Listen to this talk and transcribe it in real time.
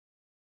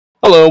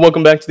Hello,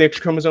 welcome back to the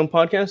Extra Chromosome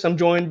Podcast. I'm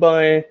joined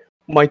by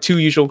my two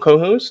usual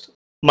co-hosts,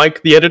 Mike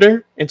the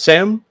editor, and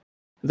Sam,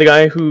 the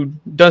guy who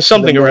does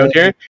something around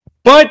here.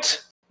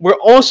 But we're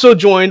also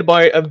joined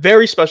by a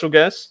very special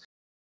guest,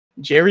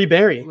 Jerry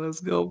Berry.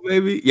 Let's go,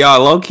 baby. Yeah,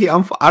 low-key,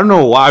 I don't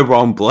know why,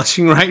 bro. I'm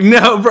blushing right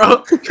now,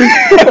 bro.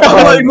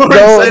 I'm like more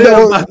excited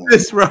about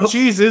this, bro.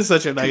 Cheese is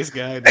such a nice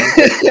guy,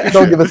 dude.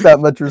 Don't give us that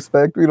much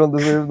respect. We don't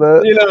deserve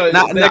that. You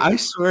know, I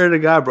swear to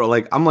God, bro.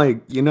 Like, I'm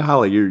like, you know how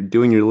like you're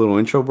doing your little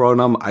intro, bro,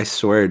 and I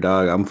swear,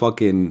 dog, I'm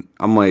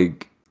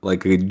like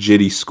a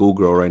jitty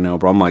schoolgirl right now,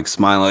 bro. I'm like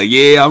smiling, like,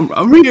 yeah,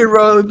 I'm here,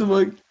 bro.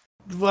 Like,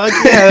 fuck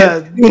yeah.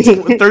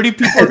 30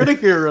 people are gonna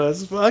hear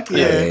us. Fuck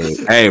yeah.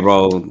 Hey,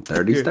 bro,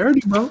 30's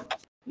 30, bro.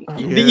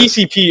 the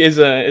ECP is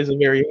a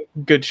very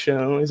good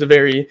show. It's a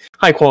very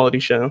high quality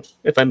show,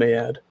 if I may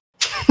add.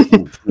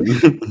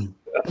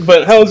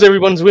 But how's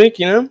everyone's week?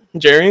 You know,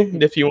 Jerry,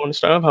 if you want to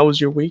start off, how was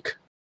your week?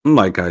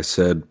 Like I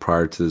said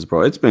prior to this,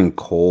 bro, it's been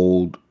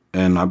cold,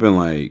 and I've been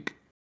like,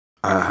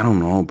 I don't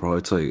know, bro.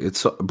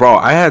 Bro,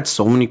 I had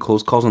so many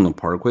close calls on the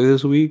Parkway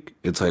this week.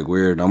 It's like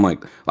weird. I'm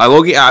like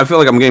Loki, I feel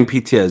like I'm getting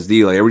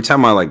PTSD. Like every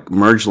time I like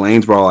merge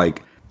lanes, bro,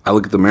 like I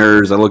look at the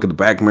mirrors, I look at the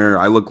back mirror,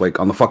 I look like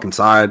on the fucking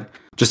side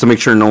just to make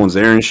sure no one's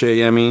there and shit.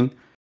 You know what I mean?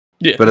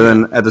 Yeah. But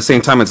then at the same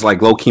time, it's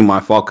like low key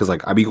my fault because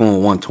like I be going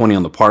 120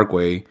 on the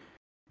Parkway,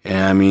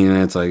 and I mean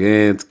it's like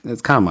it's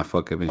kind of my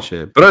fuck up and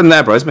shit. But other than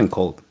that, bro, it's been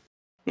cold.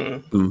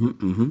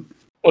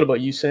 What about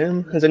you,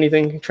 Sam? Has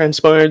anything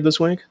transpired this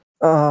week?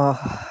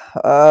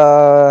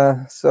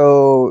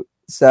 So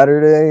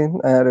Saturday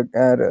I had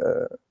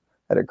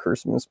a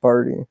Christmas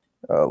party.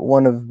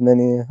 One of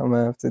many I'm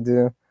gonna have to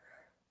do.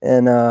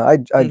 And I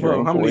drank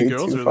how many way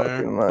girls too are there?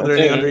 fucking much. Are there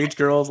any underage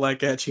girls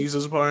like at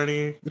Cheese's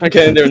party?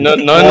 Okay, there are none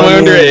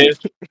underage.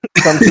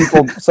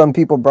 Some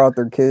people brought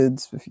their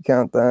kids, if you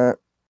count that.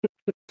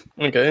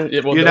 Okay,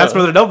 yeah, well, You didn't ask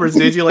for the numbers,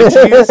 did you? Like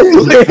Cheese?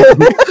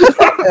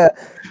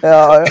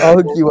 I'll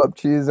hook you up,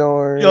 Cheese. Don't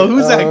worry. Yo,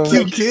 who's that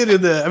cute kid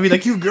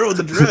that cute girl in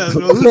the dress?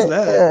 Bro, who's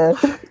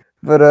that?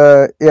 But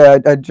yeah,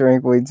 I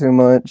drank way too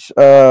much.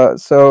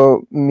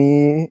 So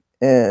me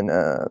and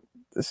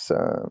this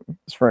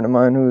friend of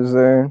mine who was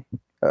there.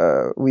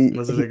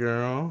 Was it a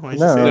girl?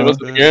 No, it was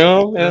a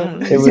girl. Yeah.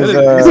 It was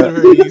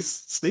very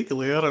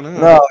sneakily. I don't know.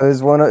 No,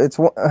 it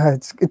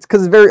was it's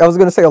because I was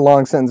gonna say a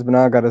long sentence, but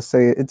now I gotta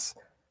say it. It's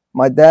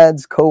my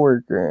dad's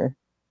coworker,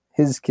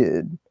 his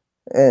kid,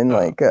 and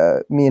like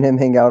me and him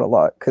hang out a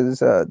lot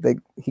because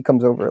he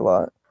comes over a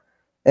lot.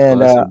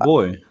 And that's your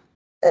boy.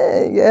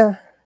 Yeah.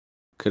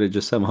 Could have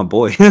just said my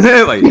boy.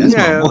 Like that's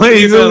my boy.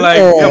 He's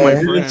like,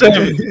 my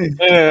friend.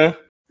 Yeah.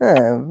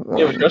 Yeah.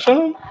 You have a crush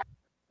on him?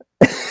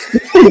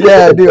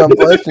 Yeah, dude, I'm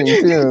blushing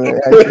too.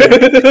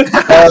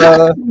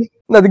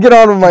 No, to get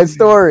on with my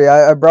story,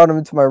 I brought him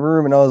into my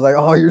room and I was like,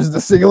 "Oh, here's the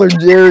sailor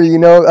Jerry." You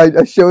know,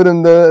 I showed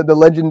him the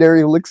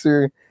legendary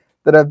elixir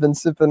that I've been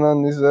sipping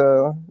on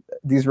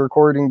these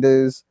recording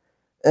days,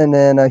 and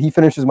then he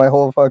finishes my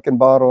whole fucking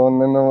bottle,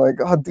 and then I'm like,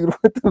 "Oh, dude,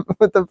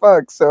 what the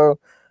fuck?" So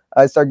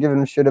I start giving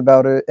him shit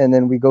about it, and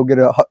then we go get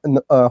a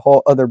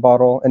whole other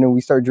bottle, and then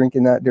we start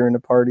drinking that during the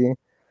party,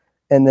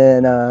 and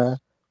then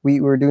we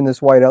were doing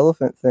this white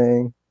elephant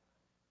thing.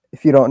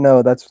 If you don't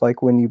know, that's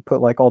like when you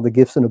put like all the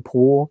gifts in a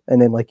pool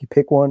and then like you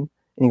pick one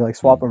and you like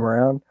swap them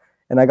around.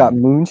 And I got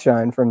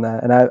moonshine from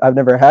that. And I've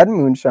never had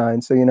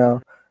moonshine. So, you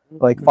know,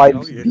 like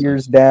 5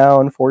 beers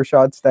down, 4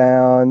 shots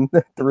down,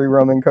 3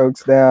 rum and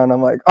cokes down.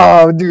 I'm like,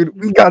 oh, dude,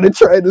 we got to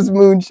try this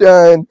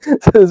moonshine.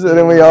 So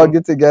then we all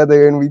get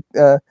together and we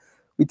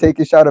take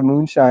a shot of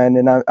moonshine.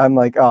 And I'm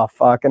like, oh,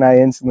 fuck. And I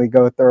instantly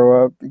go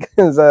throw up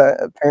because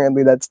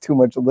apparently that's too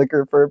much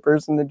liquor for a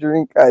person to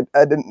drink. I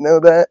didn't know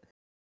that.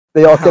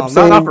 They all kept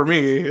saying, not for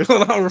me.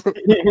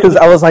 Because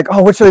I was like,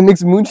 oh, what should I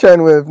mix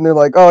moonshine with? And they're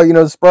like, oh, you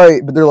know,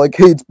 Sprite. But they're like,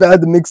 hey, it's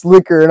bad to mix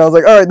liquor. And I was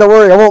like, all right, don't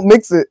worry, I won't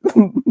mix it.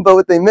 But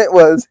what they meant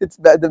was, it's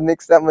bad to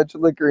mix that much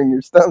liquor in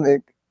your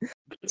stomach.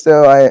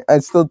 So I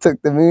still took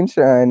the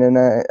moonshine,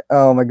 and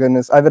oh my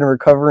goodness, I've been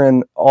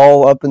recovering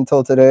all up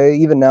until today.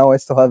 Even now, I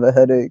still have a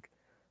headache.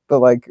 But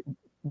like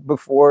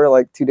before,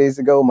 like 2 days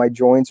ago, my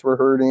joints were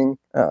hurting.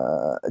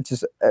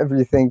 Just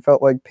everything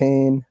felt like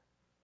pain.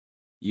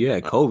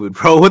 Yeah, COVID,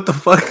 bro. What the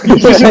fuck? I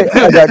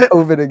got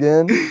COVID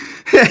again.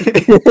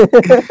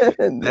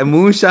 That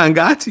moonshine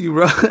got to you,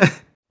 bro.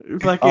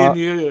 Fucking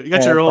you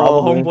got your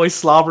old homeboy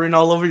slobbering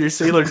all over your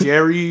Sailor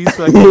Jerry's.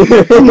 But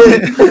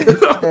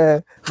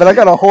I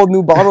got a whole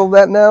new bottle of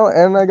that now,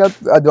 and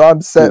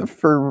I'm set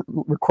for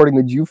recording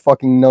with you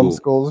fucking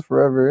numbskulls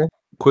forever.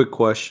 Quick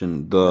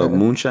question: the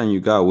moonshine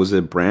you got, was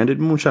it branded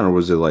moonshine or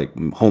was it like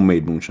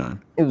homemade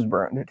moonshine? It was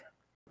branded.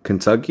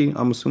 Kentucky,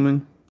 I'm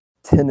assuming.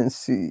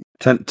 Tennessee.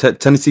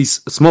 Tennessee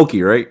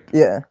Smoky, right?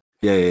 Yeah.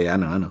 Yeah. I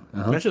know.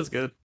 That shit's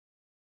good.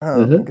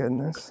 Oh my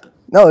goodness.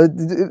 No, it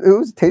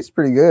tastes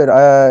pretty good.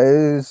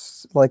 It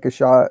was like a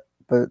shot,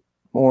 but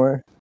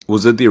more.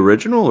 Was it the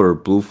original or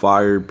Blue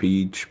Fire,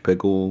 Peach,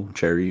 Pickle,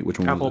 Cherry? Which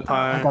one? Apple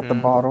pie. I got the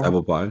bottle.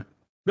 Apple pie.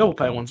 The apple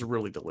pie one's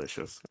really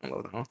delicious. I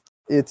love that one.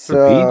 It's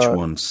the peach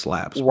one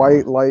slaps.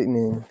 White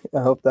Lightning.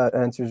 I hope that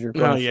answers your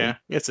question. Oh yeah,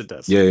 yes it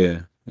does.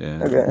 Yeah.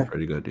 Yeah, Okay.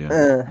 pretty good.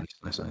 Yeah,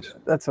 nice.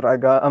 That's what I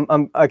got.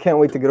 I can't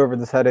wait to get over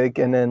this headache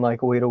and then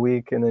like wait a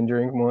week and then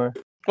drink more.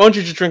 Why don't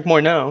you just drink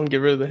more now and get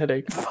rid of the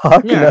headache?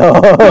 Fuck Yeah. no.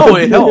 No,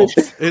 it helps.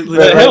 It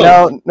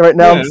Right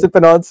now, Yeah. I'm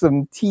sipping on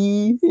some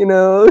tea. You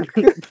know,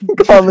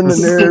 calming the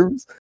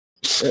nerves.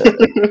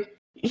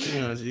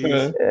 Yeah,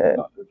 jeez. Yeah.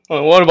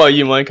 Well, what about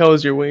you, Mike? How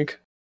was your week?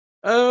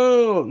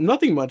 Oh,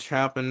 nothing much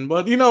happened,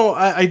 but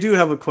I do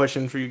have a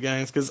question for you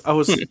guys because I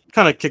was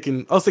kind of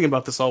I was thinking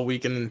about this all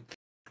week, and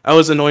I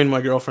was annoying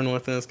my girlfriend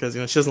with this because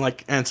she doesn't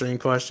like answering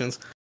questions.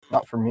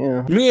 Not from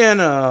you. Me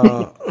and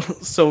a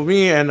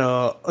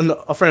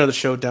friend of the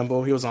show,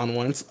 Dembo, he was on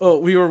once. Oh,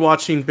 we were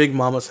watching Big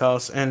Mama's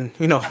House, and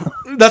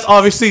that's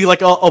obviously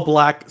like a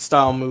black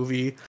style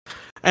movie.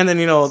 And then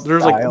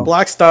there's like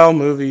black style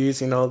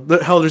movies. Hell,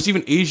 there's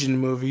even Asian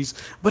movies.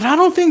 But I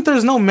don't think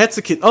there's no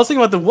Mexican. I was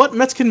thinking about what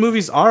Mexican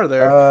movies are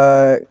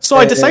there. So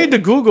I decided to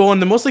Google, and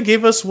the most they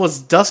gave us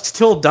was Dusk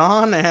Till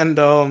Dawn and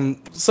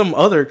some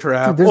other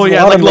crap. Dude, like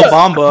La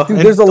Bamba. Dude,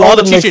 and there's a lot all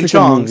the of Cheech and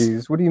Mexican Chongs.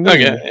 movies. What do you mean?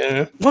 Okay,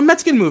 yeah. What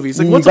Mexican movies?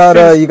 Like,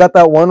 you got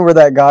that one where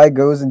that guy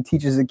goes and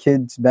teaches the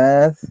kids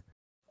math.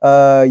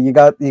 You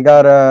got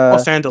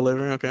Stand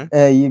Delivery,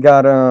 okay. You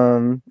got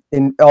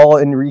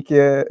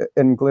Enrique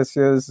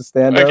Iglesias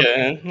stand up.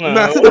 Okay. What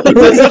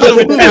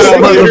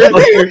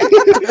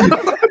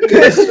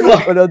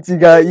else you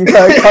got? You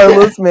got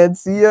Carlos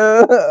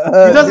Mencia.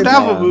 He doesn't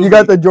have a movie. You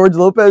got the George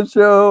Lopez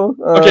show.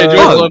 Okay,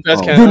 George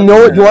Lopez. Do you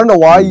want to know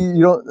why you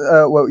don't?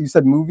 What you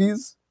said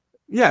movies?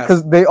 Yeah,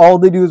 because all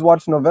they do is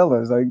watch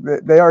novellas.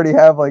 Like they already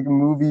have like a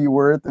movie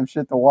worth of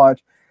shit to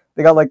watch.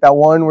 They got like that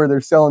one where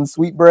they're selling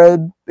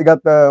sweetbread. They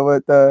got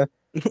the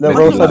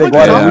Rosa de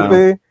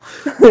Guadalupe.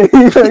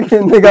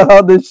 And they got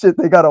all this shit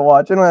they gotta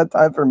watch. I don't have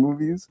time for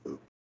movies.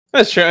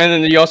 That's true. And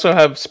then you also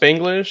have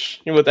Spanglish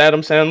with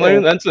Adam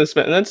Sandler.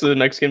 Yeah. That's the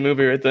Mexican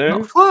movie right there.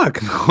 Oh,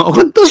 fuck.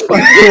 What the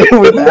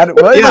fuck?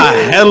 What? Yeah,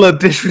 hella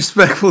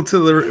disrespectful to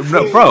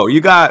the bro.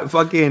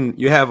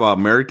 You have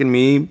American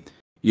Me.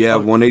 You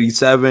have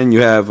 187. You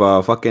have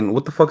fucking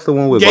what the fuck's the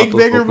one with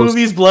Gangbanger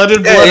movies, Blood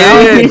in, Blood Out.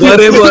 Yeah, Blood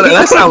in, Blood Out.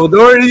 That's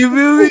Salvador. You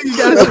feel me? You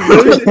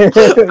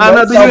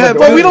got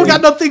but we don't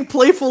got nothing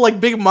playful like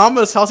Big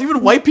Mama's House.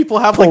 Even white people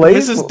have like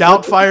Mrs.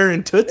 Doubtfire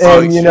and Tootsie.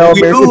 And we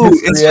do.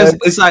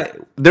 It's like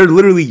they're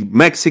literally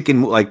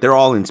Mexican. Like they're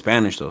all in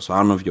Spanish though, so I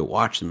don't know if you'll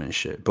watch them and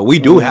shit. But we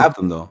do have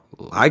them though.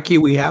 High key,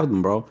 we have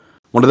them, bro.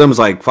 One of them is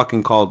like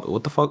fucking called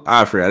what the fuck?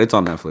 I forgot. It's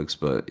on Netflix,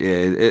 but yeah,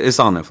 it's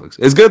on Netflix.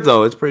 It's good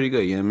though. It's pretty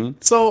good. You know what I mean?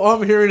 So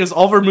all I'm hearing is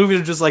all of our movies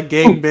are just like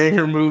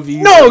gangbanger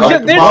movies.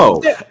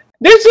 No,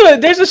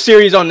 there's a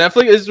series on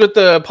Netflix. It's with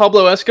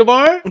Pablo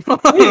Escobar.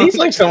 He's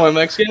like somewhat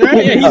Mexican,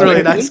 right? Yeah, he's a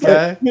really nice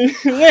guy.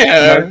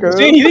 Yeah,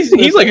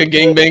 he's like a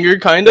gangbanger,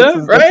 kind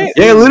of, right?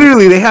 Yeah,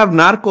 literally, they have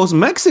Narcos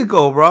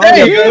Mexico, bro.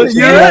 Hey, you're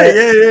right.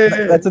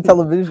 Yeah. That's a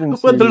television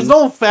series. But there's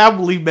no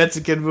family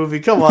Mexican movie.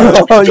 Come on.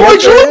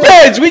 George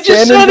Lopez. We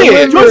just said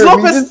it. George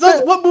Lopez.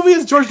 What movie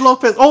is George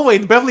Lopez? Oh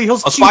wait, Beverly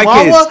Hills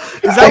Chihuahua.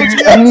 Is that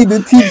what I need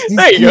to teach these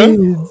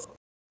kids.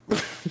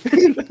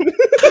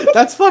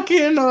 That's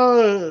fucking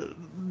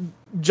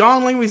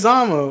John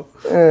Leguizamo.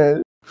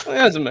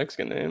 That's a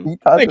Mexican name.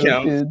 They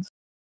count.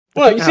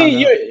 Well, you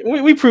see,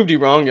 we proved you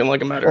wrong in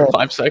like a matter of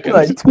 5 seconds.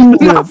 Like 2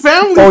 minutes.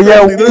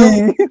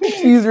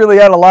 She's really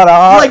had a lot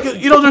of like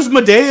there's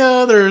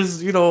Medea,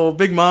 there's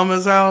Big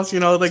Mama's House,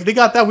 like they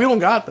got that. We don't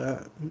got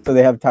that. So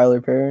they have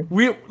Tyler Perry.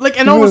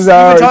 And I was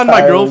even telling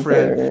my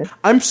girlfriend, Perry.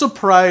 I'm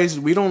surprised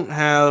we don't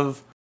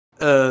have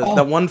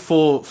that one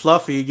full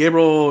Fluffy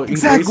Gabriel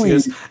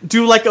Iglesias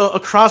do like a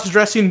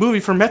cross-dressing movie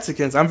for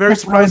Mexicans. I'm very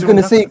surprised. I was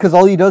gonna say because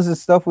all he does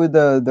is stuff with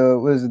the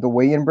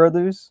Wayans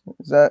brothers.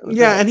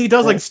 And he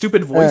does like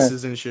stupid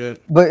voices and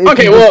shit. But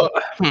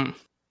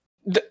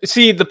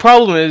see, the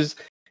problem is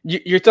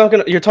you're talking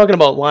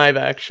about live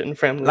action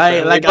family,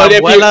 like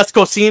Abuela's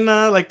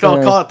Cocina, like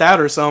call it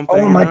that or something.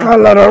 Oh my God,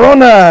 La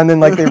Llorona, and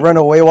then like they run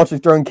away while she's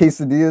throwing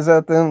quesadillas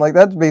at them. Like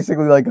that's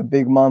basically like a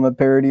Big Mama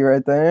parody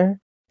right there.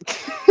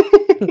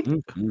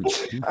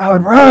 I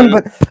would run,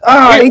 but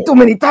I ate too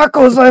many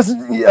tacos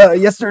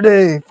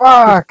yesterday.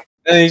 Fuck.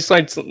 And he's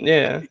like,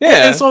 yeah.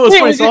 And so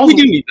it was we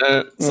do need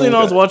that. So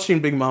I was watching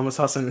Big Mama's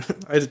House, and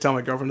I had to tell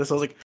my girlfriend this. I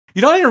was like,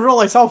 you don't even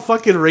realize how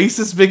fucking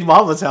racist Big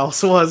Mama's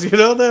House was. You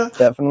know that?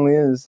 Definitely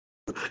is.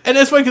 And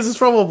it's funny because it's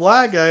from a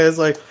black guy. It's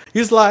like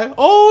he's like,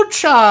 "Oh,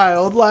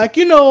 child, like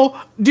do you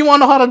want to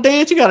know how to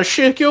dance? You gotta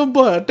shake your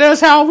butt.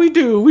 That's how we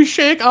do. We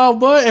shake our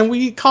butt and we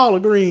eat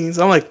collard greens."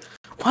 I'm like,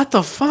 what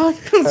the fuck?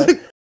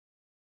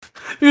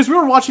 Because we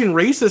were watching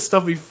racist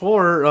stuff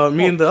before,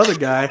 me and the other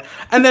guy,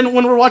 and then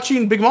when we're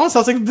watching Big Mama's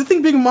House, like I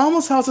think Big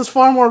Mama's House is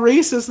far more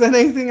racist than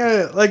anything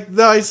that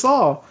I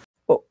saw.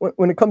 Well,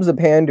 when it comes to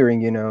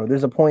pandering,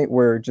 there's a point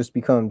where it just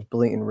becomes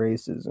blatant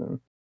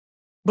racism.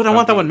 But I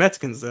want that with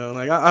Mexicans though.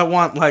 Like I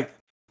want like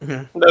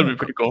that'd be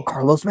pretty cool.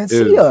 Carlos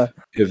Mencia.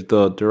 If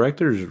the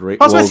director's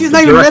Carlos Mencia's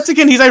not even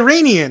Mexican. He's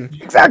Iranian.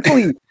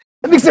 Exactly.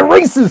 That makes it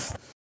racist.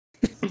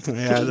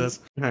 Yeah, that's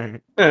all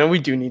right. Yeah, we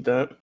do need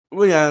that.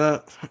 Well,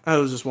 yeah, I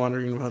was just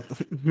wondering about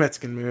the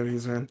Mexican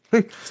movies, man.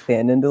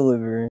 Stand and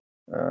Deliver.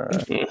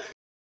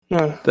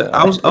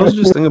 I was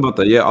just thinking about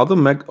that. Yeah, all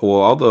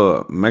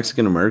the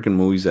Mexican American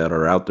movies that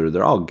are out there,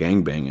 they're all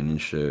gangbanging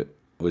and shit,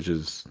 which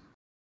is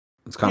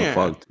it's kind of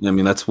fucked. I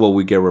mean, that's what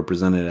we get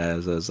represented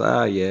as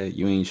yeah,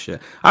 you ain't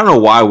shit. I don't know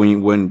why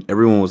when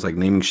everyone was like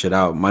naming shit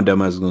out, my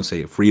dumb ass was gonna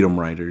say Freedom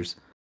Riders,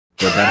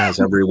 but that has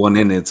everyone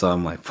in it, so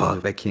I'm like,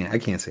 fuck, I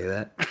can't say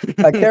that.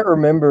 I can't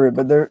remember it,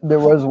 but there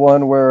was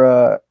one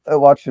where I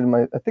watched it in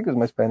I think it was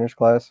my Spanish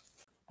class.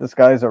 This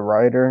guy's a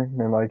writer,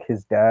 and like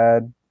his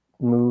dad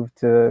moved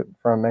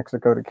from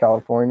Mexico to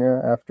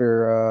California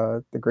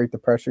after the Great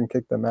Depression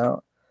kicked them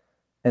out,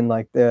 and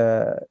like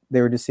they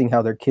were just seeing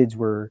how their kids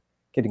were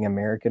getting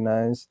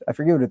Americanized. I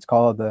forget what it's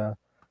called though,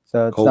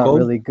 so it's Coco? not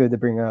really good to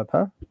bring up,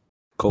 huh?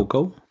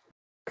 Coco?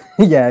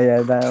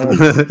 yeah, that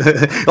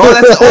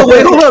one.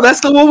 Wait, hold on,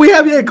 that's the one we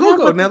have. Yeah,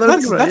 Coco. Yeah, now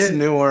that's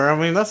newer. I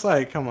mean, that's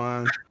like, come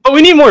on. But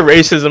we need more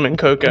racism in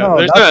Coco. No,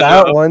 There's not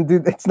that one,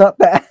 dude. It's not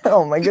that.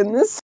 Oh my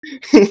goodness,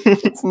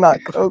 it's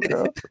not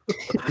Coco.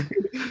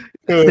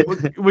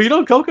 Well, you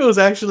know, Coco is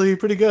actually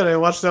pretty good. I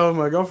watched that with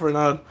my girlfriend.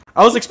 I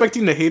was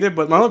expecting to hate it,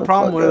 but my only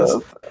problem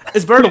was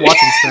it's better to watch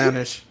in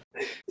Spanish.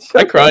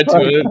 I cried to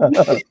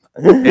it.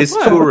 It's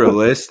too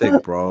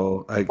realistic,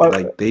 bro.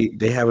 Like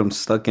they have them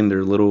stuck in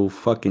their little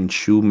fucking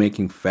shoe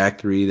making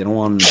factory. They don't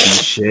want them to do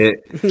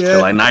shit. Yeah.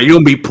 They're like, nah, you're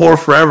gonna be poor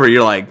forever.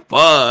 You're like,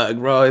 fuck,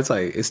 bro. It's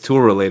like it's too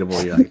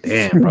relatable. You're like,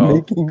 damn,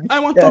 bro. I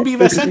want to be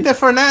Vicente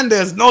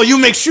Fernandez. No, you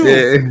make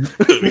shoes.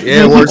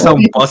 Yeah, or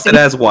some busted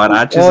ass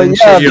huaraches and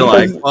shit. You're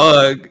like,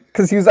 fuck.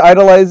 Because he was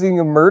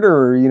idolizing a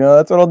murderer, you know?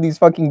 That's what all these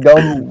fucking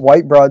dumb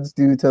white broads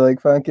do to, like,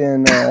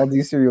 fucking all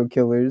these serial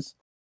killers.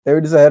 They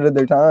were just ahead of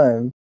their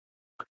time.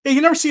 Hey,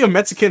 you never see a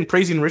Mexican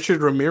praising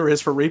Richard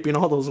Ramirez for raping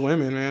all those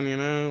women, man, you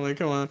know? Like,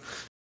 come on.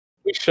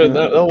 We should.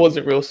 That was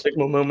a real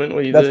Sigma moment.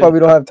 That's why we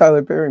don't have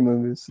Tyler Perry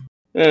movies.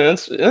 Yeah,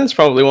 that's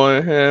probably why,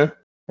 yeah.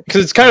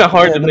 Because it's kind of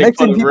hard to the make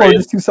Mexican fun of people race. are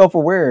just too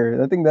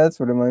self-aware. I think that's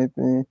what it might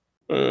be.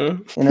 Uh,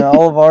 You know,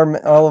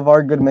 all of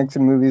our good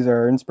Mexican movies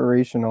are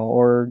inspirational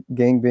or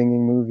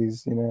gang-banging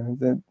movies, you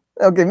know?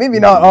 Okay, maybe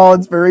not all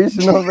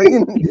inspirational, but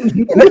you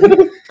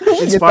know,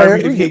 Inspire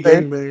me to be a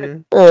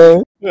gangbanger.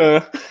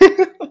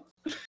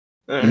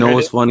 You know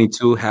what's funny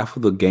too? Half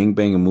of the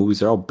gangbanging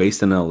movies are all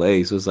based in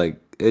LA, so it's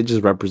like it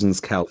just represents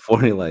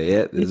California. Like,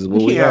 yeah, this is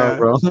what we are,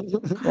 bro.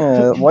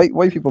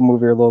 White people move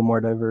here a little more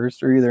diverse.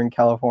 They're either in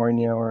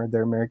California or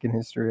their American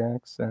History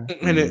X. So.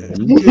 And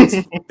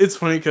it's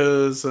funny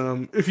because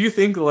if you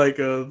think like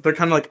they're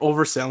kind of like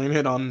overselling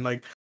it on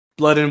like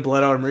Blood In,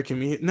 Blood Out American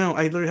Meat. No,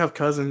 I literally have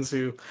cousins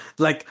who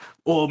like,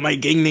 oh, my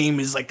gang name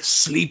is like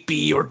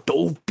Sleepy or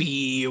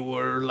Dopey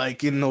or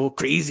like, you know,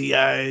 Crazy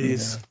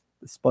Eyes. Yeah.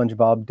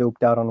 SpongeBob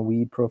doped out on a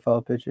weed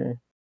profile picture.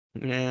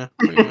 Yeah,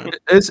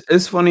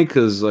 it's funny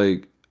because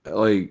like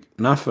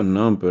not for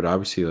none, but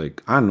obviously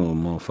like I know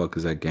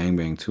motherfuckers that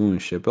gangbang too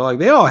and shit, but like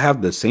they all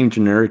have the same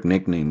generic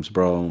nicknames,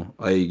 bro.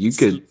 Like you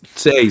could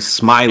say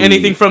Smiley,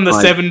 anything from the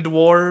like, Seven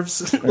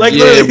Dwarves, like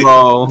yeah,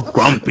 bro,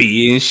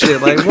 Grumpy and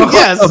shit. Like, what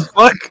the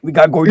fuck? We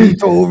got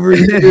Gordito over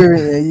here.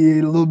 Yeah, you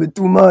ate a little bit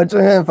too much.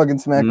 Fucking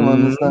smack him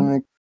on the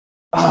stomach.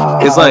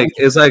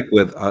 It's like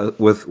with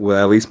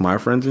at least my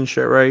friends and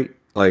shit, right?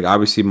 Like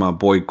obviously my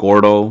boy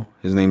Gordo,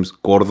 his name's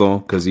Gordo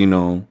because you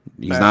know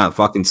he's not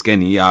fucking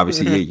skinny.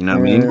 Obviously, you know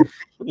what I mean.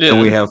 Yeah.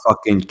 And we have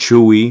fucking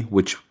Chewy,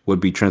 which would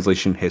be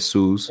translation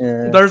Jesus.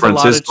 Yeah. There's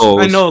Francisco's, a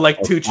lot of I know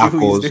like two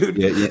Chewies, dude.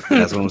 Yeah,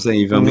 that's what I'm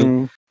saying. You feel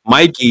me?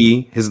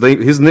 Mikey, his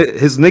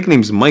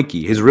nickname's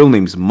Mikey. His real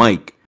name's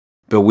Mike,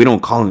 but we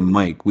don't call him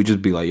Mike. We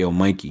just be like, yo,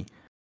 Mikey.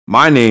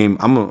 My name,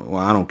 I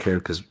don't care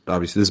because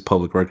obviously this is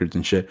public records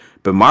and shit.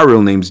 But my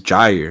real name's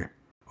Jair.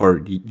 Or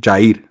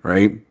Jair,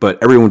 right?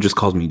 But everyone just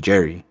calls me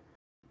Jerry.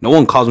 No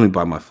one calls me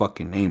by my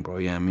fucking name, bro.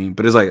 Yeah, I mean,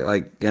 but it's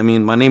like I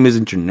mean, my name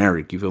isn't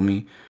generic. You feel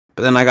me?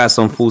 But then I got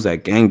some fools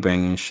that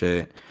gangbang and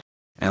shit,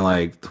 and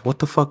like, what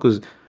the fuck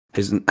was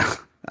his?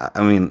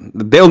 I mean,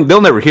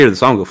 they'll never hear the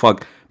song. Go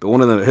fuck. But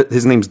one of them,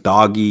 his name's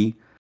Doggy.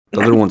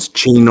 The other one's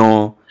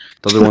Chino.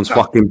 The other one's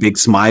fucking Big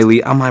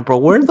Smiley. I'm like, bro,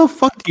 where the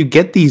fuck do you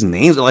get these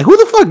names? They're like, who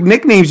the fuck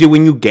nicknames you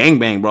when you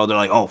gangbang, bro? They're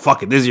like, oh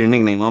fuck it, this is your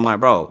nickname. I'm like,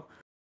 bro.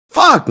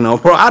 Fuck no,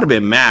 bro. I'd have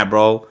been mad,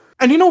 bro.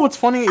 And you know what's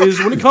funny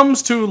is when it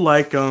comes to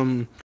like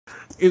the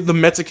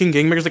Mexican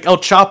gangbangers, like El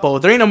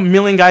Chapo, there ain't a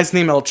million guys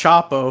named El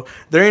Chapo.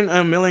 There ain't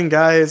a million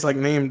guys like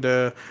named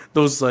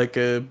those like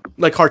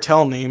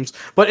cartel names.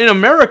 But in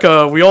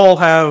America, we all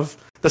have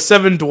the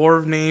Seven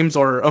Dwarf names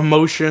or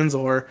Emotions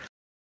or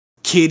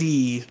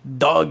Kitty,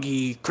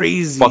 Doggy,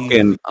 Crazy.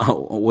 Fucking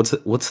what's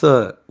this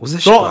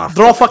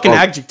they're all fucking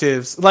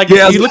adjectives. Like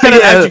you look at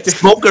an adjective,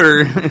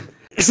 smoker.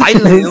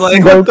 Silent,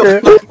 like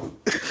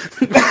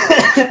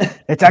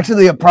it's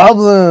actually a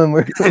problem.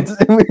 We're doing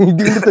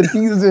it to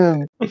tease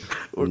him.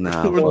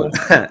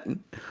 Nah,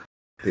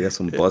 they got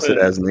some busted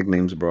ass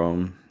nicknames,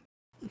 bro.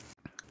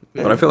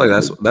 But I feel like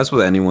that's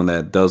with anyone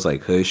that does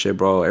like hood shit,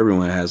 bro.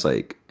 Everyone has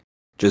like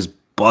just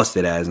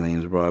busted ass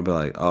names, bro. I'd be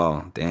like,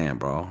 oh damn,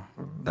 bro,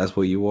 that's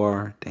what you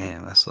are.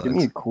 Damn, that sucks. Give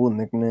me a cool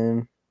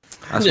nickname.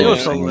 That's what I'm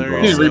saying,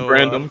 bro. You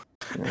rebrand them.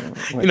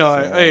 You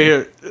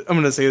know, I'm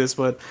gonna say this,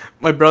 but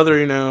my brother,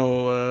 you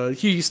know,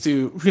 he used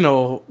to, you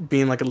know,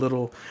 being like a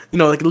little,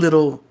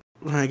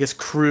 I guess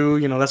crew.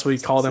 You know, that's what you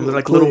call them. They're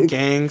like little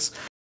gangs.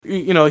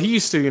 You know, he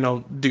used to, you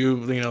know,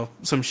 do, you know,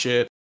 some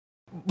shit.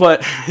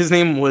 But his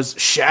name was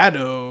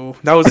Shadow.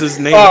 That was his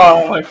name.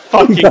 Oh my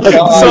fucking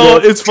god! So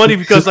it's funny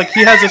because like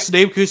he has this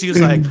name because he was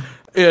like.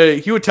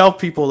 He would tell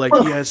people like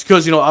yes,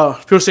 because you know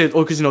people say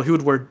because you know he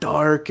would wear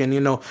dark and you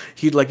know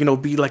he'd like you know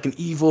be like an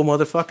evil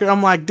motherfucker.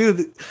 I'm like,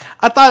 dude,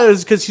 I thought it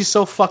was because he's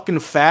so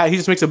fucking fat. He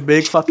just makes a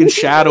big fucking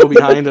shadow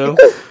behind him.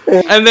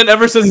 And then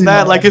ever since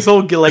that, like his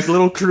whole like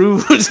little crew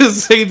was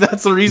just saying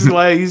that's the reason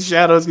why he's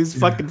shadows. He's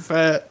fucking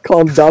fat.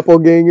 Call him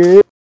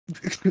doppelganger.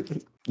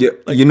 Yeah,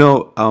 you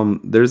know,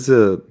 there's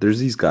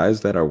these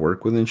guys that I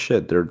work with and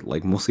shit. They're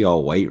like mostly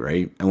all white,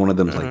 right? And one of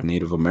them's like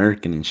Native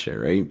American and shit,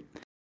 right?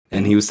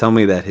 And he was telling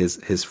me that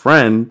his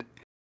friend,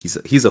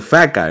 he's a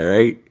fat guy,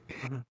 right?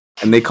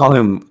 And they call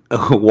him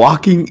a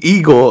walking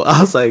eagle.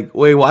 I was like,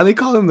 wait, why they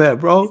call him that,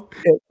 bro?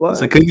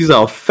 It's like, cause he's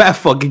a fat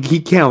fucking,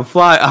 he can't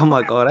fly. I'm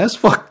like, oh, that's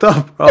fucked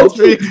up, bro.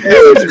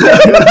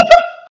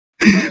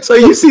 So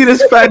you see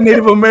this fat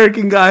Native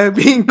American guy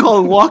being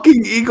called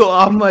walking eagle.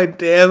 I'm like,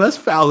 damn, that's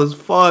foul as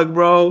fuck,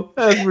 bro.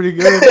 That's pretty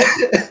good.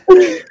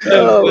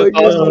 Oh my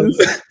goodness.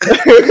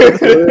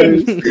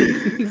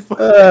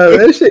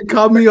 That shit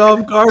caught me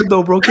off guard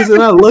though, bro. Because then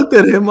I looked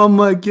at him, I'm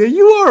like, yeah,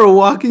 you are a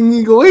walking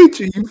eagle, ain't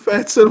you? You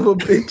fat son of a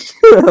bitch.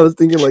 I was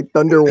thinking like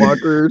Thunder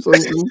Walker or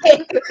something.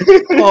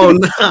 Oh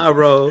nah,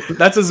 bro.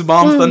 That's his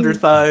mom's thunder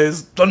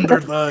thighs.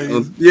 Thunder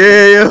thighs.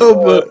 Yeah,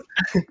 but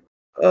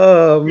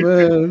oh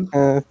man.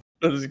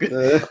 That was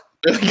good.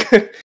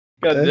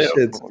 That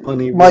shit's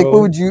funny, bro. Mike,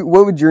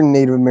 what would your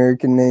Native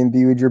American name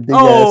be with your big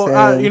ass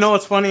hands? You know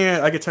what's funny?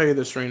 I could tell you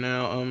this right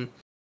now.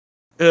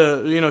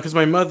 You know, because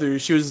my mother,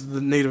 she was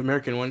the Native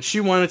American one. She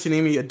wanted to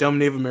name me a dumb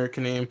Native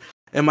American name,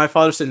 and my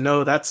father said,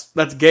 "No, that's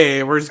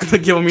gay. We're just gonna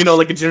give him, you know,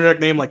 like a generic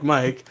name like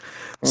Mike."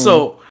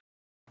 So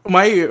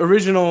my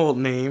original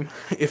name,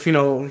 if you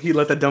know he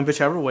let that dumb bitch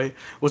have her way,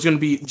 was gonna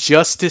be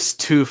Justice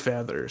Two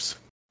Feathers.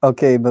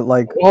 Okay, but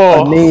like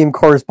a name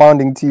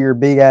corresponding to your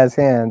big ass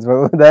hands.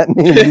 What would that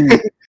name be?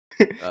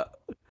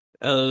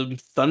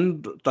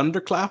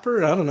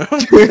 Thunderclapper? I don't know.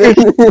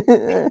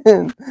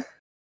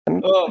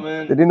 Oh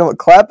man, Did you know what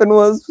clapping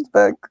was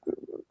back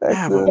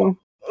then?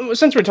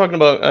 Since we're talking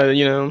about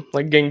you know,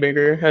 like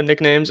gangbanger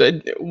nicknames,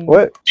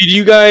 What did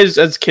you guys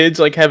as kids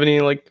like have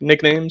any like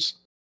nicknames?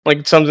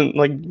 Like something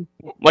like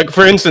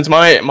for instance,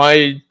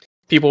 my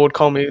people would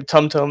call me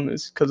Tum Tum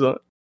is because I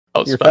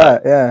was you're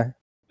fat. fat, yeah.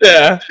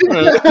 Yeah,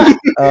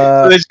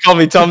 they just call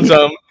me Tum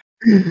Tum.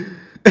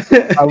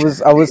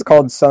 I was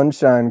called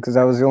Sunshine because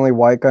I was the only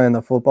white guy on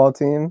the football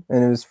team,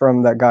 and it was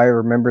from that guy who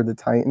remembered the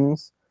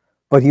Titans.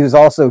 But he was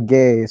also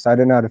gay, so I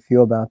didn't know how to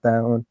feel about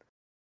that one.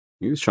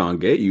 He was trying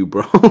to get you,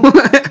 bro. He's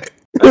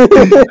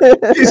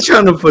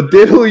trying to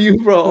fadiddle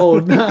you, bro. Oh,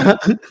 nah.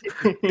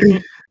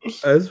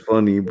 That's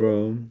funny,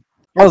 bro.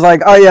 I was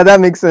like, oh yeah, that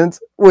makes sense.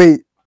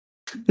 Wait.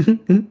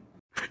 You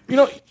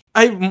know,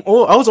 I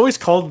was always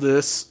called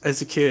this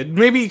as a kid.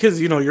 Maybe because,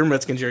 you know, you're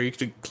Mexican, Jerry, you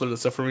could clear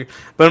this up for me.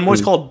 But I'm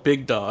always called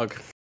Big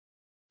Dog.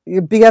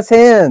 Your big ass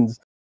hands.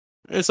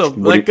 And so,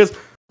 like, because...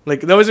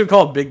 Like, they always would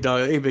call Big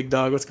Dog, hey, Big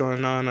Dog, what's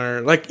going on?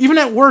 Or, like, even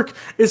at work,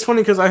 it's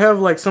funny because I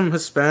have, like, some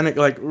Hispanic,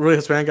 like, really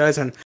Hispanic guys,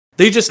 and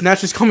they just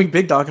naturally call me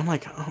Big Dog. I'm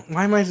like, oh,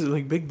 why am I,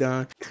 like, Big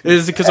Dog?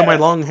 Is it because of my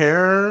long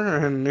hair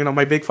and, you know,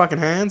 my big fucking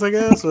hands, I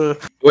guess?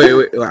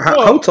 Wait,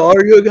 how tall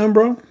are you again,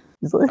 bro?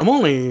 Like, I'm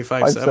only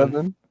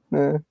 5'7".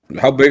 Yeah.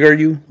 How big are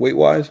you,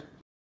 weight-wise?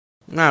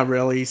 Not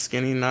really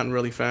skinny, not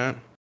really fat.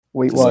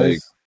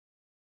 Weight-wise?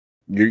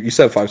 Like, you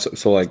said 5'7",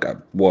 so, like,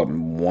 what,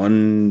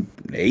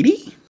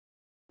 180?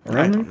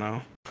 I don't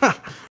know.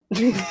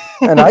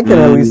 And I can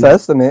at least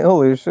estimate.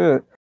 Holy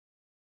shit.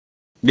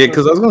 Yeah,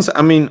 because I was gonna say,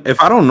 I mean,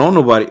 if I don't know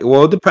nobody,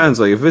 well, it depends.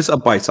 Like, if it's a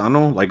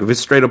paisano, like if it's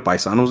straight up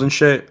paisanos and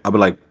shit, I'll be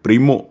like,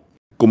 primo,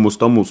 como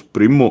estamos,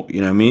 primo. You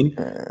know what I mean?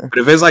 But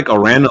if it's like a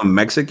random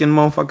Mexican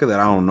motherfucker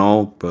that I don't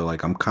know, but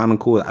like I'm kind of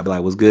cool, I'd be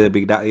like, what's good,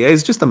 big dog? Yeah,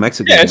 it's just a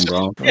Mexican thing,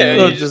 bro.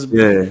 Yeah,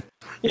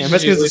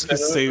 Mexicans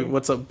just say,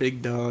 "What's up,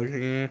 Big Dog?"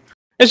 Yeah.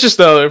 It's just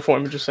the other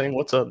form of just saying,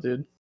 "What's up,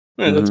 dude?"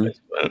 Yeah, that's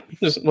basically it.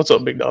 Just "What's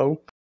up, Big Dog?"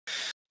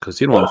 Because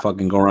you don't want to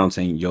fucking go around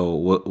saying, yo,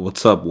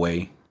 what's up,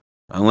 way?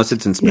 Unless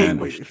it's in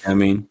Spanish. You know what I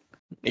mean?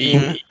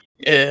 Yeah.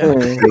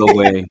 Yo,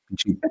 way,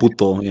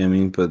 puto, you know what I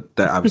mean? But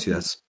that obviously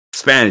that's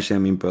Spanish, you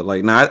know what I mean? But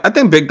like, nah, I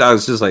think Big Dog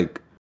is just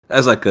like,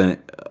 as like a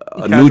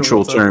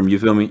neutral term, you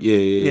feel me?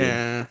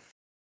 Yeah.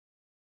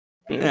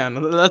 Yeah,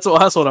 no, that's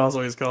what I was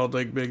always called,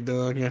 like Big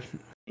Dog, yeah.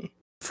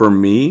 For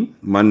me,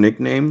 my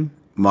nickname,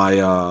 my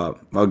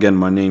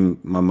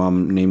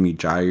mom named me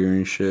Jair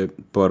and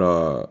shit,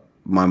 but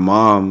my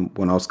mom,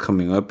 when I was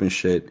coming up and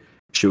shit,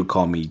 she would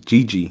call me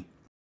Gigi.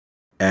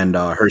 And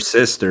her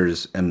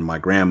sisters and my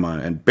grandma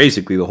and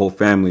basically the whole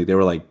family, they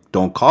were like,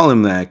 don't call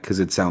him that because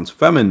it sounds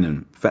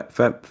feminine.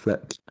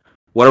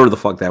 Whatever the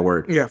fuck that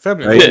word. Yeah,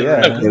 feminine. Right?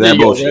 Yeah. That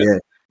bullshit, yeah.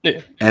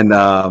 Yeah.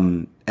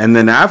 And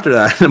then after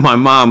that, my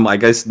mom, I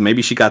guess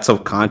maybe she got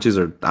self-conscious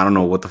or I don't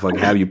know what the fuck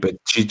have you, but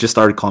she just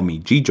started calling me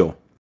Gijo.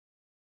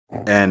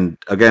 And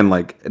again,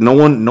 like no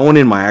one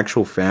in my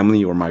actual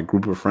family or my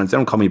group of friends, they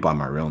don't call me by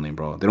my real name,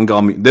 bro. They don't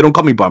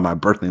call me by my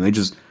birth name. They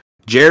just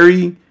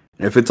Jerry.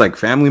 And if it's like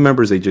family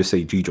members, they just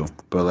say Gijo.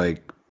 But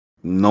like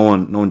no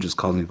one just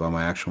calls me by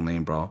my actual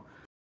name, bro.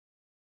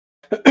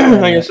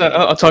 I guess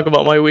I'll talk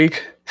about my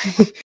week.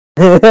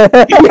 I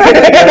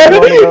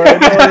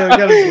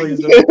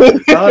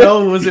don't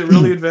know. Was it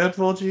really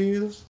eventful?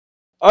 Jeez.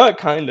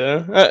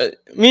 Kinda.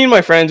 Me and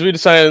my friends, we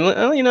decided,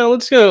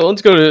 let's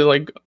go to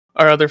like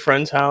our other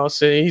friend's house.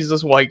 He's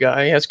this white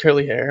guy. He has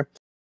curly hair.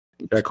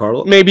 Yeah,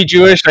 Carlo. Maybe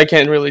Jewish. I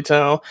can't really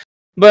tell.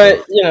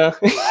 But yeah,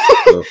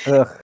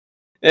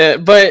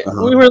 but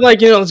we were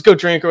like, let's go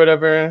drink or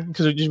whatever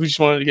because we just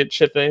wanted to get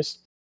shit faced.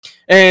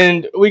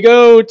 And we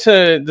go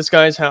to this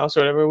guy's house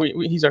or whatever.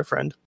 He's our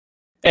friend,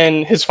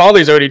 and his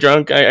father's already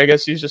drunk. I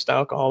guess he's just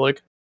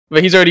alcoholic.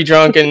 But he's already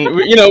drunk, and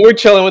we're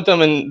chilling with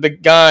him. And the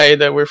guy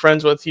that we're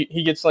friends with,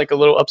 he gets like a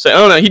little upset. I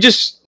don't know. He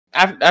just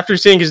after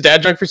seeing his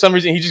dad drunk for some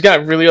reason, he just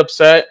got really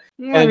upset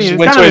and just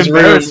went to his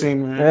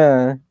room.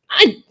 Yeah.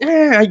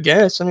 I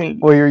guess. I mean,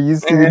 well, you're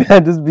used to your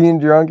dad just being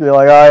drunk. You're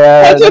like, oh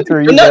yeah, that's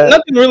where he's at.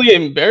 Nothing really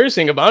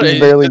embarrassing about it.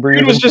 Barely The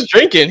breathing. dude was just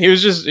drinking. He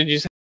just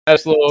had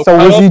this little. So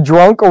was he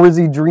drunk or was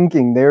he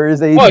drinking? There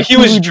is a. Well, he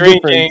was huge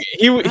drinking. difference.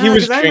 He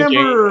was I drinking.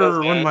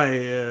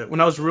 remember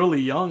when I was really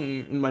young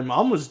and my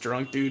mom was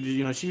drunk, dude.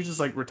 She was just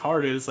like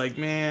retarded. It's like,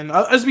 man,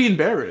 I was be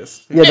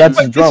embarrassed. Yeah,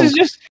 that's drunk.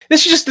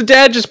 This is just the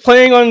dad just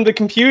playing on the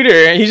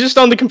computer. He's just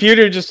on the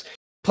computer, just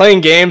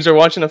playing games or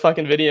watching a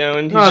fucking video,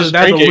 and he's just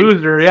drinking. A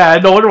loser. Yeah,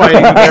 no wonder why he's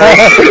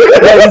embarrassed.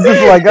 Yeah, he's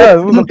just like,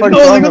 oh, who the fuck's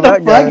wrong with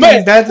that guy?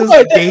 His dad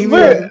just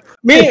gaming.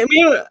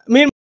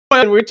 Me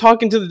and we're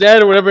talking to the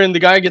dad or whatever, and the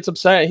guy gets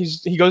upset.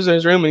 He goes to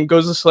his room and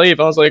goes to sleep.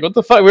 I was like, "What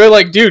the fuck?" We were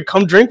like, "Dude,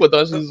 come drink with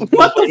us." What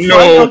the no,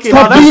 fuck? Okay,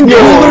 stop being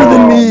older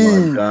than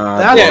me.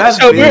 That's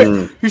so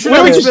big. You should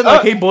have just been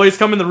like, "Hey boys,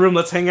 come in the room.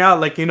 Let's hang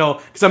out." Like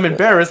because I'm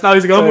embarrassed. Now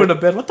he's like, "I'm going to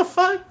bed." What the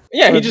fuck?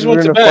 Yeah, he just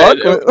went to bed.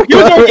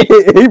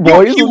 Hey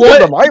boys, let's go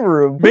to my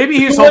room. Maybe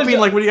he's hoping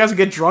like when you guys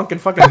get drunk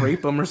and fucking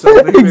rape him or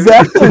something.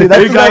 Exactly.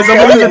 Hey guys, I'm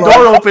gonna leave the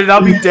door open and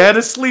I'll be dead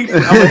asleep.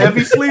 I'm a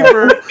heavy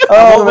sleeper.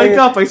 I won't wake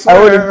up. I swear.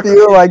 I wouldn't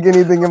feel like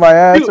anything in my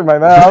ass or my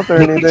mouth or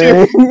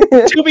anything.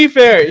 To be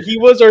fair, he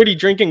was already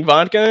drinking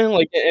vodka,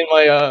 like in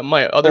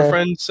my other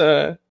friend's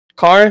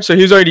car, so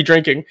he was already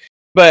drinking.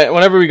 But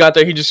whenever we got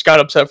there, he just got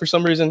upset for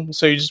some reason,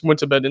 so he just went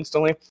to bed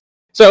instantly.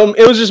 So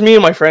it was just me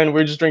and my friend. We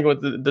were just drinking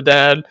with the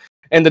dad,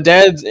 and the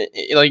dad's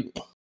like,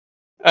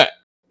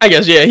 I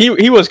guess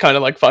he was kind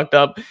of like fucked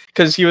up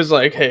because he was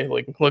like, hey,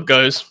 like, look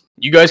guys,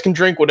 you guys can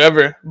drink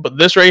whatever, but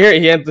this right here,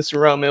 he had this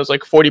rum. It was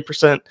like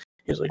 40%.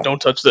 He was like, "Don't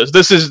touch this.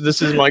 This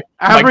is my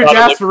average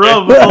ass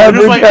rum.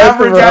 It's like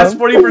average ass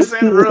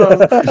 40% rum.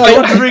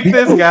 Don't drink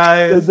this,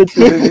 guys."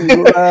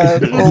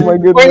 Oh my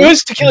goodness! Well, it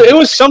was tequila. It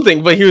was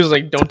something, but he was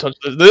like, "Don't touch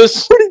this.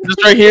 This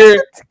right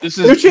here. This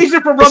is." You changed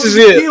it from rum to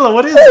tequila.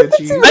 What is it?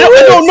 I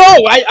don't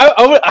know.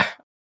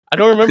 I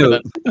don't remember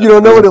that. You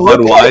don't know what it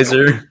looked like.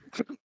 Budweiser.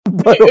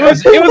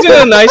 It was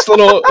in a nice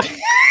little.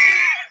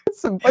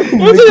 It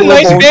was in a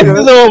nice fancy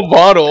little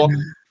bottle,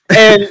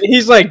 and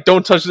he's like,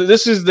 "Don't touch this.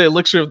 This is the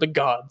elixir of the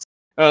gods."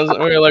 We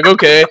were like,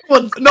 okay.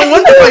 Well, no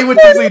wonder why he went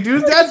to sleep,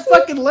 dude. That's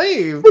fucking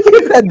lame.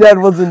 That dad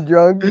wasn't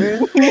drunk,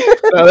 dude.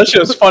 No, that shit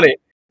was funny.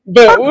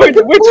 But we're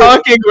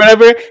talking,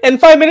 whatever, and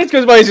 5 minutes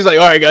goes by. He's like,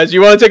 "All right, guys,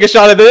 you want to take a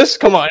shot of this?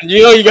 Come on,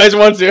 you guys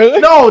want to."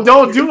 No,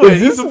 don't do it.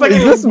 He's a fucking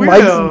is this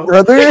weirdo. Mike's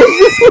brother?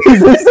 Is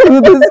this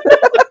who this?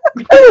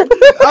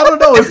 I don't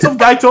know. If some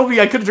guy told me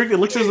I couldn't drink the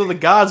elixirs of the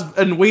gods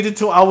and waited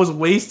till I was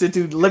wasted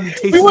to let me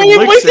taste the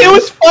elixir. It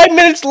was 5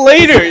 minutes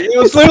later. It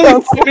was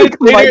literally 5 minutes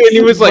later, and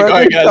he was like, "All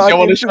right, guys, you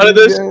want a shot of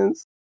this?"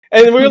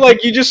 And we were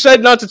like, "You just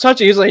said not to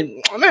touch it." He's like,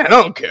 "Man, I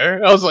don't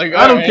care." I was like,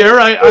 "I don't care.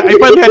 I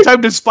finally had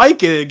time to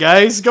spike it,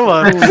 guys. Come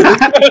on." So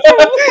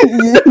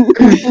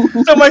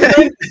my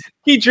friend,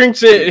 he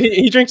drinks it.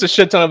 He drinks a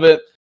shit ton of it,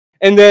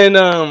 and then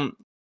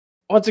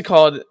what's it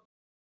called?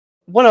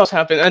 What else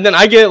happened? And then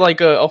I get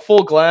like a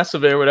full glass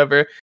of it or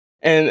whatever,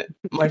 and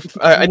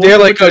they're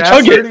like,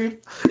 "Chug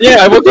it." Yeah,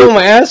 I woke up with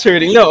my ass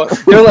hurting. No,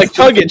 they're like,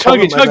 "Chug it,"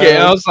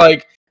 and I was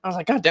like,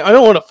 "God damn, I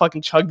don't want to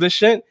fucking chug this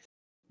shit."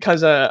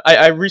 Because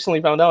I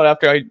recently found out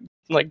after I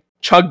like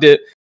chugged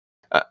it,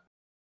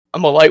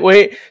 I'm a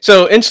lightweight.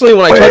 So instantly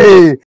when I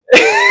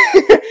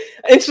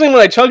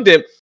chugged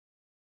it,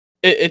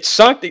 it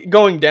sucked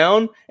going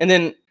down, and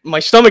then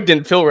my stomach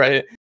didn't feel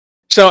right.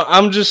 So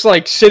I'm just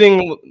like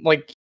sitting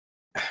like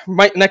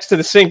right next to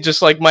the sink,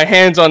 just like my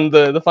hands on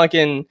the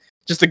fucking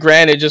just the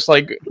granite, just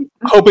like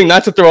hoping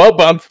not to throw up,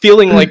 but I'm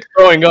feeling like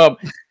throwing up,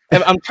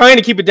 and I'm trying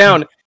to keep it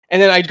down. And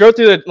then I go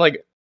through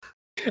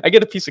I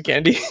get a piece of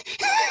candy.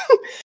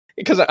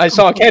 Because I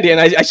saw a candy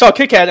and I saw a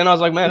Kit Kat and I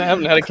was like, man, I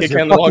haven't had a Kit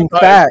Kat in a long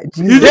time.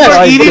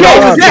 You're eating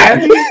all the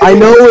candy? I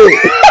know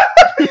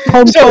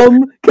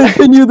it.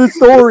 Continue the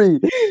story.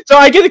 So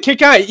I get the Kit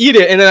Kat, I eat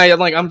it, and then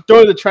I'm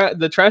throwing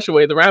the trash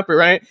away, the wrapper,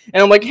 right?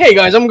 And I'm like, hey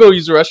guys, I'm gonna go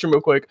use the restroom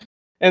real quick.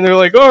 And they're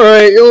like, all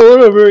right,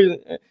 whatever.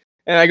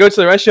 And I go to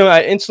the restroom.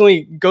 I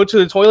instantly go to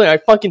the toilet. I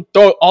fucking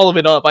throw all of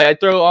it up. I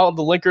throw all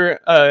the liquor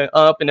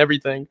up and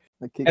everything.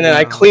 And then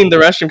I clean the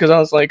restroom because I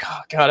was like,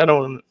 oh god, I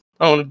don't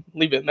want to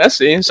leave it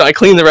messy. So I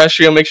clean the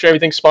restroom, make sure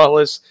everything's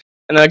spotless,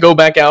 and then I go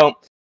back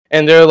out.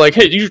 And they're like,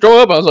 hey, did you throw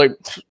up? I was like,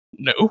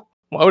 no.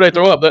 Why would I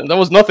throw up? That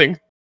was nothing.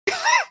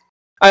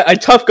 I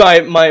tough guy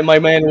my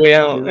man way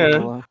out.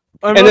 Yeah.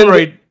 I remember.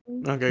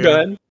 Okay, go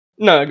ahead.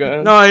 No, go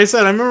ahead. No, I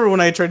remember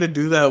when I tried to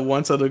do that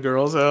once at a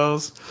girl's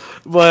house.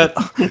 But,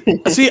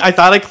 see, I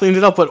thought I cleaned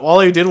it up, but all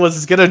I did was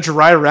just get a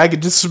dry rag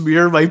and just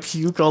smear my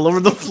puke all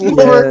over the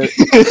floor. Yeah.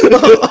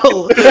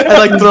 And,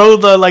 like, throw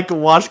the, like,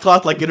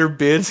 washcloth, like, in her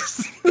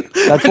bins.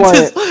 That's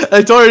why...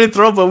 I told her to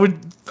throw, but when,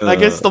 I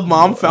guess the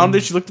mom found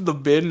it, she looked in the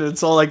bin, and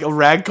it's all, like, a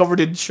rag covered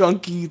in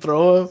chunky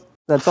throw-up.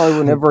 That's why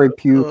whenever I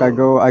puke, I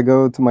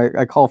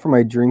call for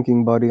my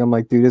drinking buddy. I'm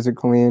like, dude, is it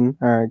clean?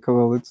 All right,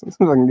 cool. Let's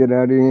fucking get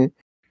out of here.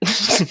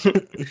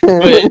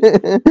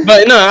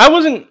 but no, I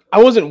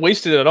wasn't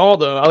wasted at all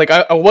though.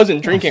 I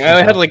wasn't drinking.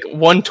 I had like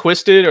one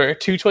twisted or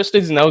two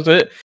twisted, and that was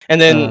it.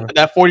 And then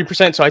that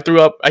 40%, so I threw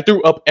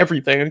up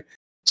everything.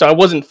 So I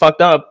wasn't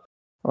fucked up.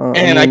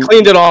 And I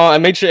cleaned it all. I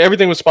made sure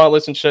everything was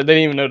spotless and shit. They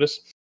didn't even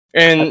notice.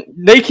 And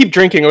they keep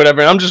drinking or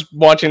whatever. And I'm just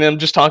watching them,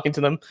 just talking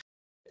to them.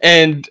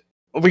 And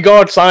we go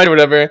outside or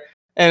whatever,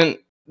 and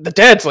the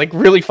dad's like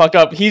really fucked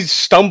up. He's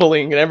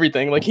stumbling and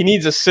everything. Like he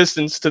needs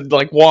assistance to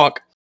like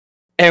walk.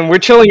 And we're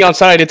chilling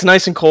outside. It's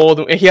nice and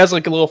cold. He has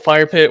like a little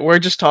fire pit. We're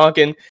just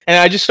talking, and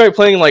I just started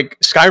playing like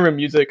Skyrim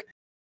music.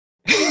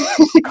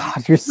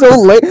 God, you're so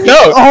late.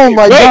 No, oh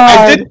my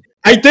god,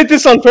 I did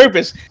this on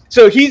purpose.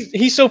 So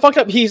he's so fucked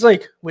up. He's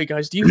like, "Wait,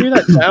 guys, do you hear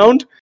that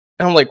sound?"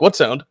 And I'm like, "What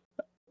sound?"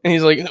 And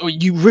he's like, "No,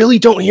 you really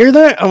don't hear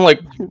that?" I'm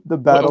like, "The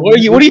battle." What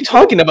are you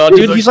talking about,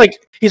 dude? He's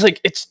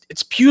like,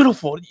 it's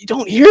beautiful. You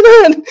don't hear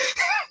that?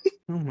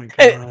 Oh my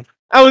god.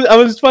 I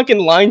was fucking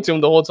lying to him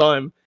the whole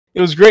time. It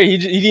was great. He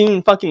didn't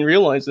even fucking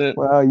realize it.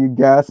 Wow, you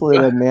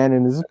gaslit a man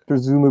in his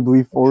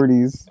presumably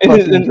 40s,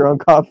 fucking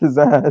drunk off his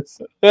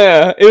ass.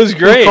 Yeah, it was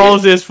great. He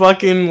calls this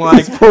fucking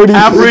like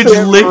average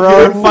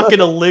liquor fucking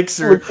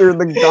elixir. Liquor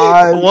the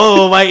god.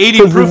 Whoa, my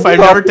 80 proof. I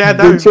never had that.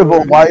 Bitch of a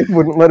wife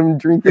wouldn't let him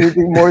drink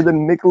anything more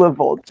than Michelob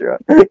Ultra.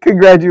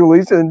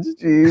 Congratulations,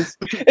 jeez.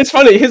 It's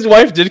funny. His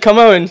wife did come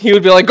out, and he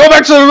would be like, "Go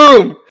back to the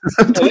room."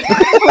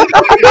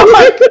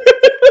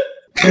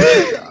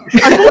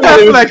 I feel bad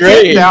for that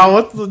kid now.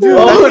 What's the dude?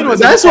 Oh,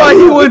 that's why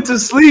he went to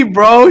sleep,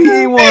 bro.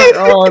 He went.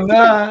 Oh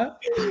nah.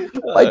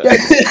 My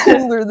dad's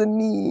older than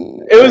me.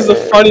 It was the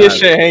funniest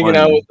shit hanging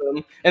out with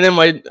him. And then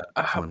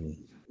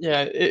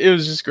it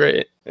was just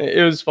great.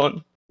 It was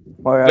fun.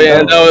 Oh,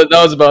 yeah, that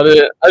was about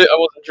it. I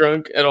wasn't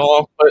drunk at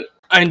all, but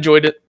I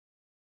enjoyed it.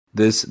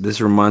 This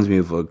reminds me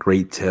of a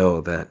great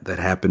tale that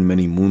happened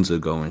many moons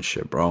ago and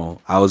shit, bro.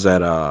 I was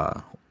at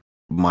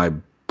my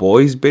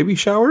boy's baby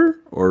shower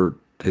or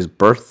his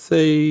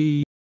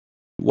birthday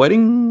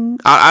wedding.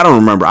 I don't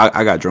remember.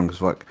 I got drunk as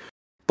fuck,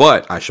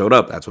 but I showed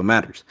up. That's what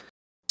matters.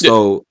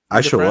 So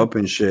I show up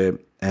and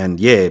shit, and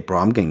yeah, bro,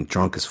 I'm getting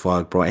drunk as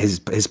fuck, bro. His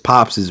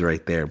pops is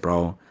right there,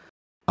 bro.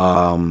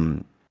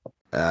 Well,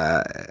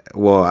 I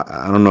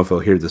don't know if he'll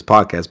hear this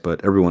podcast,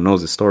 but everyone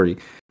knows the story.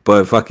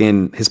 But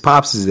fucking his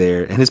pops is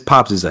there, and his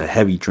pops is a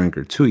heavy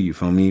drinker too. You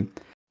feel me?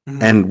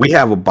 Mm-hmm. And we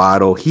have a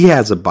bottle. He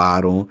has a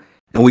bottle,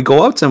 and we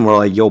go up to him. We're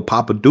like, "Yo,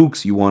 Papa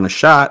Dukes, you want a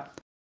shot?"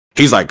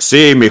 He's like,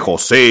 "Sí, mijo,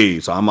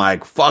 sí." So I'm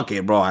like, "Fuck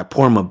it, bro." I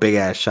pour him a big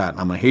ass shot.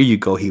 I'm like, "Here you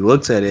go." He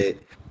looks at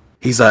it.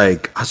 He's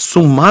like, "A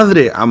su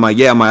madre." I'm like,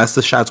 "Yeah, that's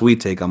the shots we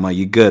take." I'm like,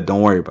 "You good?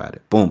 Don't worry about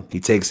it." Boom. He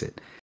takes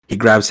it. He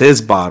grabs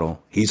his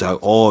bottle. He's like,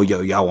 "Oh,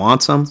 yo, y'all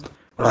want some?"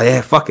 We're like,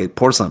 "Yeah, fuck it.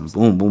 Pour some."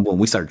 Boom, boom, boom.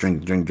 We start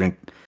drink.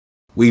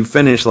 We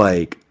finished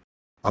like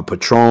a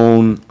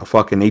Patron, a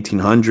fucking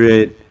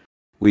 1800.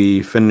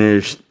 We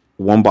finished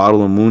one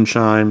bottle of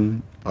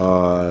moonshine.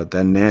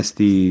 That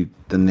nasty.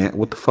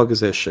 What the fuck is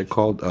that shit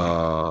called?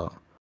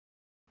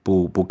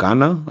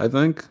 Bucana, I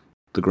think,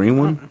 the green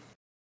one.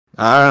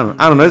 I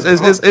don't know.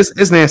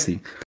 It's nasty,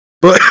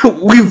 but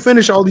we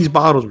finish all these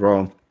bottles,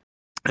 bro,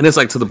 and it's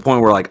like to the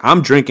point where like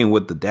I'm drinking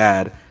with the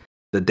dad.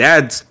 The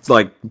dad's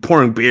like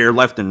pouring beer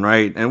left and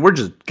right, and we're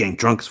just getting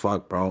drunk as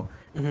fuck, bro.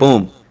 Mm-hmm.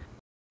 Boom,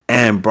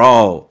 and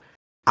bro,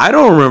 I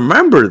don't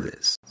remember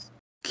this.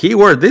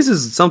 Keyword: this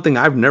is something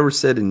I've never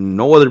said in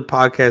no other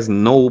podcast.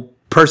 No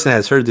person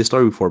has heard this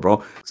story before,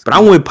 bro. But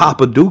I'm with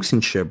Papa Dukes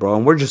and shit, bro,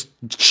 and we're just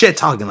shit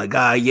talking like,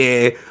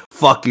 yeah,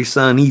 fuck your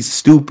son, he's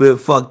stupid,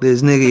 fuck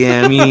this nigga, you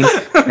know what I mean?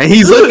 And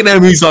he's looking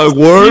at me, he's like,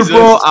 word, Jesus.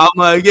 Bro. I'm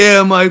like,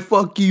 yeah, I'm like,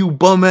 fuck you,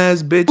 bum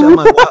ass bitch. I'm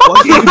like,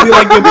 why can't you be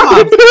like your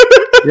pop?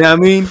 You know what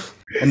I mean?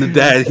 And the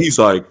dad, he's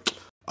like,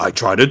 I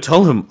try to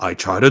tell him,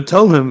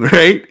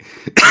 right?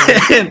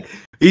 And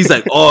he's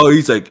like,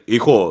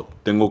 hijo,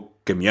 tengo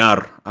que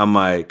miar. I'm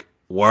like,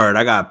 word,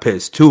 I got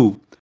pissed too.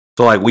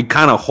 So like we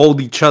kind of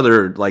hold each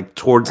other like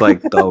towards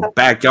like the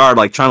backyard,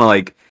 like trying to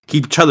like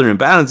keep each other in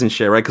balance and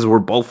shit, right? Because we're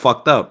both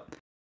fucked up.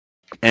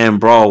 And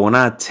bro, when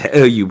I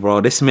tell you,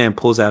 bro, this man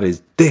pulls out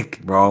his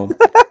dick, bro.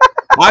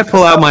 I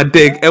pull out my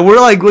dick, and we're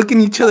like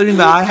looking each other in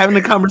the eye, having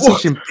a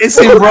conversation,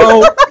 pissing,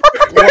 bro.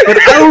 But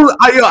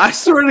I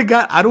swear to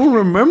God, I don't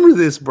remember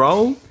this,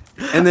 bro.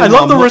 And then I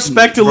love the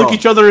respect to look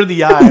each other in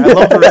the eye. I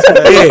love the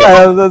respect.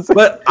 Yeah.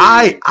 But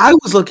I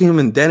was looking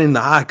him dead in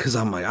the eye because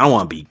I'm like, I don't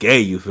want to be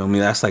gay. You feel me?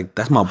 That's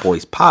my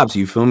boy's pops.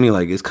 You feel me?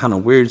 Like it's kind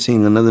of weird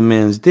seeing another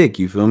man's dick.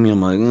 You feel me?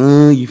 I'm like,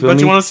 you feel me?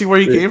 But you want to see where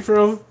he came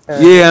from?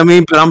 Yeah, I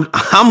mean, but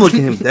I'm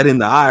looking him dead in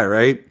the eye,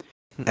 right?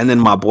 And then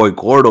my boy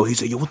Gordo, he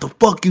said, "Yo, what the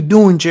fuck you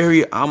doing,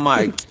 Jerry?" I'm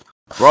like,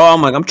 bro,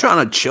 I'm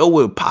trying to chill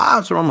with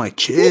pops, bro. I'm like,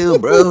 chill,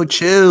 bro,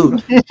 chill.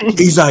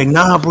 He's like,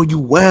 nah, bro, you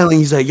wailing.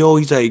 He's like,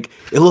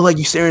 it looked like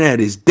you staring at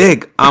his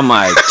dick. I'm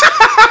like,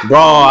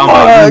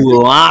 bro,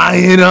 you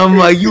lying. I'm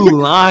like, you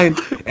lying.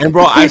 And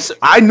bro,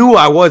 I knew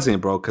I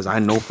wasn't, bro, because I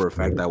know for a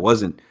fact I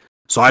wasn't.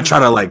 So I try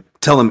to like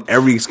tell him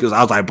every excuse.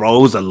 I was like, bro,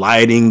 it was the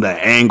lighting, the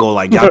angle,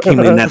 like y'all came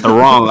in at the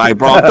wrong. Like,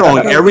 bro, I'm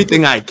throwing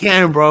everything I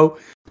can, bro.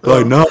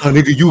 They're like, nah,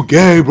 nigga, you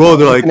gay, bro.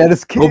 They're like,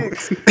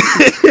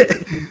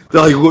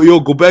 they're like, yo,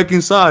 go back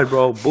inside,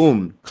 bro.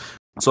 Boom.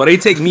 So they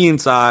take me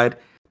inside.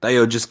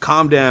 They just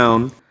calm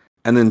down.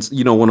 And then,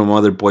 one of my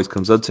other boys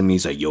comes up to me.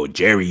 He's like, yo,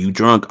 Jerry, you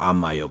drunk?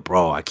 I'm like, yo,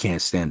 bro, I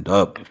can't stand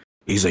up.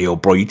 He's like, yo,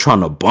 bro, you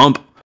trying to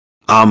bump?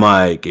 I'm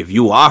like, if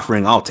you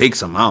offering, I'll take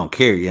some. I don't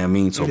care. You know what I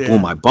mean? So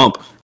boom, I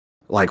bump.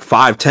 Like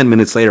 5-10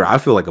 minutes later, I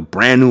feel like a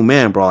brand new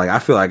man, bro. Like I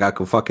feel like I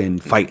could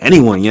fucking fight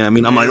anyone. You know what I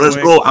mean? I'm like, let's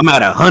go. I'm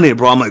at 100,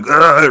 bro. I'm like,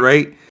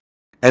 right?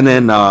 And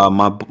then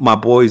my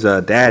boy's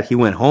dad, he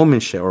went home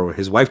and shit, or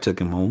his wife took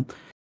him home.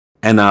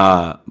 And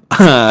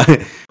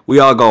we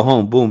all go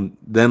home. Boom.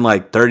 Then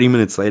like 30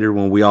 minutes later,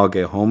 when we all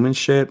get home and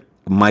shit,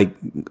 Mike,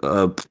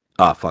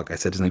 fuck, I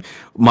said his name.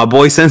 My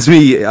boy sends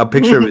me a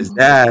picture of his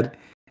dad,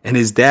 and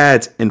his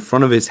dad's in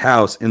front of his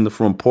house in the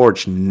front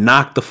porch,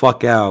 knocked the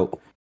fuck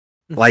out,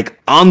 like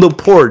on the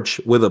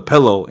porch with a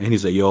pillow. And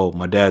he's like, yo,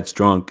 my dad's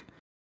drunk.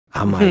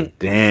 I'm like,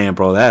 damn,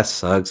 bro, that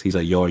sucks. He's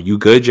like, yo, are you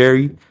good,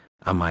 Jerry?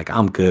 I'm like,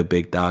 I'm good,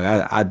 big dog.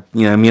 I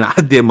you know what I mean? I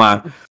did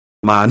my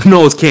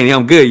nose candy.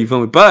 I'm good, you feel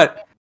me?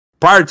 But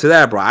prior to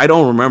that, bro, I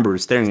don't remember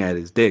staring at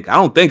his dick. I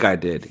don't think I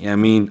did. You know what I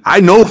mean? I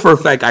know for a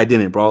fact I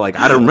didn't, bro. Like,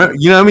 I don't remember.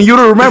 You know what I mean? You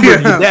don't remember your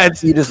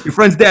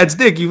friend's dad's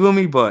dick, you feel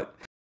me? But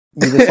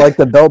you just like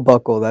the belt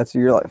buckle. That's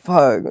you're like,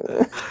 fuck.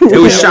 It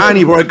was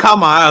shiny, bro. It caught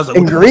my eye. I was like,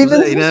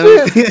 engraving, you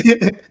know?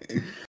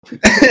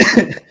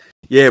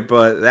 Yeah,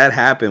 but that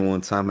happened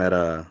one time at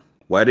a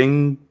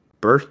wedding,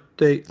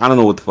 birthday. I don't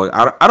know what the fuck.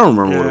 I don't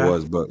remember what it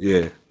was, but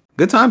yeah,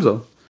 good times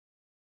though.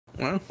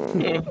 Well,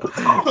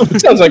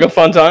 sounds like a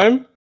fun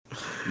time.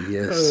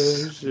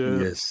 Yes,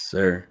 yes,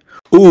 sir.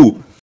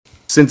 Ooh,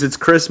 since it's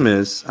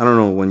Christmas, I don't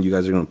know when you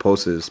guys are gonna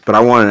post this, but I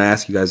wanted to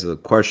ask you guys a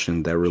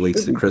question that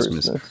relates to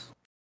Christmas.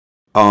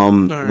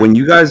 When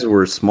you guys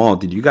were small,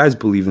 did you guys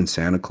believe in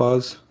Santa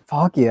Claus?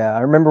 Fuck yeah! I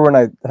remember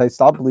when I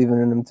stopped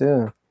believing in him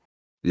too.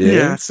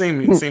 Yeah,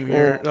 same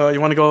here. You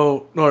want to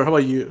go? Or how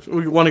about you?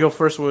 You want to go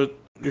first with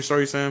your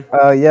story, Sam?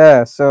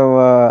 Yeah. So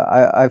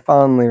I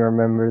fondly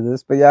remember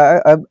this, but yeah,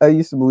 I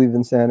used to believe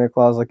in Santa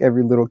Claus like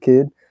every little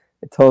kid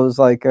until I was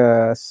like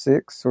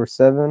 6 or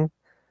 7.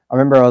 I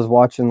remember I was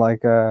watching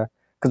like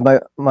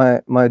because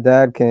my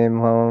dad came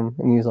home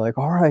and he's like,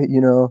 all right,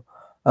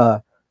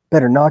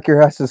 better knock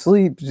your ass to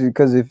sleep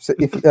because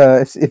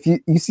if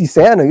you see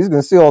Santa, he's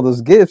gonna steal all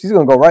those gifts. He's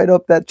gonna go right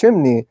up that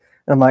chimney.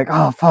 And I'm like,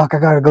 oh fuck, I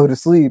gotta go to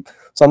sleep.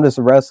 So I'm just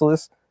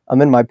restless.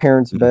 I'm in my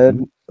parents'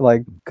 bed,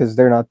 like, because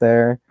they're not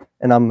there,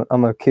 and I'm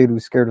a kid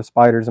who's scared of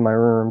spiders in my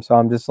room. So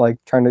I'm just like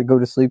trying to go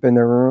to sleep in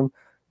their room.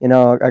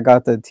 I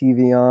got the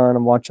TV on.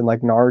 I'm watching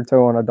like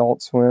Naruto on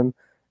Adult Swim,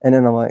 and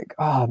then I'm like,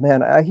 oh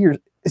man, I hear,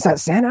 is that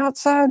Santa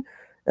outside?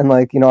 And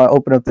like, I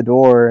open up the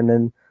door, and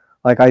then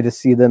like I just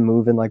see them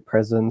moving like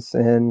presents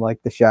in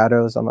like the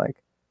shadows. I'm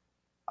like,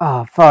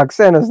 oh fuck,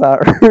 Santa's not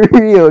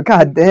real.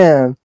 God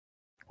damn.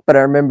 But I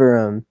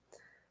remember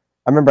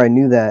I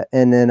knew that,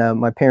 and then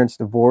my parents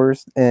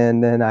divorced,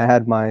 and then I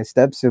had my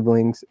step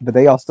siblings, but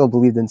they all still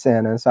believed in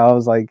Santa. So I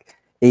was like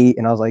 8,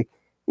 and I was like,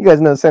 "You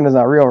guys know Santa's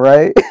not real,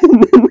 right?"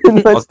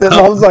 And my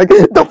stepmom was like,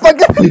 "The fuck,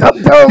 man! What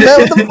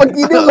the fuck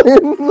you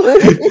doing?"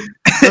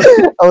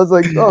 I was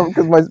like, "Oh,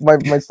 because my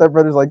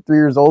stepbrother's like 3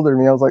 years older than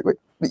me." I was like, "Wait,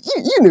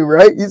 you knew,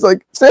 right?" He's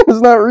like,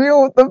 "Santa's not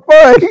real. What the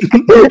fuck?"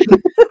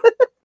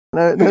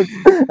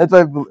 That's why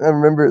I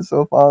remember it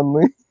so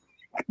fondly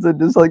because I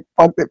just like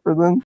fucked it for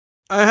them.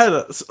 I had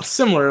a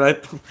similar.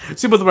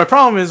 See, but my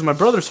problem is my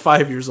brother's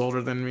 5 years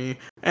older than me,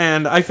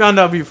 and I found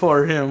out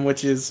before him,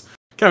 which is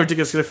kind of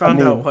ridiculous. Because I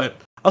found out I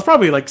was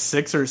probably like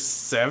 6 or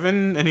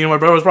 7, and my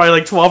brother was probably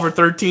like 12 or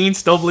 13,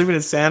 still believing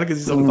in Santa because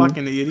he's a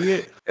fucking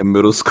idiot. In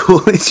middle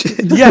school and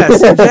shit.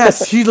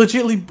 Yes, he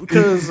legitimately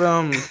because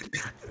I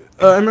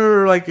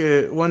remember like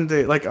one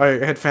day, like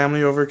I had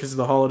family over because of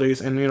the holidays,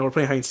 and we're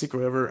playing hide and seek or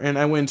whatever, and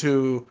I went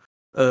to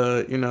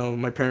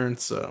my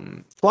parents'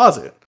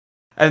 closet.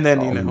 And then,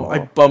 I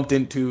bumped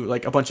into,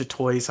 like, a bunch of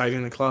toys hiding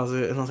in the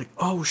closet, and I was like,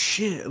 oh,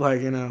 shit, like,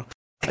 I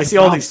see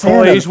all these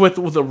toys with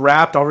the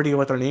wrapped already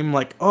with their name,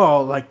 like,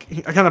 oh, like,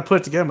 I kind of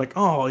put it together, I'm like,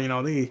 oh,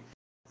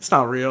 it's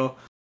not real.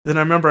 Then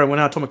I remember I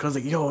went out and told my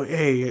cousin, like, yo,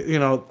 hey, you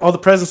know, all the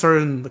presents are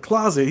in the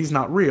closet. He's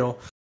not real.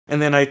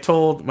 And then I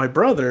told my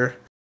brother.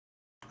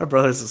 My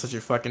brother's such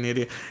a fucking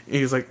idiot.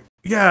 He's like,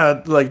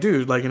 yeah, like,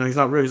 dude, like, you know, he's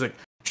not real. He's like,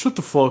 shut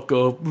the fuck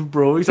up,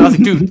 bro. I was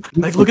like, dude,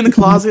 like, look in the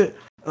closet.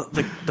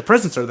 Like, the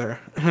presents are there.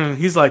 And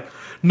he's like,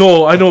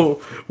 no, I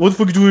know. What the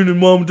fuck are you doing in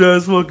mom and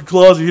dad's fucking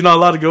closet? You're not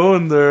allowed to go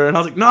in there. And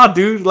I was like, nah,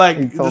 dude. Like,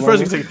 the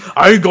first thing's like,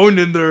 I ain't going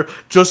in there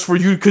just for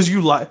you because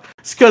you lie.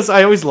 It's because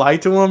I always lie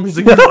to him. He's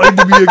like, you lied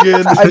to me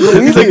again.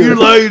 He's like, you're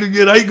lying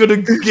again. I ain't gonna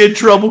get in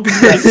trouble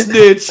because you're gonna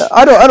snitch.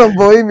 I don't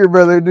blame your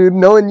brother, dude.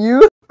 Knowing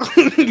you,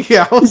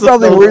 Yeah, he's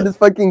probably weird as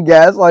fucking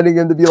gaslighting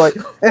him to be like,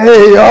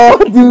 hey, yo,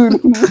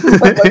 dude,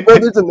 my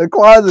brother's in the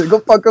closet. Go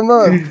fuck him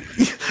up.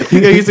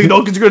 Yeah, he's like,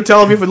 no, because you're gonna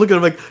tell me if I look at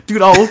him. Like,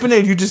 dude, I'll open it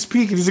and you just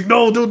peek. And he's like,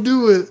 no, don't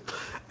do it.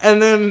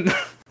 And then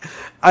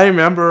I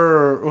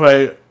remember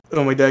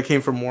when my dad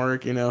came from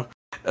work, you know,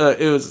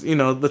 it was, you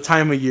know, the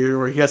time of year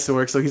where he has to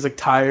work, so he's like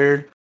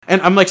tired.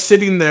 And I'm like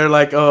sitting there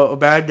like a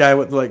bad guy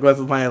with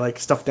my like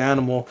stuffed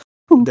animal.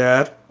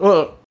 Dad,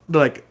 well,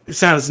 like,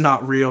 Santa's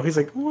not real. He's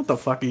like, what the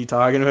fuck are you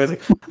talking about?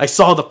 He's like, I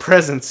saw the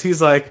presents.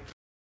 He's like,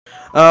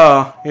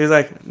 oh, he's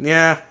like,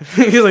 yeah.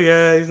 He's like,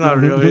 yeah, he's not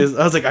real.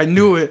 I was like, I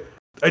knew it,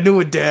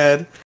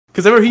 Dad.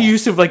 Because I remember he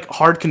used to like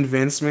hard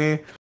convince me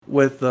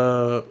with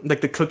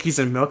like the cookies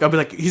and milk. I'd be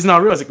like, he's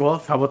not real. I was like, well,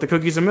 how about the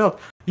cookies and milk?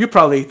 You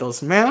probably eat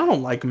those. Man, I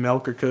don't like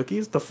milk or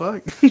cookies. The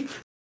fuck?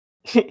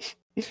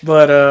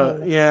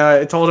 But yeah,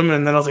 I told him,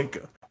 and then I was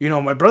like, you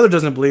know, my brother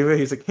doesn't believe it.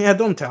 He's like, yeah,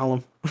 don't tell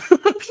him. and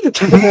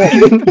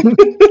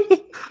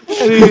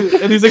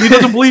he's like, he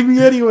doesn't believe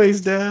me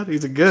anyways, Dad.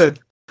 He's like, good.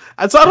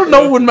 And so I don't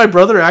know when my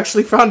brother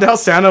actually found out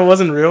Santa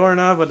wasn't real or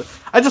not, but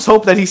I just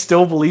hope that he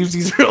still believes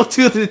he's real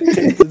to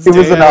this He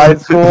was in high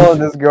school,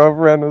 and his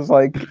girlfriend was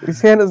like,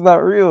 Santa's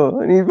not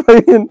real. And he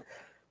fucking,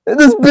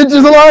 this bitch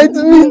is lying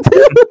to me,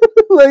 too.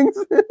 Like,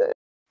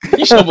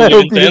 You still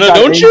believe in Santa,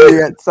 don't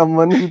you? At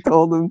someone who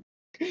told him.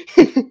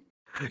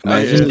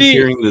 Imagine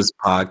hearing this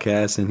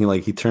podcast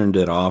and he turned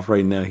it off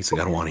right now. He's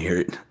like, I don't want to hear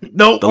it.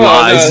 Nope. The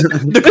lies.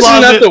 The This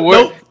is not the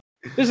worst.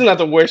 This is not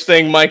the worst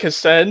thing Mike has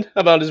said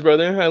about his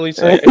brother. At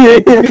least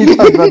He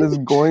talked about his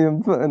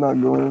Goyim, not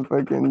Goyim,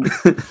 fucking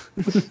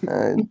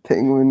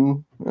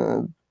penguin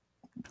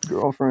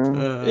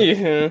girlfriend.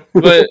 Yeah,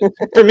 but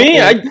for me,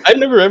 I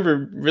never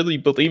ever really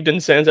believed in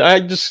Santa.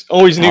 I just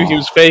always knew he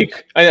was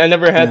fake. I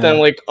never had that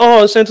like,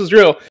 oh, Santa's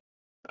real.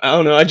 I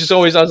don't know. I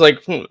was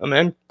like, a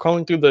man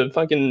crawling through the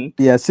fucking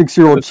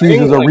 6-year-old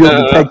chooses a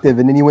real detective,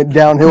 and then he went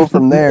downhill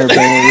from there.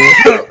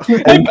 I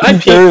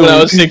peaked when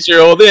I was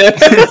 6-year-old. Yeah.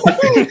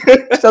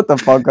 Shut the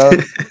fuck up.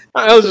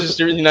 I was just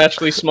really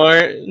naturally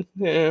smart.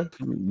 Yeah,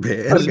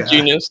 I was a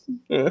genius.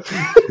 Yeah.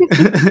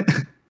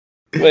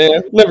 But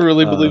yeah, never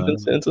really believed in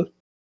Santa.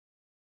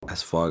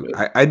 That's fuck.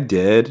 I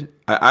did.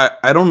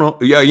 I don't know.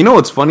 Yeah, you know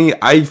what's funny?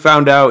 I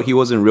found out he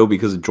wasn't real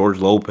because of George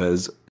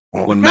Lopez.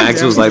 When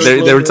Max was like,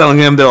 they were telling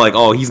him, they're like,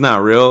 oh, he's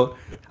not real.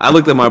 I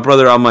looked at my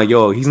brother, I'm like,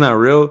 yo, he's not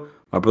real.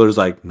 My brother's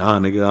like, nah,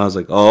 nigga. I was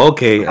like, oh,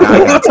 okay. I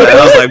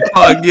was like,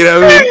 fuck, you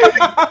know what I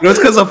mean? It was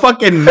because of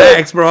fucking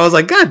Max, bro. I was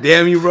like, god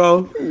damn you,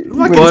 bro. Fucking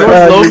George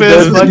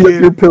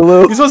Lopez, your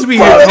pillow. He's supposed to be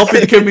here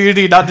helping the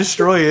community, not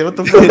destroy it. What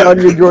the fuck? On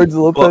your George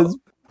Lopez.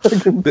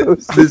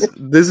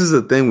 This is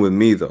a thing with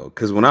me though,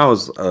 because when I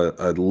was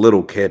a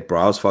little kid,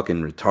 bro, I was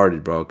fucking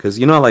retarded, bro. Because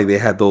you know, like they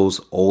had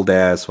those old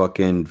ass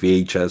fucking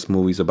VHS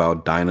movies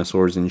about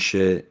dinosaurs and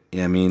shit. You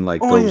know what I mean,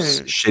 like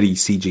those shitty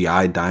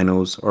CGI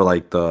dinos, or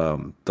like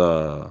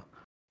the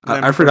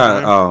I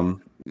forgot.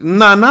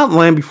 Not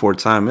Land Before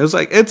Time. It's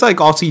like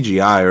all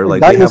CGI, or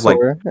like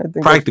Dinosaur. They have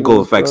like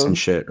practical effects and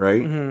shit,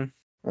 right?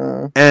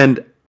 Mm-hmm.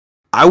 And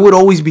I would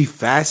always be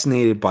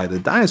fascinated by the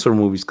dinosaur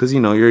movies because, you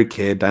know, you're a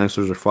kid,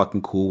 dinosaurs are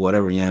fucking cool,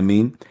 whatever, you know what I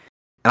mean?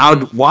 And I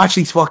would watch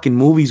these fucking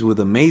movies with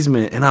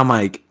amazement, and I'm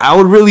like, I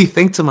would really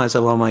think to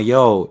myself, I'm like,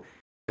 yo,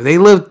 if they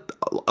lived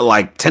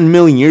like 10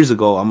 million years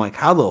ago, I'm like,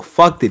 how the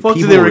fuck did people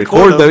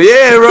record them?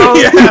 Yeah, bro.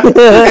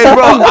 And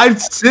bro,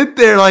 I'd sit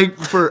there like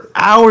for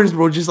hours,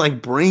 bro, just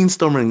like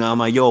brainstorming. I'm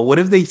like, yo, what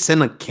if they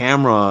send a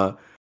camera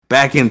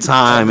back in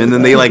time and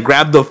then they like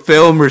grab the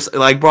film or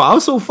like, bro, I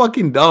was so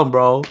fucking dumb,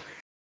 bro.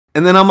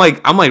 And then I'm like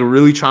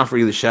really trying to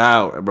figure this shit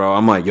out, bro.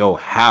 I'm like, yo,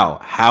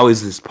 how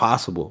is this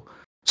possible?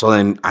 So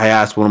then I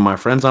asked one of my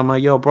friends, I'm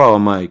like, yo, bro,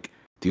 I'm like,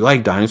 do you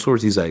like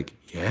dinosaurs? He's like,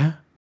 yeah.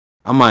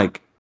 I'm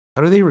like,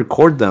 how do they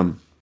record them?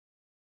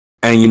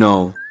 And, you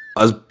know,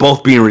 us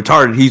both being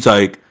retarded, he's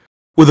like,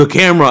 with a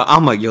camera.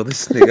 I'm like, yo,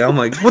 this nigga. I'm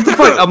like, what the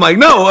fuck? I'm like,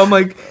 no. I'm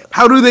like,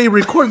 how do they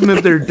record them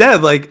if they're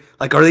dead? Like,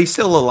 are they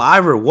still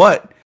alive or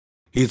what?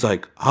 He's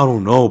like, I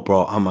don't know,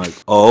 bro. I'm like,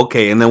 oh,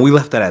 okay. And then we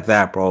left it at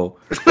that, bro.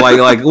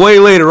 Like way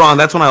later on,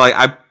 that's when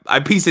I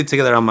pieced it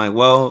together. I'm like,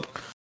 well,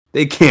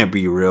 they can't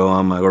be real.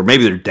 I'm like, or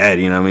maybe they're dead,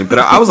 you know what I mean? But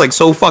I was like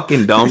so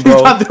fucking dumb, bro. You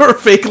thought they were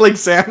fake like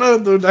Santa,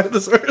 the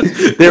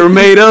dinosaurs? They were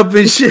made up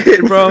and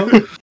shit, bro.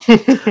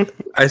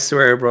 I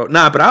swear, bro.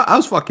 Nah, but I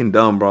was fucking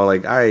dumb, bro.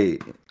 Like, I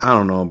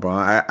don't know, bro.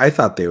 I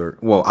thought they were,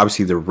 well,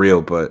 obviously they're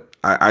real, but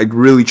I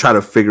really try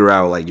to figure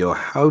out, like, yo,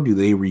 how do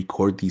they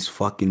record these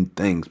fucking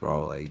things,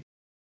 bro? Like,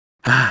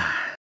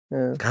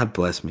 Yeah. God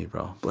bless me,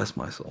 bro. Bless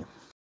my soul.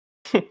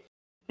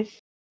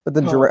 But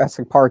the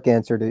Jurassic Park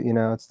answered it.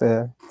 It's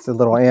the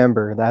little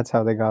Amber. That's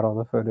how they got all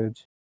the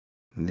footage.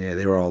 Yeah,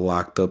 they were all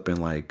locked up in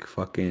like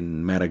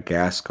fucking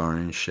Madagascar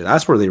and shit.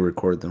 That's where they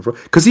record them from.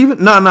 Cause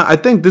even no, I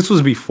think this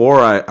was before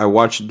I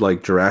watched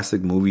like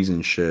Jurassic movies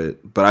and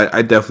shit. But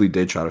I definitely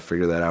did try to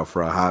figure that out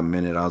for a hot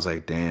minute. I was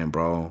like, damn,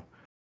 bro,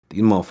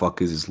 these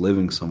motherfuckers is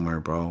living somewhere,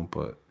 bro.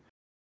 But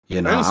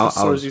Dinosaur I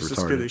stories was used to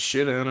scare the retarded.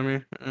 shit out of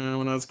me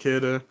when I was a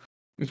kid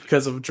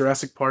because of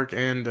Jurassic Park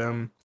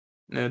and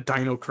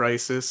Dino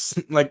Crisis.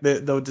 Like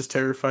that would just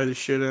terrify the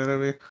shit out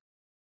of me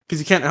because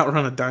you can't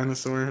outrun a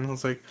dinosaur. And I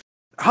was like,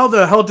 how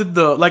the hell did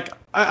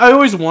I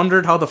always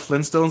wondered how the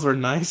Flintstones were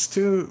nice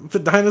to the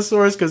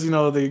dinosaurs because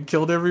they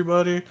killed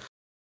everybody.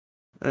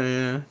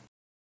 Yeah,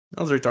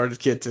 I was a retarded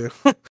kid too.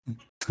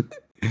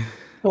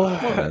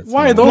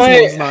 Why are those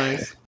ones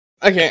nice?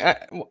 Okay,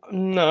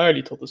 no, I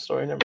already told the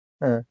story. Never.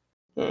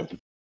 Did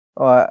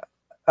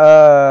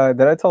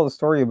I tell the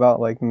story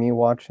about like me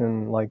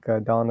watching like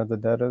Dawn of the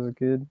Dead as a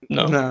kid?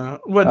 No.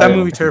 Well, that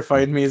movie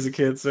terrified me as a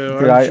kid. So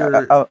dude, I'm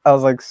sure. I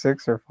was like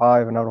 6 or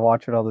 5, and I would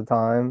watch it all the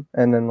time.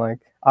 And then like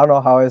I don't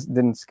know how I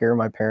didn't scare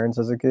my parents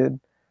as a kid,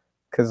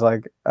 because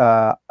like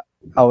I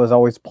was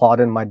always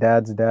plotting my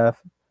dad's death.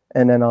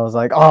 And then I was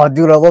like, oh,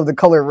 dude, I love the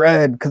color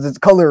red because it's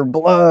color of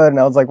blood. And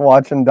I was like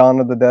watching Dawn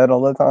of the Dead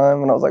all the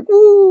time, and I was like,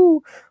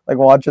 woo, like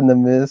watching The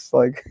Mist.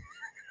 Like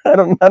I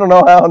don't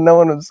know how no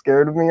one was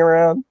scared of me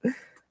around.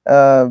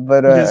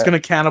 But you're just gonna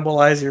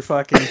cannibalize your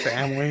fucking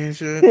family and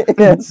shit.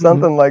 Yeah,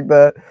 something like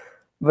that.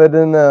 But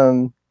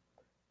then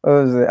what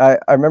was it? I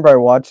remember I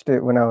watched it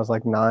when I was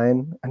like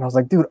 9, and I was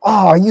like, dude,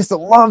 oh, I used to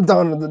love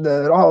Dawn of the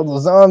Dead. Oh, the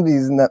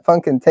zombies and that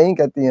fucking tank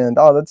at the end.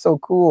 Oh, that's so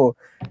cool.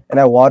 And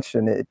I watched it,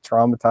 and it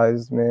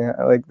traumatized me.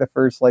 Like the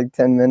first like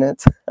 10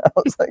 minutes, I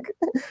was like,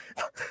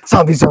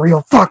 zombies are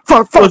real. Fuck.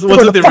 Was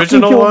it the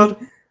original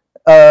one?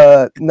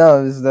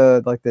 No, it was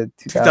the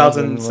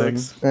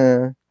 2006.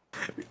 Yeah.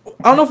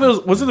 I don't know if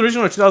it was it the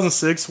original or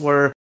 2006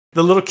 where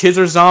the little kids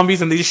are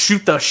zombies and they just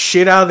shoot the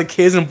shit out of the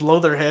kids and blow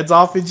their heads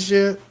off and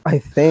shit. I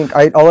think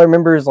all I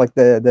remember is like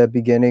the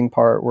beginning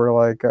part where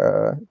like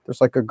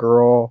there's like a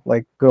girl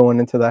like going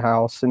into the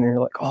house and you're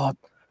like, oh,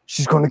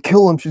 she's gonna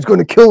kill him,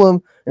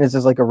 and it's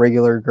just like a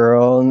regular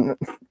girl and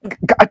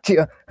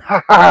gotcha,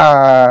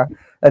 ha.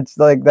 That's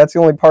the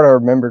only part I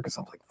remember because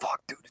I'm like,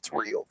 fuck, dude, it's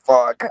real,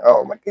 fuck.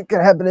 Oh my, it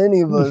could happen to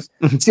any of us.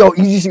 See how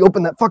easy she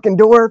opened that fucking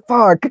door,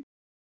 fuck.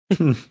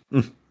 You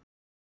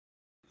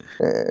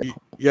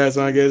guys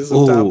want to get into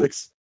some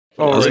topics?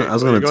 I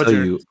was gonna tell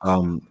you,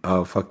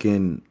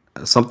 fucking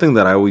something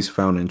that I always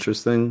found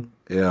interesting.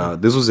 Yeah,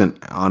 this was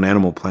on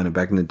Animal Planet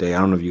back in the day. I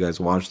don't know if you guys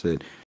watched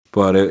it,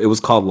 but it was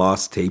called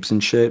Lost Tapes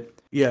and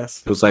shit.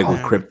 Yes, it was like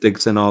with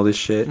cryptids and all this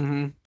shit.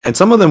 Mm-hmm. And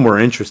some of them were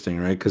interesting,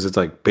 right? Because it's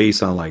like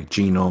based on like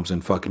genomes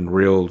and fucking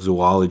real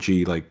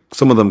zoology. Like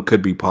some of them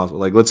could be possible.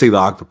 Like let's say the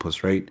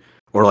octopus, right?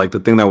 Or like the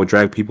thing that would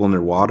drag people in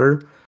their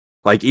water.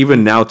 Like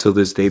even now to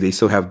this day, they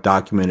still have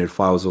documented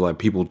files of like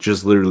people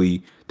just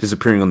literally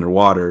disappearing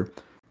underwater.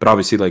 But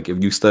obviously, like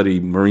if you study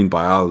marine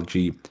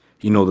biology,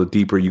 the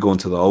deeper you go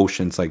into the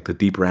oceans, like the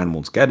deeper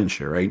animals get and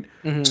shit, right?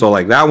 Mm-hmm. So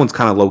like that one's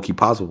kind of low key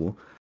possible.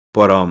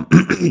 But I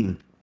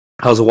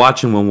was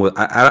watching one with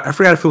I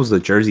forgot if it was the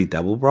Jersey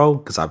Devil, bro,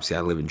 because obviously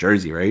I live in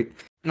Jersey, right?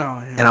 Oh,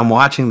 yeah. And I'm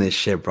watching this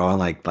shit, bro, and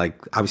like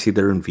obviously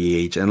they're in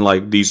VH, and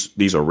like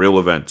these are real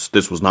events.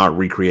 This was not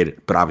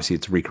recreated, but obviously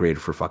it's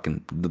recreated for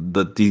fucking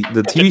the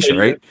TV show,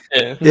 right?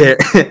 Yeah.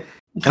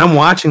 And I'm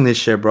watching this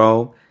shit,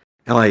 bro,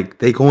 and like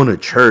they go into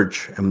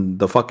church, and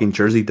the fucking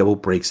Jersey Devil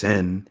breaks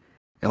in,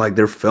 and like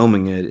they're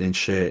filming it and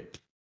shit.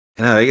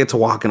 And I get to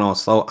walking all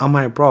slow. I'm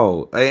like,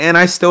 bro, and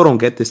I still don't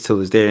get this till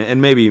this day.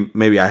 And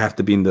maybe I have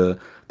to be in the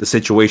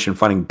situation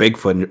fighting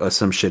Bigfoot or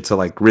some shit to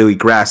like really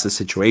grasp the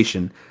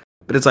situation.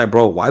 But it's like,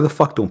 bro, why the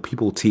fuck don't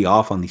people tee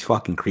off on these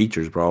fucking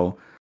creatures, bro?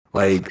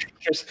 Like,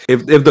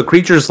 if the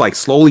creature's like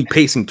slowly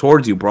pacing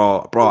towards you,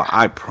 bro,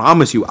 I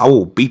promise you, I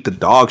will beat the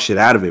dog shit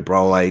out of it,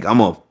 bro. Like, I'm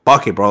a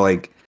bucket, bro.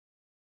 Like,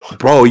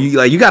 bro,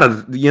 you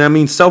gotta, you know what I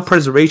mean?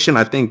 Self-preservation,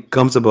 I think,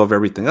 comes above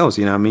everything else.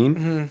 You know what I mean?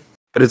 Mm-hmm.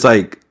 But it's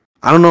like,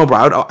 I don't know,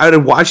 bro. I'd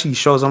watch these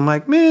shows. I'm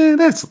like, man,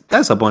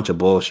 that's a bunch of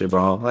bullshit,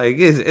 bro. Like,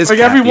 it's like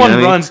cappy,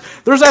 everyone runs.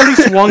 There's at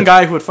least one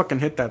guy who would fucking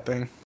hit that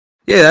thing.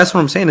 Yeah, that's what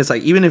I'm saying. It's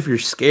like even if you're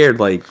scared,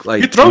 like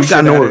you throw shit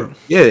at it.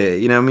 Yeah,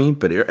 you know what I mean.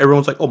 But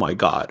everyone's like, "Oh my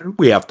god,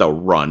 we have to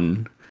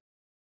run,"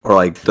 or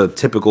like the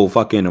typical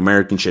fucking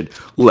American shit.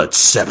 Let's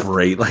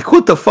separate. Like,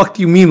 what the fuck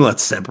do you mean?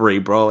 Let's separate,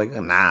 bro? Like,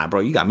 nah, bro,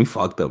 you got me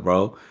fucked up,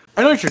 bro.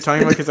 I know what you're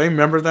talking about because I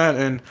remember that,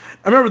 and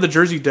I remember the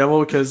Jersey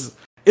Devil because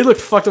it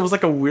looked fucked. It was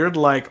like a weird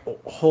like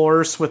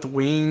horse with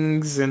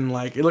wings, and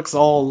like it looks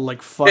all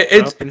like fucked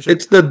up and shit.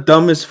 It's the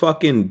dumbest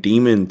fucking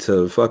demon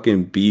to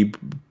fucking be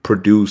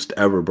produced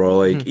ever, bro.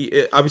 Like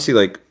obviously,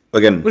 like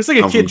again, looks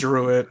like a kid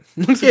drew it.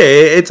 Yeah,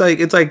 it's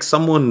like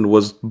someone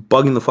was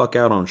bugging the fuck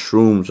out on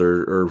shrooms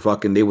or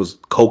fucking they was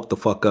coked the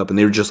fuck up and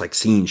they were just like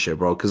seeing shit,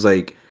 bro. Because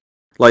like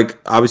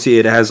obviously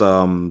it has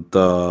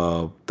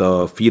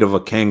the feet of a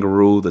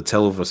kangaroo, the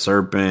tail of a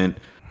serpent.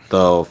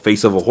 the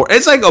face of a horse.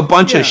 It's like a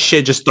bunch of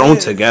shit just thrown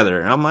together.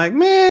 And I'm like,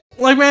 man.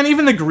 Like, man,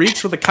 even the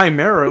Greeks with the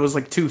chimera, it was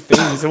like two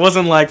things. It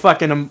wasn't like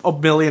fucking a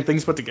million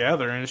things put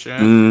together and shit.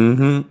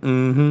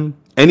 And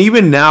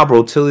even now,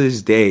 bro, till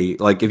this day,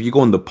 like if you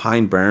go in the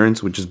Pine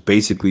Barrens, which is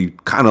basically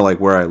kind of like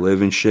where I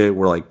live and shit,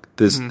 where like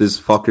this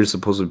fucker's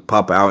supposed to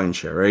pop out and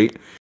shit, right?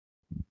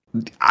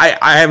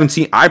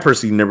 I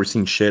personally never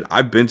seen shit.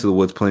 I've been to the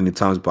woods plenty of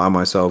times by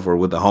myself or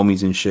with the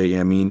homies and shit, you know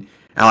what I mean?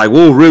 And like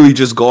we'll really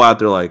just go out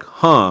there like,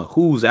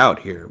 who's out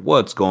here?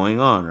 What's going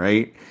on,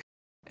 right?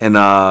 And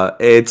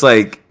it's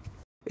like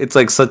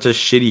such a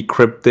shitty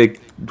cryptic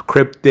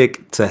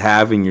to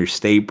have in your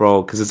state,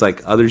 bro, because it's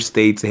like other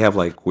states they have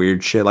like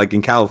weird shit. Like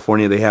in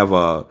California they have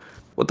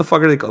what the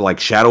fuck are they called? Like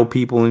shadow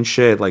people and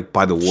shit, like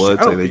by the woods.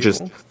 Shadow Like they people?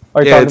 just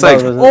it's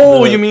like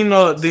you mean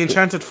the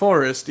enchanted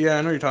forest? Yeah,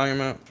 I know what you're talking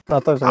about. I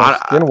thought it was like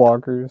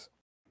skinwalkers.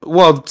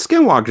 Well,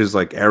 skinwalkers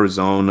like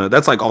Arizona.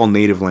 That's like all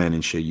native land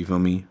and shit. You feel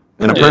me?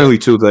 And apparently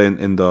too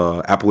in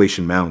the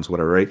Appalachian Mountains,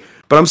 whatever, right?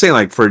 But I'm saying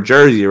like for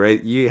Jersey,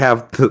 right? You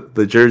have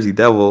the Jersey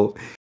Devil,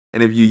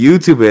 and if you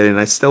YouTube it, and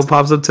it still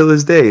pops up to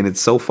this day, and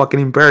it's so fucking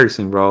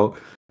embarrassing, bro.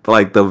 But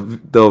like the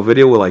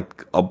video with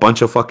like a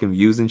bunch of fucking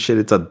views and shit,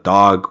 it's a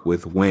dog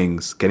with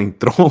wings getting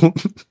thrown.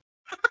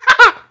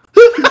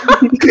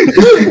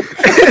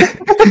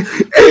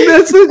 And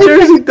that's the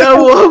Jersey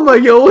Devil. I'm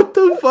like, yo, what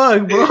the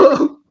fuck,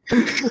 bro?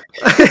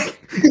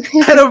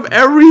 Out of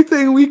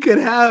everything we could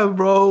have,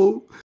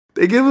 bro,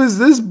 they give us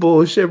this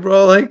bullshit,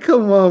 bro. Like,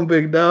 come on,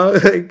 big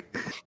dog. Like,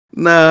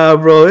 nah,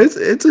 bro. It's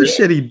a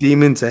shitty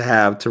demon to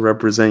have to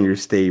represent your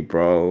state,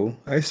 bro.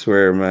 I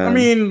swear, man. I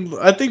mean,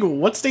 I think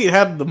what state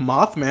had the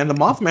Mothman? The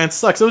Mothman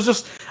sucks. It was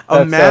just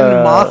a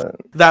moth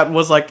that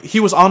was like, he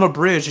was on a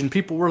bridge, and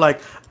people were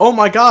like, oh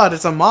my god,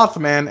 it's a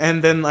Mothman.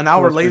 And then an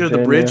hour later,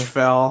 the bridge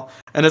fell.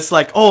 And it's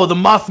like, oh, the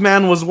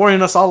Mothman was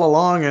warning us all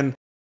along. And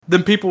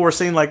then people were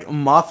saying, like,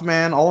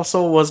 Mothman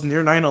also was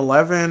near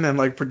 9/11 and,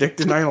 like,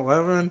 predicted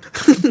 9/11.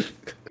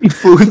 He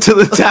flew into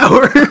the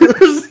tower.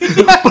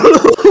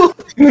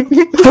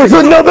 There's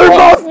another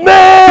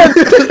Mothman!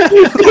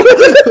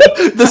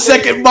 The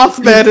second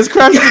Mothman is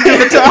crashing into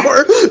the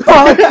tower.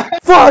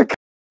 Fuck!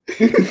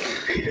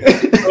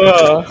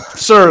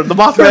 Sir, the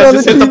Mothman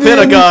just hit the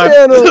Pentagon.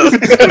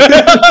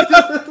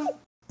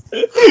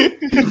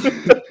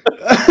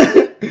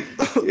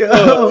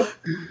 Yo.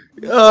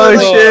 Oh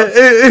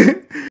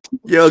shit.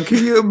 Yo, can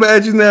you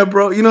imagine that,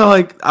 bro? You know,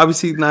 like,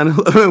 obviously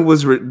 9/11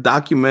 was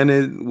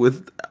documented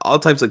with all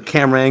types of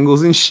camera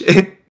angles and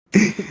shit.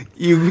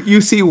 You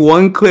see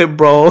one clip,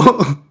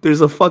 bro. There's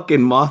a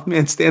fucking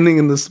Mothman standing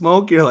in the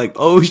smoke. You're like,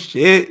 oh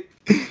shit.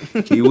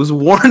 He was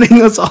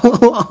warning us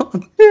all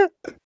along.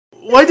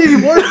 Why did he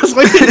warn us?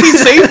 Why did he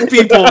save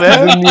people,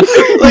 man?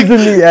 Like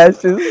in the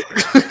ashes.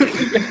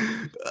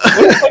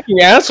 What a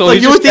fucking asshole.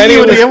 Like, you would think he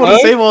would be able to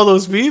save all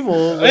those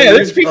people. Yeah,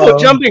 there's people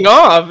jumping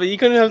off. You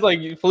couldn't have, like,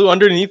 you flew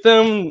underneath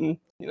them,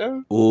 you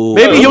know? Ooh,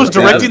 maybe he was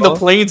directing the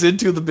planes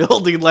into the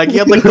building. Like, he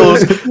had, like,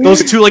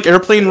 those two, like,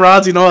 airplane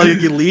rods, you know, how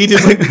you lead.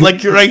 He's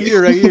like, you're right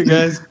here,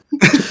 guys.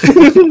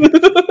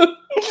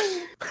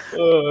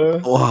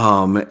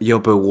 Wow, man. Yo,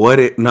 but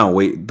the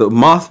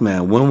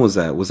Mothman, when was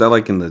that? Was that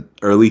like in the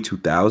early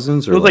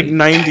 2000s? Or it was like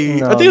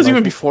 90. No, I think it was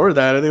even before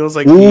that. I think it was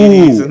like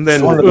 80s, and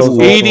then it was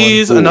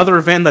 80s, another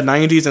event in the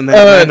 90s, and then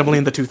randomly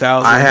in the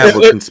 2000s. I have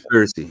a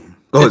conspiracy.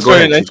 Go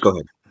ahead.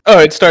 Oh,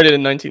 it started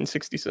in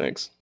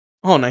 1966.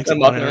 Oh,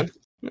 1969.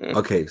 Yeah.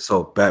 Okay,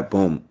 so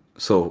boom.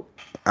 So, all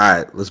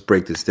right, let's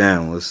break this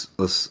down. Let's.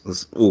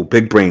 Oh,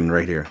 big brain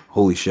right here.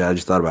 Holy shit! I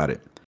just thought about it.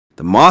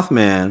 The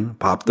Mothman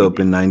popped up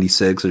in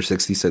 96 or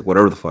 66,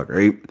 whatever the fuck,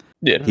 right?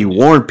 Yeah. He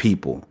warned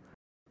people.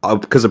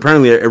 Because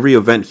apparently every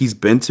event he's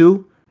been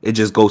to, it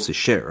just goes to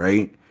shit,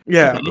 right?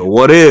 Yeah. But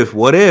what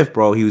if,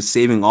 bro, he was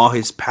saving all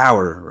his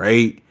power,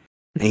 right?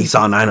 And he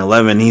saw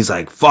 9/11, and he's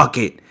like, fuck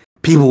it.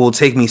 People will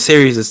take me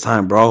serious this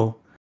time, bro.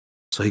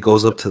 So he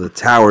goes up to the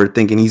tower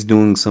thinking he's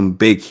doing some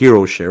big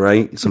hero shit,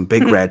 right? Some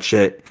big rat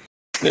shit.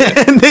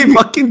 And they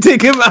fucking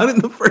take him out in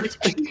the first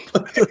plane.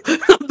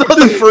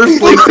 The first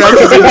plane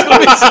crashes into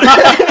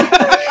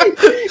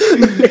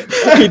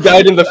him. He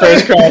died in the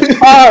first crash.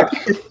 Fuck!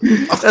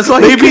 That's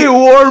why he can't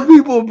warn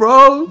people,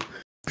 bro.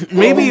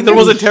 Maybe there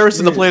wasn't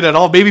terrorists in the plane at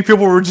all. Maybe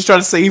people were just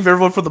trying to save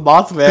everyone from the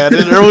Mothman,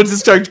 and everyone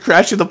just started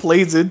crashing the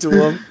planes into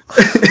him. I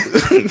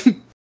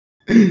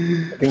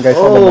think I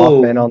saw the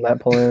Mothman on that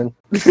plane.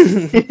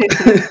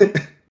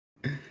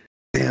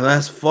 Damn,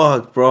 that's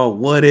fucked, bro.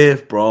 What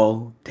if,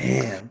 bro?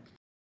 Damn.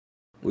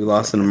 We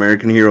lost an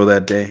American hero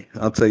that day.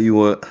 I'll tell you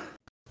what.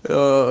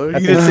 I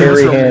think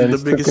Harry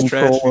Hands took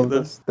control of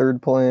this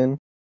third plane.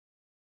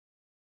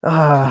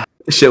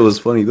 Shit was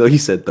funny though. He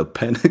said the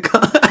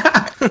Pentagon.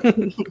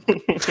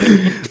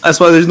 That's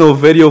why there's no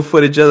video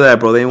footage of that,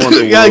 bro. They want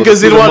the yeah,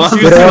 because they don't want to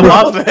see the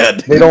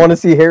Mothman. They don't want to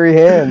see Hairy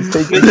Hands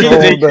take control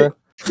of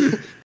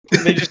the.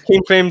 They just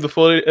framed the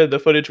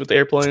footage with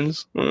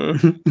airplanes.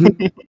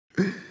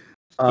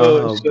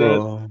 Oh,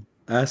 bro.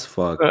 That's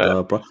fucked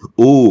up, bro.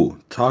 Ooh,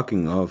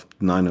 talking of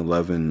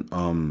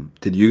 9/11,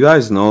 did you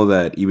guys know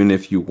that even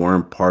if you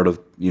weren't part of,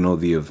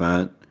 the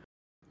event,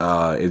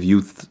 if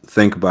you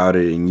think about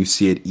it and you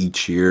see it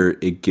each year,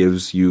 it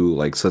gives you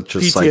like such a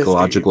PTSD.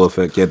 Psychological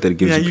effect. Yeah, that it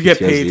gives you you PTSD. get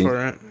paid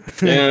for it.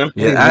 Yeah.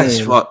 Yeah, That's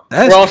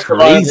that's all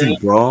crazy, survivors.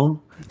 bro.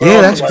 We're Yeah,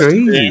 all that's survivors.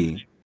 crazy.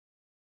 Like,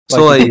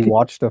 So if like, you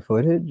watch the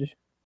footage.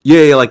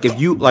 yeah, like if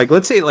you like,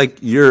 let's say like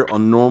you're a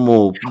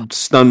normal,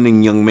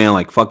 stunning young man,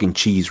 like fucking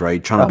Cheese,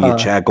 right? Trying to be a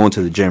Chad, going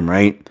to the gym,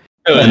 right?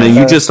 And then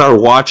you just start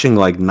watching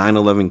like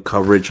 9/11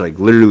 coverage, like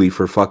literally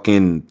for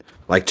fucking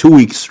like 2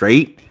 weeks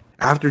straight.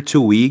 After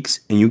 2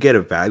 weeks, and you get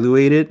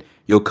evaluated,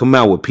 you'll come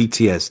out with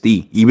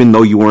PTSD, even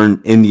though you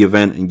weren't in the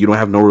event and you don't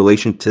have no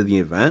relation to the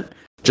event.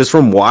 Just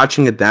from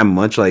watching it that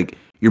much, like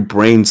your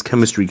brain's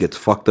chemistry gets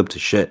fucked up to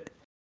shit.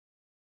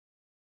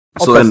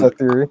 I'll test that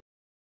theory.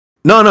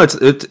 No,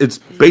 it's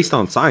based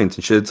on science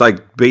and shit. It's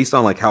like based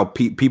on like how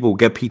people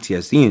get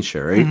PTSD and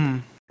shit, right?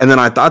 Mhm. And then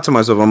I thought to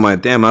myself, I'm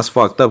like, damn, that's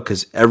fucked up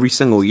because every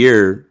single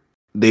year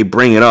they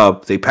bring it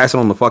up, they pass it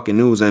on the fucking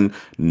news and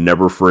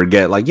never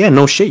forget. Like, yeah,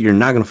 no shit, you're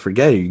not gonna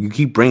forget it. You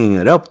keep bringing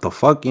it up, the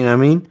fuck, you know what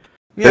I mean?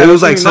 Yeah, it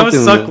was like that something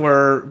would suck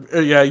where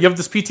you have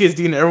this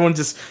PTSD and everyone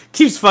just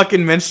keeps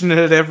fucking mentioning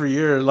it every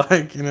year.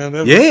 Like, yeah,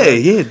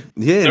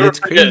 that's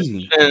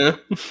crazy. Yeah.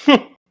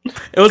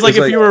 It was like It's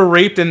if like- you were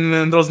raped and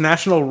then there was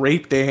National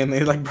Rape Day and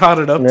they like brought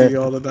it up Yeah. to you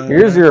all the time.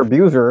 Here's your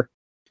abuser.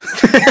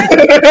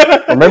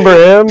 Remember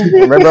him?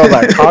 Remember all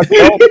that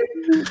cocktail?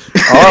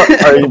 Oh,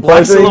 are you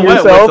Black pleasuring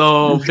silhouette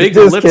yourself? with big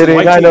Just lips and kidding.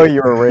 white I know teeth.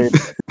 you were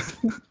raped.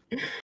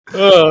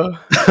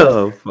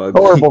 Oh fuck.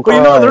 Horrible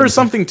But crime. there is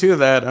something to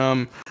that.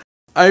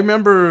 I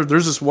remember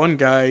there's this one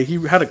guy.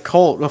 He had a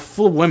cult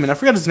full of women. I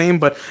forgot his name,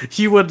 but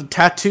he would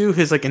tattoo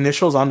his like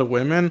initials onto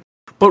women.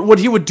 But what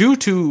he would do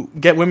to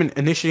get women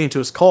initiated into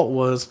his cult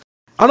was,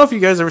 I don't know if you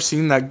guys ever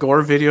seen that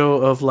gore video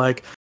of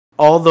like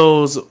all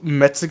those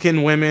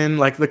Mexican women,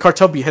 like the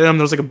cartel beheaded them.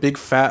 There was like a big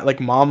fat like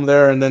mom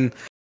there, and then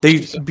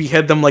they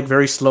behead them like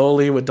very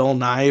slowly with dull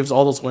knives.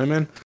 All those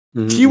women.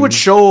 He would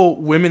show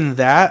women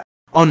that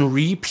on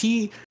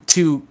repeat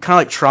to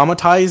kind of like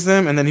traumatize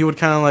them, and then he would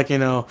kind of like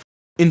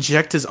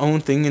inject his own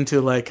thing into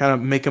like kind of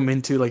make them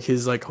into like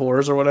his like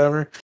horrors or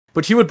whatever.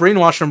 But he would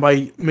brainwash them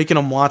by making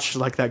them watch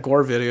like that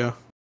gore video.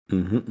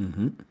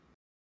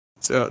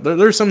 So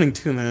there's something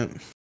to that.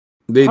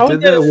 They How did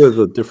would they- that with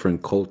a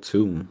different cult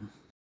too.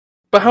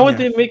 But how would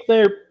Yeah. they make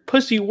their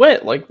pussy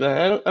wet like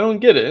that? I don't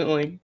get it.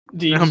 Like,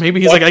 do you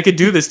Maybe he's like, I could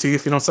do this to you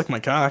if you don't suck my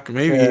cock.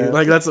 Maybe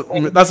like that's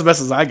the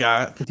best as I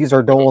got. These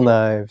are dull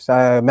knives.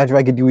 I imagine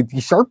I could do with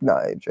these sharp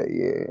knives.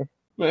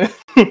 Yeah.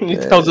 he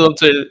tells them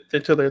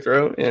to their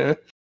throat. Yeah.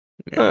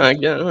 I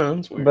get it.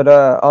 That's weird. But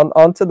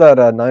on to that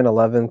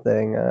 9/11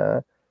 thing.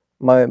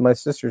 My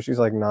sister, she's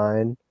like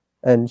 9,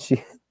 and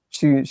she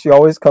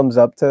always comes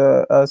up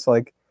to us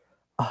like,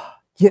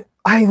 yeah,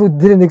 I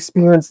didn't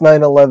experience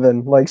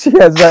 9/11. Like she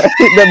has that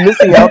that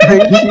missing out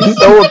thing. She's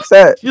so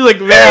upset. She's like,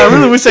 man, I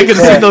really wish I could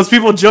have seen those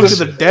people jump to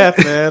the death,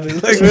 man.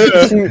 Like,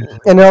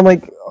 And I'm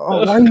like,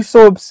 oh, why are you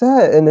so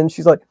upset? And then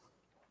she's like,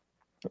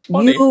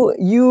 Funny.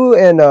 you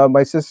and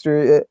my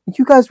sister,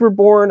 you guys were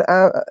born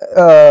before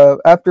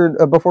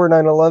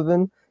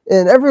 9/11,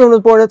 and everyone was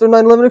born after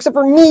 9/11 except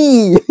for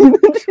me.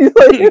 She's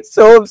like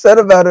so upset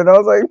about it. I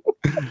was like,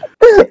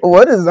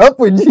 what is up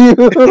with you?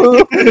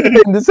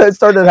 And this has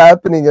started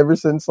happening ever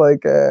since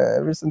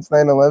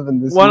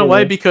 9/11. This year.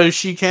 why? Because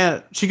she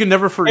can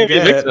never forget,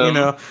 victim.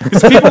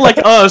 Because people like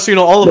us,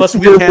 all of us,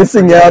 we You're can't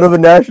missing forget. out of a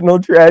national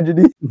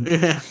tragedy.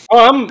 Yeah.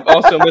 Oh, I'm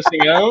also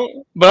missing out,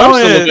 but I'm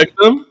still a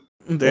victim.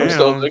 Damn. I'm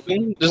still a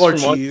victim. Just Or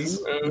from watching. cheese.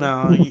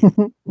 No,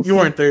 you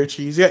weren't there,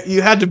 cheese. Yeah,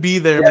 you had to be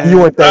there, man. You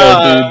weren't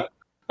there, dude.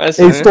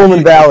 Hey,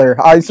 stolen valor.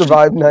 I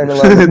survived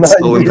 9/11.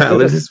 Stolen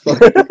valor is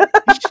fucking-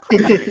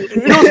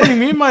 You know what's funny?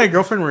 Me and my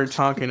girlfriend were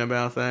talking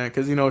about that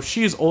because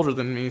she's older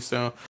than me,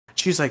 so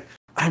she's like,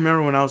 I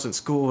remember when I was in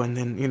school, and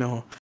then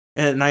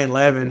and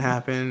 9/11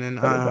 happened, and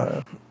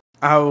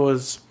I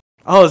was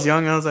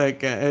young. I was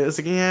like,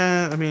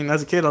 yeah. I mean,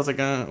 as a kid, I was like,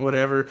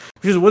 whatever.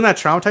 Because when that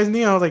traumatized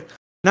me, I was like,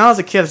 now as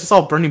a kid, it's just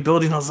all burning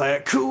buildings. I was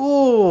like,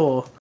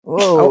 cool.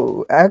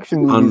 Whoa,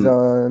 action movies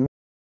on.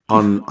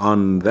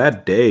 On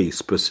that day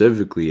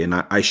specifically, and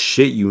I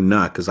shit you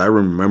not, because I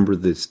remember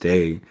this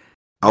day,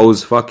 I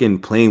was fucking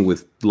playing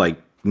with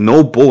like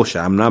no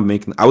bullshit. I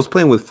was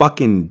playing with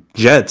fucking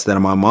jets that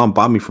my mom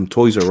bought me from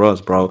Toys R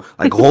Us, bro.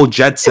 Like a whole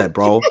jet set,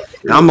 bro.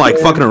 And I'm like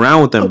fucking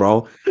around with them,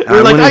 bro. And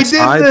You're like, went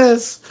I did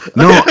this.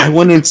 No, I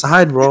went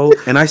inside, bro,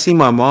 and I see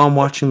my mom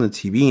watching the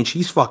TV, and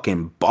she's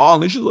fucking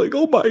bawling. She's like,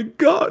 "Oh my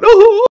god,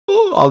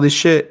 all this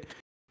shit."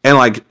 And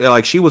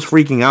like she was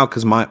freaking out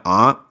because my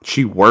aunt,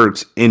 she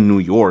works in New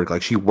York,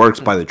 like she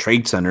works by the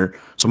Trade Center.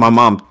 So my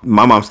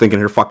mom's thinking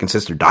her fucking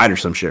sister died or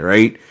some shit,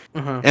 right?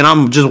 And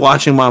I'm just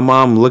watching my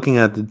mom looking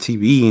at the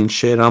TV and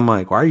shit. I'm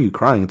like, why are you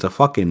crying? It's a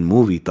fucking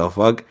movie, the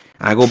fuck?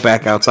 And I go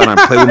back outside and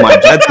I play with my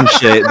jets and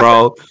shit,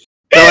 bro.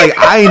 But like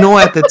I know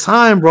at the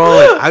time,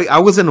 bro, like, I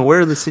wasn't aware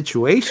of the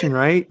situation,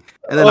 right?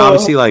 And then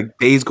obviously like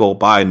days go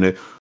by and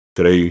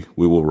today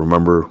we will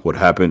remember what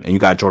happened, and you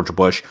got George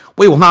Bush.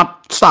 We will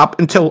not stop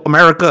until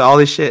America. All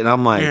this shit, and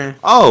I'm like,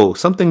 oh,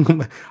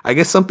 something. I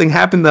guess something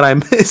happened that I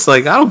missed.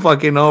 Like I don't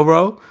fucking know,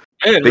 bro.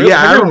 Man, But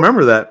yeah, I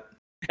remember that.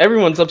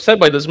 Everyone's upset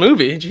by this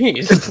movie.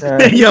 Jeez.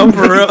 Yo,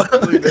 for real.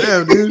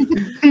 Damn, dude.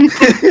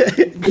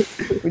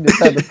 We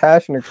just had the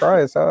Passion of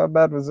Christ. How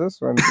bad was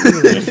this one?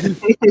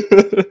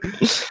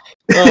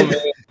 Oh man.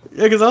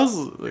 Yeah, because I was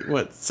like,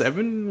 what,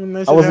 7 when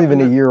that I wasn't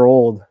even a year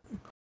old.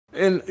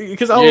 And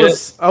because I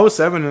was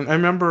 7, and I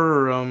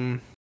remember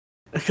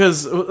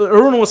because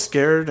everyone was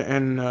scared,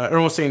 and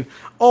everyone was saying,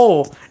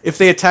 "Oh, if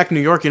they attack New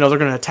York, they're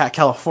gonna attack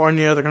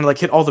California. They're gonna like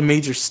hit all the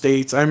major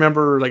states." I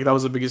remember like that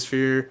was the biggest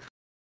fear,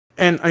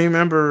 and I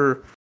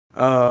remember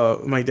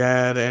my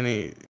dad and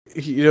he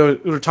we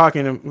were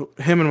talking to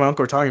him and my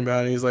uncle were talking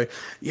about it. And he's like,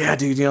 "Yeah,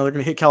 dude, they're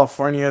gonna hit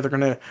California.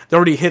 They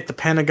already hit the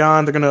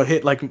Pentagon. They're gonna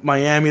hit like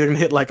Miami. They're gonna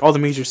hit like all the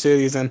major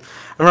cities." And I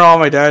remember all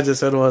my dad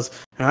just said was,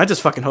 "I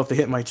just fucking hope they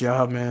hit my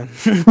job, man.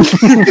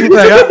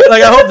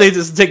 I hope they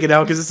just take it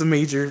out because it's a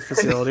major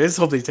facility. I just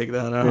hope they take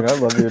that out." Dude, I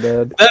love your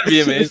dad. That'd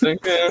be amazing.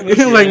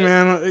 Yeah, Like,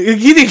 man,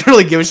 he didn't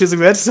really give a shit.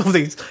 I just hope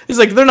he's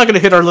like, they're not gonna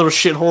hit our little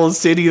shithole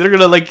city. They're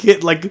gonna like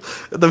hit like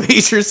the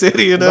major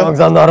city, As long as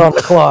I'm not on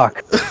the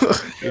clock.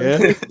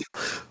 Yeah.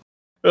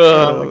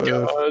 Oh my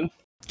god.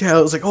 Yeah,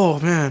 I was like, oh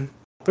man,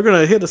 they're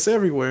gonna hit us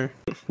everywhere.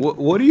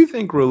 What do you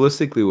think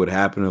realistically would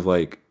happen if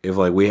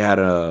we had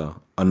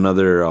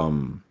another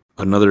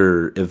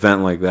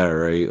event like that,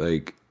 right?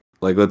 Like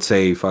let's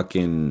say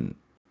fucking,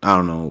 I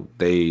don't know,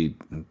 they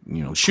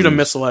shoot a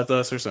missile at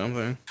us or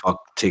something.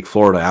 Fuck, take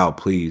Florida out,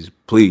 please.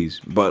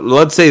 But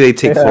let's say they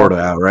take Florida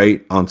out,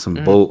 right? On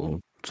some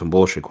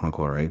bullshit, quote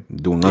unquote, right?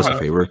 Doing us a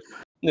favor.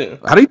 Yeah.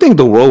 How do you think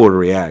the world would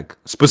react,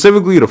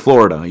 specifically to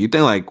Florida? You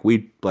think like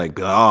we'd like,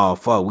 oh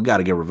fuck, we got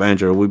to get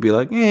revenge, or we'd be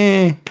like,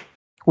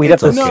 we'd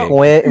have to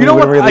squint, and we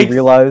wouldn't really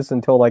realize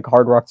until like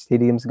Hard Rock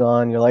Stadium's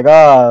gone. You're like,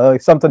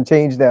 like something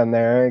changed down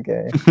there.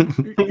 Okay.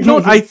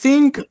 I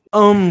think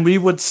we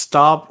would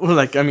stop.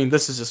 Like, I mean,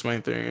 this is just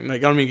my theory. Like, I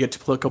don't mean to get too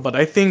political, but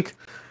I think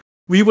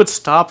we would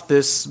stop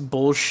this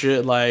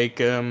bullshit, like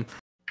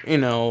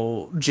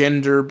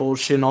gender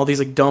bullshit and all these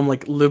like dumb,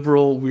 like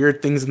liberal,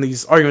 weird things in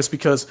these arguments,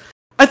 because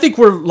I think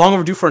we're long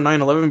overdue for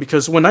 9/11,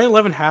 because when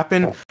 9/11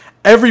 happened,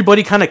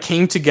 everybody kind of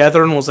came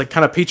together and was like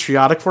kind of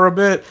patriotic for a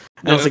bit,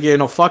 and I was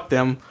like, fuck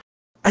them.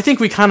 I think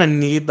we kind of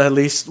need at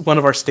least one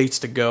of our states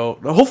to go.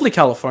 Hopefully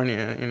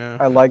California,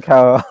 I like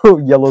how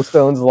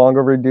Yellowstone's long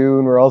overdue,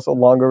 and we're also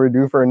long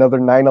overdue for another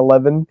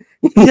 9/11.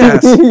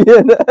 Yes.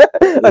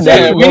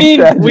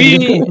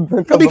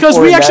 Because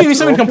we actually need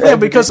something to complain about,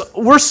 because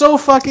we're so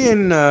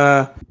fucking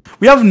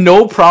we have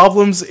no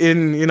problems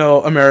in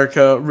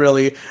America,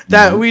 really,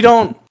 that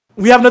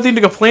we have nothing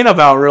to complain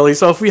about, really.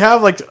 So if we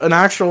have like an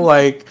actual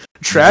like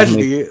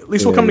tragedy, at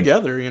least we'll come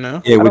together,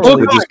 Yeah, we'll come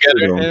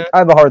together. I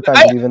have a hard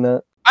time believing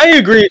that. I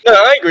agree. No,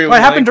 I agree. What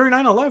happened during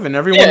 9/11?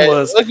 Everyone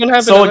was so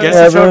against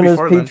each other everyone was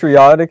before then.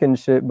 patriotic and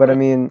shit. But I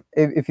mean,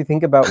 if you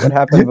think about what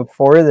happened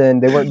before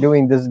then, they weren't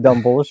doing this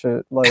dumb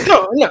bullshit. Like,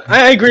 no,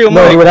 I agree with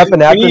no, Mike. what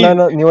happened after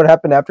 9/11? You know what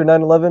happened after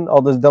 9/11?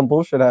 All this dumb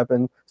bullshit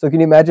happened. So can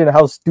you imagine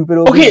how stupid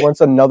it would be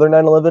once another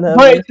 9/11 happened?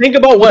 But think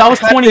about what that was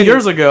 20 happened.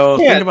 years ago.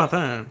 Yeah. Think about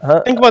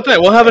that. Think about that.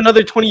 We'll have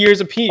another 20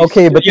 years of peace.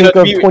 Okay, but think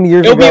of 20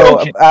 years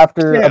ago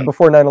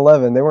before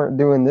 9/11. They weren't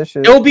doing this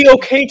shit. It'll be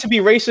okay to be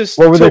racist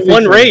to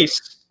one race.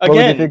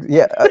 Again, We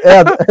got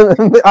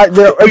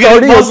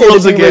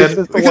Muslims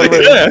again.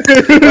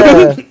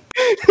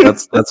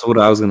 That's what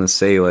I was gonna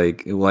say.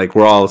 Like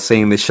we're all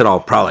saying this shit all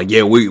proud. Like,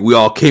 yeah, we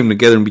all came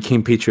together and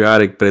became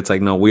patriotic. But it's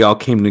like, no, we all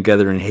came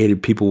together and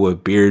hated people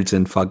with beards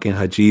and fucking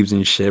hijabs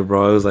and shit,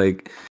 bro. I was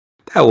like,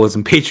 that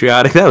wasn't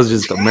patriotic. That was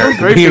just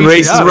America being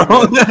racist,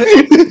 bro.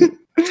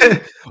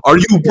 Are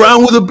you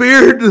brown with a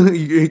beard?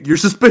 You're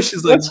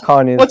suspicious. Like,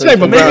 Kanye. What type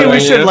of Maybe we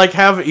should like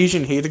have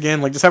Asian hate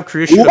again. Like just have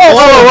Korea.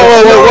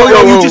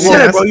 Whoa, you just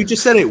said it, bro. You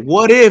just said it.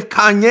 What if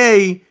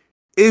Kanye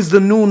is the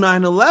new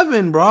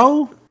 9/11,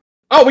 bro?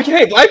 Oh, we can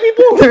hate black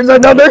people? There's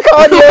another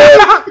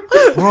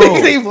Kanye. Bro. We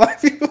can hate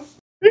black people.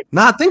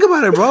 Nah, think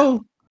about it,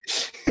 bro.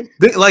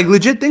 Like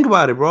legit, think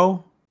about it,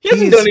 bro. He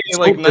hasn't done anything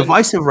like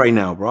divisive right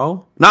now,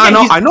 bro. Nah,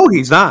 yeah, I know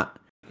he's not.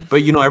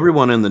 But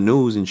everyone in the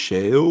news and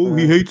shit. Oh,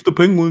 he hates the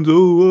Penguins.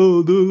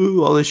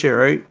 All this shit,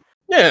 right?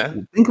 Yeah.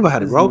 Think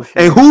about it, bro.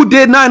 And who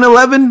did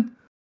 9/11?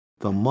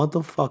 The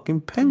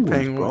motherfucking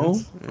Penguins.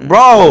 Bro. Yeah.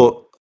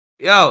 Bro,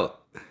 yo.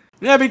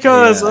 Yeah,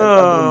 because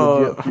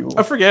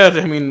I forget.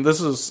 I mean,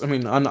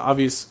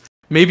 obvious.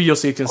 Maybe you'll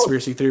see a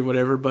conspiracy theory,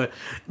 whatever. But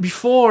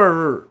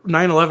before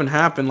 9/11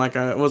 happened,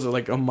 was it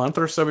like a month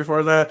or so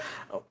before that,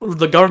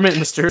 the government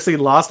mysteriously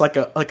lost like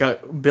a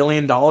 $1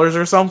 billion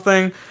or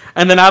something,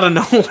 and then out of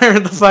nowhere,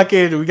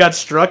 we got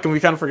struck, and we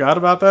kind of forgot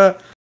about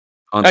that.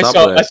 On top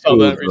of that,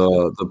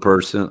 the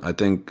person, I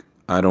think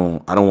I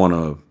don't want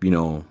to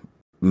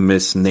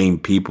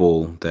misname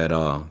people that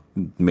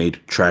made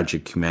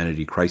tragic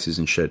humanity crisis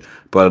and shit,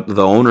 but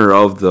the owner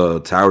of the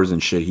towers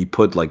and shit, he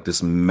put like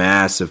this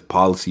massive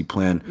policy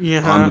plan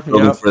on the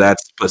building for that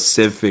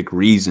specific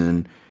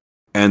reason.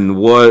 And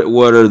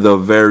what are the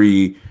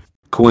very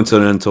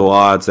coincidental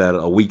odds that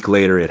a week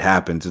later it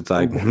happens. It's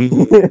like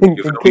In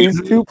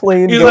case 2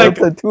 planes He's go like,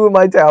 up to 2 of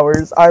my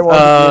towers, I want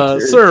to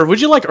be insured. sir,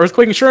 would you like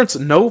earthquake insurance?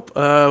 Nope.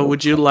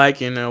 Would you like,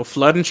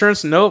 flood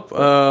insurance? Nope.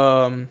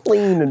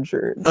 Plane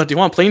insurance. Do you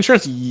want plane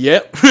insurance?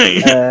 Yep.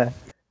 And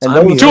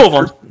I mean, two of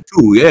them.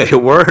 Ooh, yeah,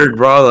 word,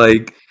 bro.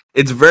 Like,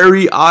 it's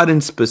very odd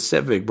and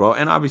specific, bro.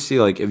 And obviously,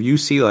 like, if you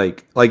see,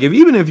 like if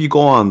even if you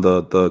go on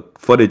the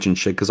footage and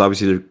shit, because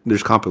obviously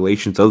there's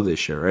compilations of this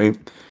shit, right?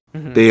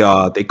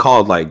 Mm-hmm. They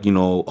called, like,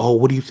 oh,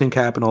 what do you think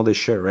happened? All this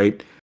shit,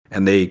 right?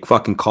 And they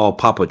fucking call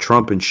Papa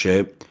Trump and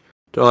shit.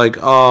 They're like,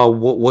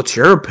 what's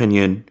your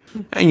opinion?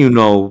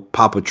 And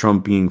Papa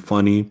Trump being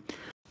funny.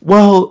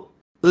 Well,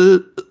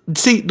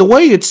 see, the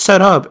way it's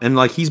set up, and,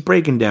 like, he's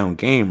breaking down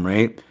game,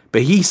 right?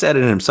 But he said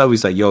it himself.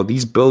 He's like, yo,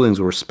 these buildings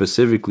were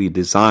specifically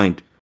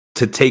designed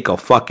to take a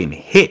fucking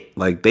hit.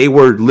 Like, they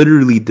were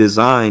literally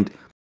designed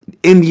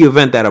in the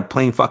event that a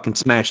plane fucking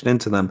smashed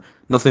into them,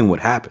 nothing would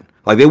happen.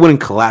 Like, they wouldn't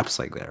collapse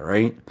like that,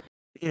 right?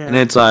 Yeah. And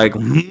it's like,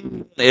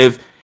 if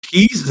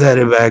he said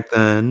it back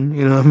then,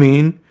 you know what I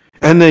mean?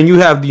 And then you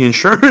have the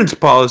insurance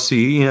policy,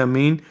 you know what I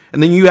mean?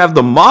 And then you have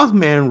the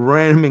Mothman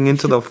ramming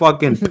into the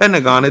fucking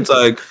Pentagon. It's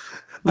like,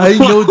 I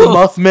know the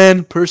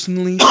Mothman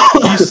personally.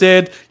 He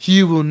said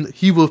he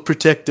will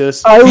protect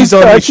us. I was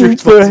talking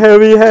to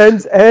Hairy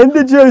Hands and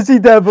the Jersey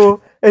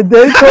Devil, and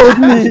they told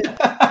me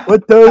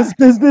what those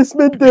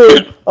businessmen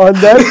did on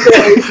that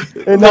day.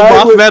 And the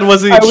Mothman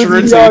was the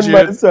insurance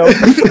agent. Myself.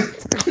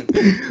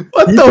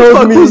 What the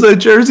fuck was the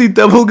Jersey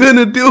Devil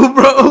gonna do,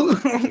 bro?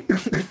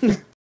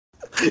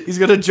 He's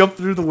gonna jump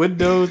through the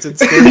windows and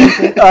scare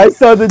people. I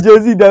saw the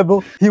Jersey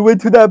Devil. He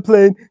went to that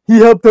plane. He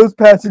helped those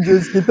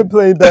passengers get the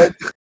plane back.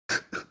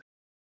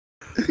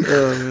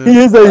 He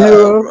is a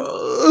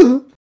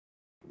hero.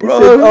 Bro.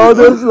 He saved all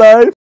those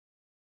lives.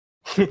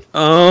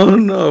 Oh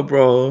no,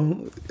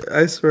 bro.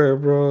 I swear,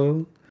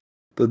 bro.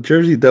 The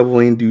Jersey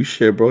Devil ain't do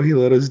shit, bro. He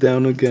let us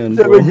down again,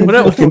 bro. What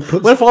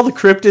if all the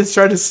cryptids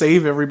tried to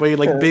save everybody?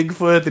 Like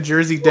Bigfoot, the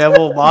Jersey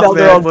Devil,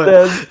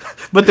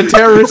 Mothman, but the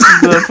terrorists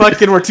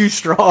fucking were too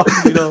strong,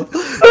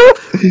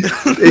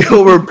 They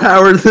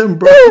overpowered them,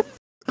 bro.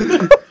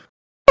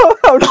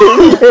 How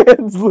did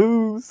Hands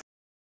lose?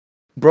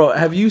 Bro,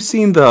 have you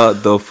seen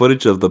the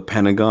footage of the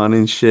Pentagon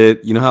and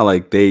shit? You know how,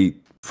 like, they,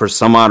 for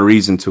some odd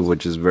reason too,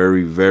 which is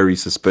very, very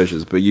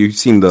suspicious, but you've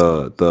seen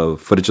the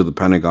footage of the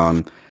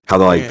Pentagon, how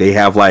they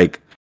have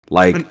like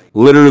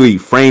literally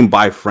frame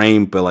by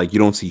frame, but like you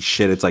don't see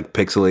shit. It's like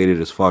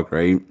pixelated as fuck,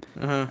 right?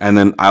 Uh-huh. And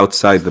then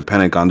outside the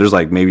Pentagon, there's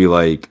like maybe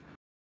like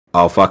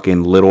a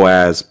fucking little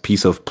ass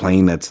piece of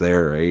plane that's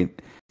there, right?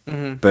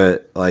 Mm-hmm.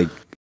 But like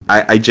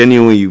I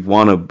genuinely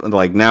want to,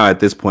 like, now at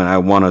this point I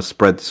want to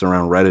spread this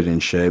around Reddit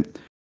and shit.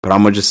 But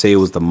I'm gonna just say it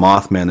was the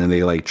Mothman, and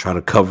they like try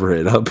to cover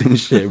it up and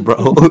shit,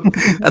 bro.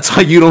 That's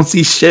why you don't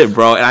see shit,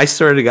 bro. And I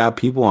swear to God,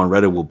 people on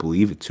Reddit will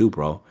believe it too,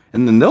 bro.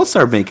 And then they'll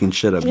start making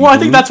shit up. Well, I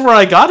think that's where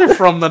I got it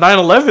from. The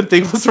 9/11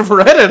 thing was from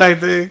Reddit, I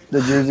think. The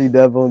Jersey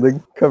Devil, they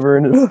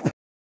covering it up.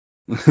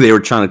 They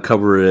were trying to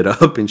cover it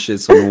up and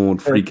shit so no one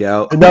would freak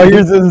out. And now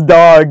here's this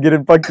dog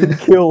getting fucking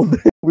killed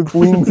with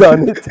wings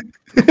on it.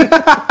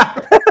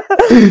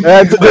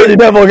 That's a Jersey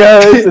Devil,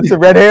 guys. It's a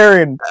red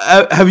herring.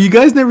 Have you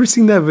guys never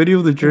seen that video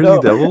of the Jersey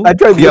Devil? I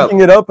tried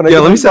looking it up and I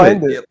couldn't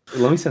find it.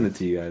 Let me send it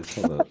to you guys.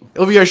 Hold up.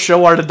 It'll be our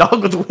show art, a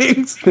dog with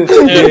wings.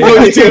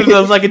 It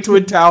was like in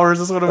Twin Towers.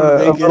 That's what I'm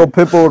a little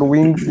pit bull with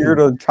wings here.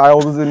 The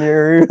child is in the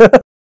area.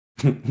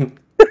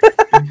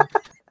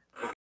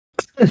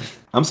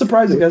 I'm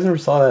surprised you guys never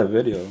saw that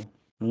video.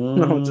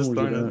 No, just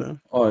throwing it.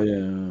 Oh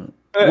yeah.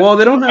 Well,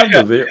 they don't have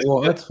the video.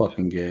 Well, that's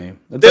fucking gay.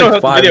 That's like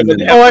 5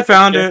 minutes. Oh, I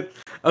found it.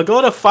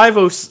 Go to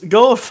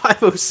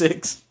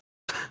 506.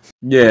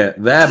 Yeah,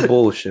 that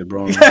bullshit,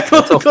 bro. Yeah,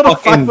 go to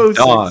fucking 506.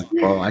 Dog,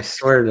 bro. I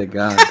swear to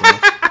God, bro.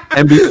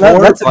 And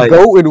before, that's a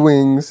goat with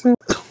wings.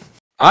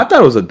 I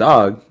thought it was a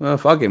dog.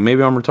 Fuck it,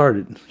 maybe I'm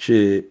retarded.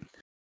 Shit.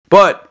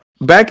 But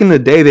back in the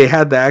day, they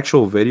had the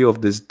actual video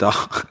of this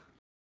dog.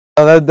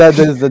 Oh, that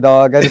is the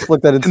dog. I just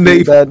looked at it.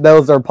 That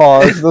was our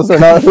paws. Those are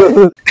not.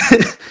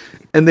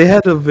 And they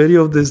had a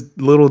video of this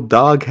little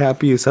dog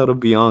happy as hell to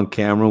be on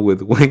camera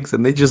with wings,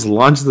 and they just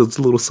launched this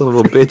little son of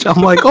a bitch.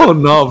 I'm like, oh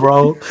no,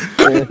 bro.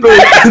 And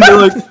they're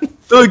like,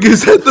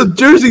 is that the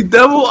Jersey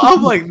Devil?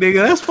 I'm like,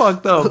 nigga, that's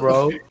fucked up,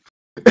 bro.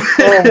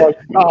 Oh my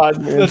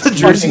God, the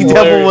Jersey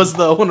Devil was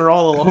the owner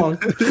all along.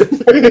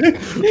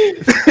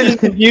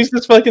 Use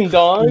this fucking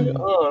dog?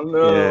 Oh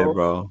no. Yeah,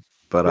 bro.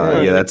 But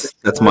yeah,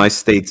 that's my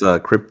state's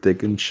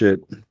cryptic and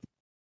shit.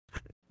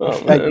 Oh,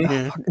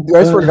 man.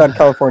 I swear to God,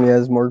 California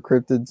has more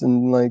cryptids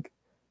and like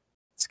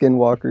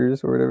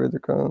skinwalkers or whatever they're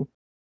called.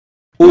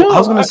 Oh, I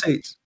was gonna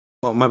say.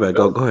 Oh, my bad.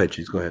 Go ahead,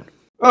 Cheese. Go ahead.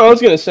 Oh, I was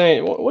gonna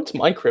say, what's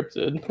my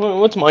cryptid?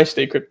 What's my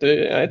state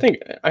cryptid?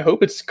 I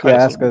hope it's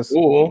kind of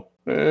cool.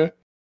 Nothing.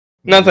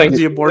 I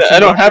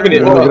don't have any.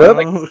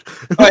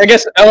 I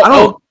guess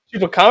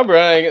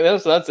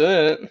Chupacabra. That's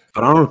it.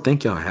 But I don't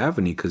think y'all have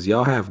any because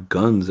y'all have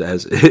guns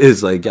as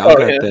is. Like y'all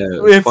got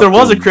that. If there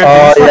was a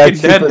cryptid,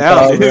 he's fucking dead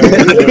now. Dude.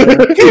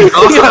 He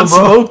got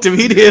smoked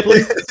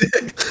immediately.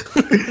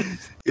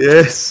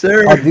 Yes,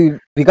 sir. Oh, dude,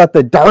 we got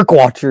the Dark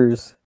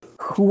Watchers.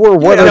 Who or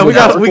what? Yeah, are we the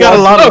got Dark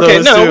a lot of Okay,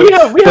 those no, too.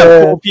 we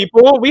have cool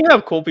people. We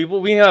have cool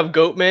people. We have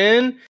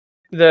Goatman,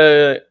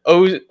 the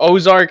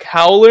Ozark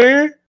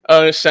Howler,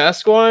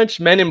 Sasquatch,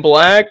 Men in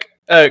Black,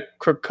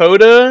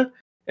 Krakoda,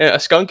 a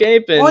Skunk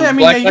Ape, and Oh yeah, I mean,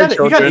 Black yeah, Eyed you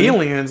got Children.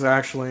 aliens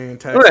actually in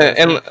Texas. Right,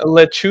 and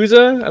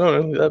Lechuza. I don't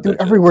know who that Dude,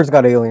 bitch is. everywhere's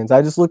got aliens.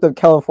 I just looked up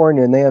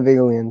California and they have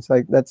aliens.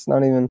 Like, that's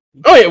not even.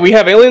 Oh yeah, we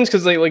have aliens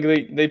because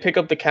they pick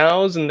up the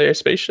cows in their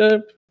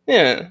spaceship.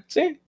 Yeah,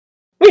 see,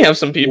 we have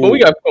some people. We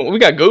got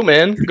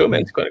Goatman.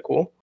 Goatman's quite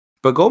cool.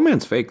 But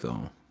Goldman's fake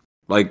though.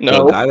 Like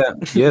No. the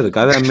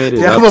guy that made it.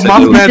 Yeah, up but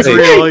said it was Mothman's fake.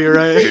 real. You're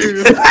right.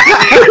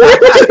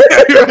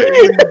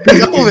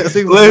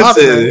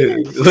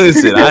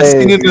 Listen. I Hey.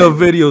 seen enough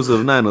videos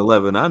of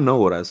 9/11. I know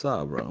what I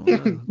saw, bro.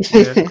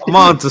 I'm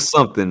on to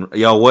something,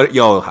 yo. What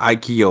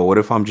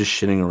if I'm just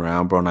shitting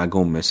around, bro, and I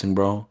go missing,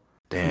 bro?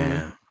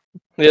 Damn.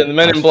 Yeah, the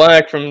Men in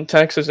Black from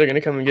Texas are gonna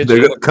come and get They're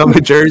you. gonna come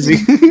to Jersey.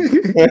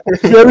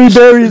 Jerry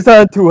Berry's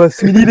on to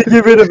us. We need to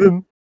get rid of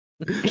him.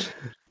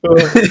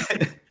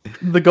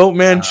 The Goat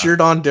Man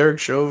cheered on Derek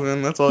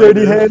Chauvin. That's all.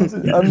 Dirty hands.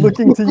 I'm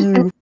looking to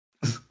you.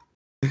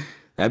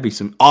 That'd be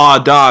some.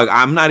 Oh, dog.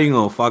 I'm not even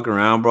gonna fuck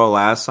around, bro.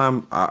 Last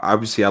time,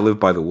 obviously, I live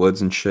by the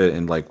woods and shit,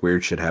 and like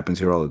weird shit happens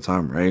here all the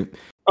time, right?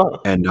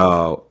 And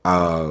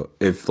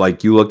if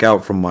like you look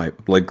out from my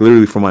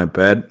literally from my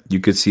bed, you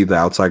could see the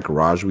outside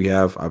garage we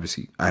have.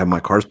 Obviously, I have my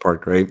cars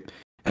parked, right?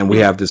 And we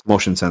have this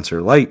motion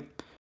sensor light.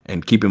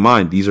 And keep in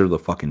mind, these are the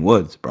fucking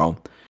woods, bro.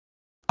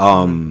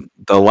 The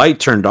light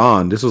turned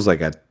on. This was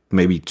like at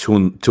maybe 2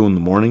 in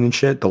the morning and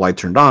shit. The light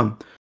turned on.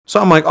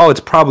 So I'm like, oh, it's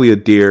probably a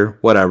deer,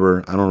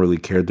 whatever. I don't really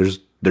care.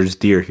 There's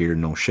deer here,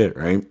 no shit,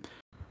 right?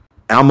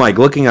 And I'm like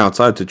looking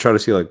outside to try to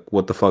see like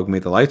what the fuck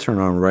made the light turn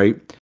on, right?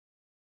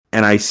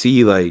 And I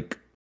see like,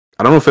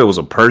 I don't know if it was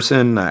a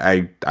person.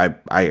 I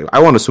want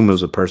to assume it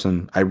was a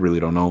person. I really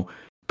don't know.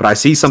 But I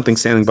see something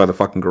standing by the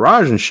fucking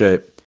garage and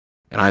shit.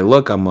 And I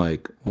look, I'm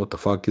like, what the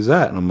fuck is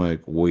that? And I'm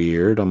like,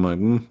 weird. I'm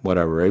like,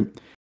 whatever, right?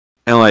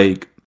 And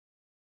like,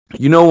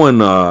 you know when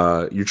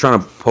you're trying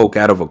to poke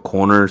out of a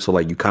corner, so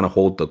like you kind of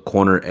hold the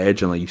corner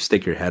edge and like you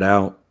stick your head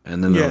out,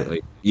 and then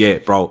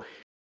bro,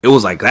 it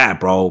was like that,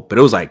 bro. But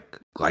it was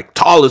like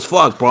tall as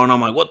fuck, bro. And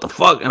I'm like, what the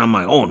fuck? And I'm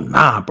like, oh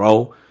nah,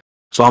 bro.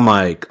 So I'm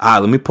like,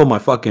 let me put my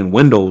fucking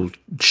window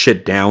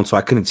shit down so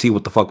I couldn't see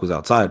what the fuck was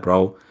outside,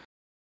 bro.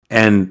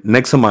 And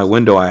next to my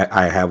window,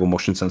 I have a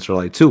motion sensor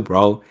light too,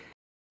 bro.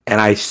 And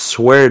I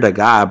swear to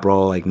God,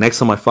 bro, like next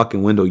to my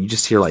fucking window, you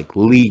just hear like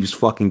leaves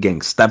fucking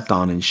getting stepped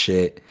on and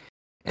shit.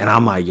 And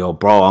I'm like, yo,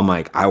 bro,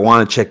 I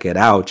want to check it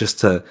out just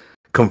to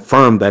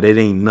confirm that it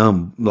ain't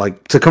numb.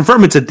 Like to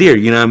confirm it's a deer,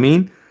 you know what I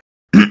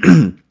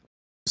mean?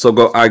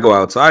 So I go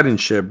outside and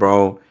shit,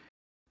 bro.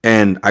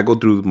 And I go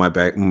through my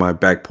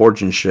back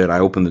porch and shit. I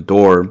open the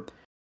door,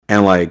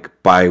 and like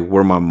by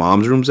where my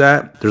mom's room's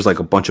at, there's like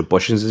a bunch of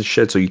bushes and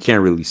shit, so you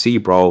can't really see,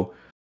 bro.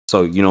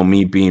 So you know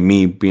me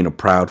being a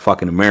proud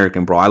fucking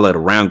American, bro. I let a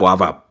round go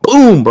off,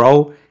 boom,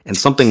 bro, and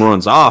something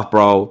runs off,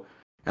 bro.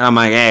 And I'm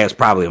like, it's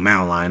probably a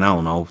mountain lion. I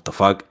don't know what the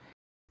fuck.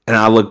 And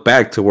I look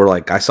back to where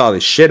like I saw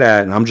this shit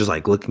at, and I'm just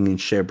like looking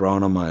and shit, bro.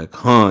 And I'm like,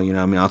 you know what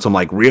I mean? On some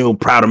like real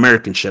proud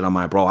American shit. I'm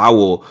like, bro, I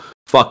will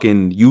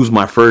fucking use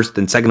my First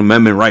and Second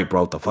Amendment right,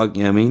 bro. What the fuck,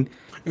 you know what I mean?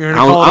 You're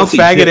gonna call it a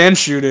faggot and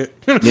shoot it.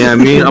 Yeah, I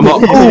mean, I'm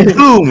like,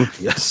 boom.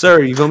 Yes,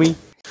 sir. You feel me?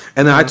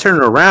 And then I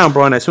turn around,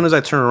 bro. And as soon as I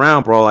turn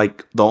around, bro,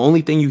 like the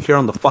only thing you hear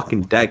on the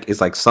fucking deck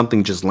is like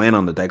something just land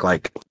on the deck,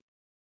 like.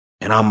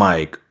 And I'm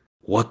like,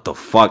 what the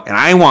fuck? And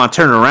I didn't want to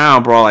turn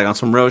around, bro. Like on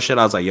some real shit,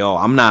 I was like, yo,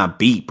 I'm not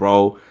beat,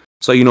 bro.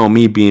 So you know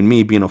me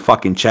being a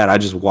fucking chat, I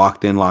just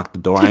walked in, locked the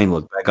door. I ain't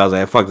looked back. I was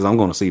like, fuck this, I'm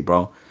going to sleep,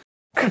 bro.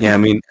 Yeah, I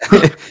mean,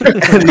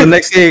 and the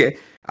next day,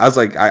 I was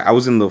like, I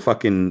was in the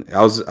fucking,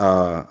 I was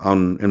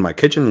in my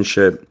kitchen and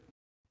shit,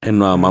 and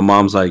my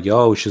mom's like,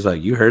 yo, she's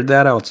like, you heard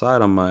that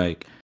outside? I'm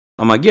like,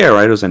 yeah,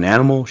 right. It was an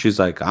animal. She's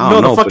like, I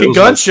don't know. The fucking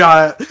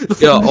gunshot.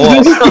 Like, yo,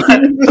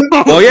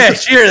 well, yeah,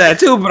 she heard that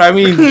too. But I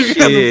mean,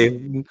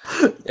 shit,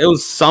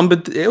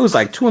 it was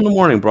like 2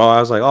 a.m, bro. I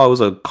was like, oh, it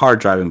was a car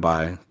driving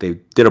by. They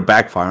did a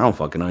backfire. I don't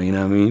fucking know. You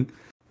know what I mean?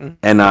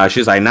 And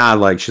she's like, nah,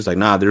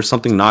 there's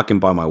something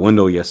knocking by my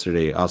window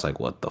yesterday. I was like,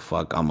 what the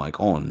fuck? I'm like,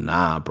 oh,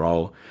 nah,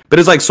 bro. But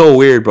it's like so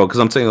weird, bro, because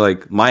I'm saying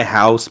like my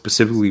house,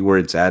 specifically where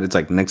it's at, it's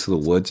like next to the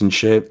woods and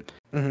shit.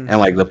 And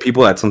like the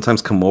people that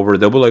sometimes come over,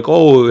 they'll be like,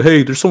 oh,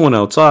 hey, there's someone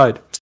outside.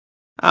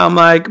 I'm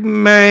like,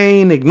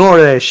 man, ignore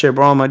that shit,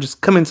 bro. I'm like,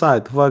 just come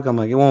inside. The fuck? I'm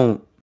like, it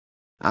won't.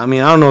 I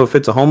mean, I don't know if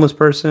it's a homeless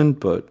person,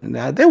 but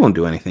they won't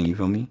do anything, you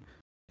feel me?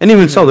 And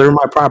even so, they're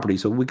my property,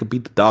 so we could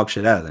beat the dog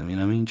shit out of them, you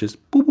know what I mean?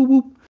 Just boop, boop,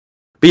 boop.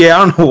 But yeah,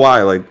 I don't know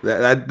why. Like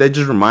that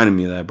just reminded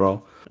me of that,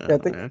 bro. Yeah,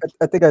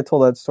 I think I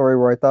told that story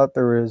where I thought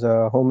there was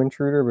a home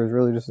intruder, but it was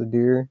really just a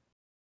deer.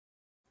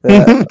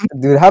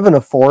 Dude, having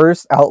a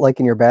forest out like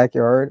in your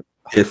backyard,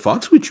 it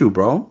fucks with you,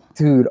 bro.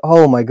 Dude,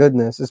 oh my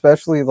goodness.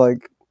 Especially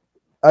like,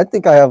 I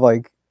think I have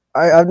like,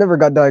 I've never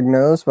got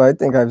diagnosed, but I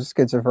think I have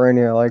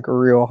schizophrenia like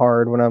real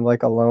hard when I'm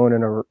like alone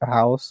in a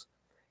house,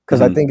 because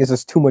I think it's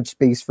just too much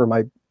space for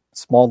my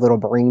small little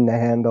brain to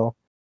handle.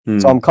 Hmm.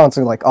 So I'm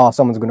constantly like, oh,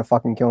 someone's gonna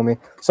fucking kill me.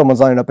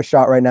 Someone's lining up a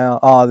shot right now.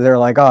 Oh, they're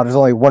like, oh, there's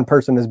only one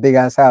person in this big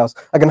ass house.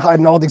 I can hide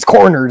in all these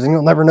corners and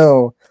you'll never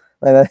know.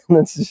 Like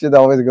that's the shit that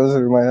always goes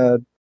through my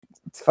head.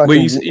 It's fucking.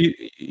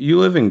 Wait, you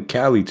live in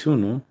Cali too,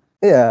 no?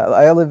 Yeah,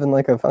 I live in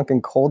like a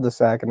fucking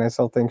cul-de-sac, and I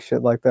still think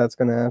shit like that's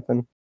gonna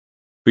happen.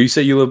 But you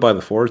say you live by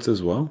the forest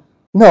as well?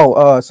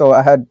 No, so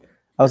I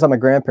was at my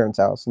grandparents'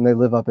 house, and they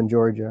live up in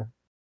Georgia,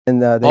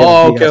 and they have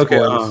a big ass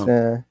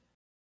forest,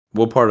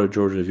 What part of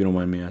Georgia, if you don't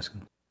mind me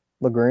asking?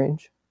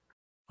 LaGrange.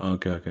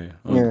 Okay.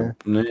 Yeah.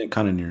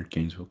 Kind of near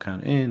Gainesville,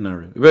 kind of. Not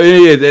really. But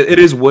yeah, it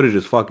is wooded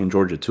as fucking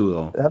Georgia too,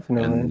 though.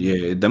 Definitely. And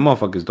yeah, them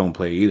motherfuckers don't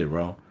play either,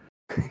 bro.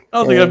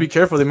 Oh, they gotta be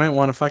careful. They might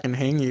want to fucking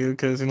hang you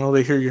because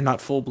they hear you're not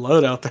full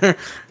blood out there.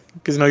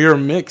 Because you're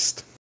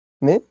mixed.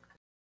 Me?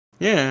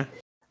 Yeah.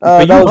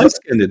 But you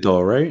light-skinned it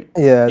though, right?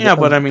 Yeah. Yeah,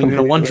 but I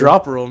mean, one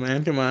drop rule,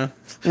 man. Come on.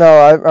 No,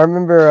 I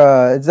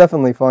remember. It's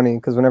definitely funny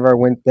because whenever I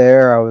went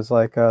there, I was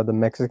like the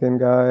Mexican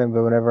guy,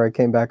 but whenever I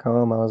came back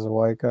home, I was a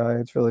white guy.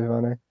 It's really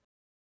funny.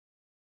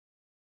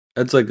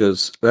 That's a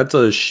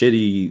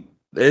shitty.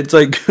 It's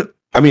like,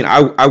 I mean,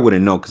 I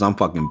wouldn't know because I'm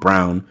fucking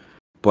brown,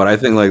 but I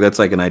think like that's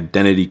like an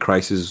identity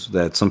crisis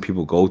that some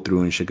people go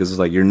through and shit. Because it's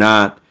like you're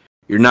not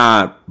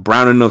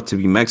brown enough to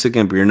be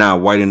Mexican, but you're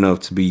not white enough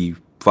to be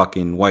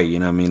fucking white. You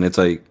know what I mean? It's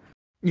like,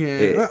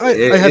 yeah,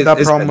 I had that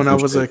problem when I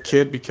was a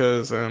kid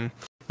because when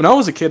I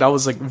was a kid, I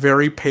was like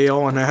very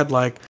pale and I had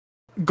like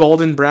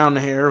golden brown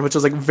hair, which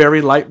was like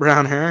very light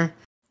brown hair.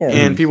 Yeah,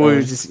 and people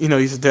would just,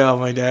 used to tell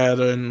my dad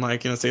and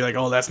like, say like,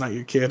 oh, that's not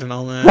your kid and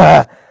all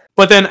that.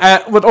 But then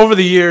over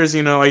the years,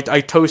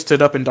 I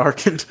toasted up and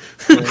darkened.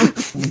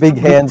 Big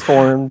hands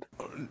formed.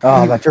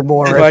 Oh, that's your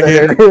boy right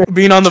there.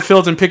 Being on the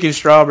fields and picking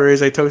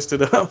strawberries, I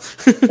toasted up.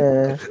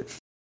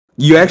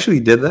 You actually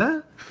did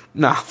that?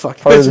 Nah, fuck.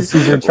 Part of the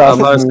Caesar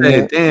chocolate. I was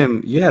saying,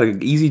 damn, you had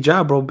an easy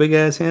job, bro. Big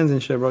ass hands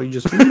and shit, bro. You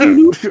just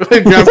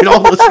grabbing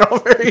all the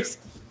strawberries.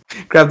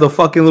 Grab the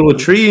fucking little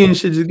tree and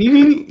shit. Just give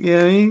me, you know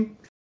what I mean?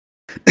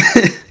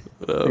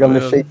 I'm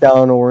gonna shake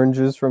down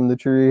oranges from the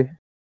tree.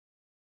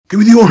 Give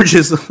me the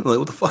oranges. Like,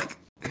 what the fuck?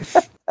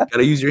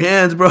 Gotta use your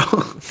hands, bro.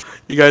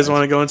 You guys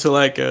want to go into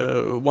like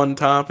one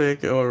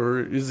topic,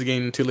 or is the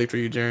game too late for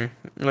you, Jerry?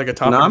 Like a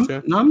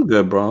topic? No, I'm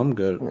good, bro. I'm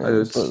good.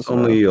 Yeah, it's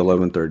only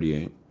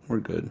 11:38. We're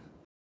good.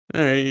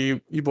 All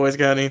right, you boys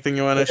got anything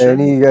you want to share?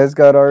 Any of you guys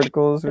got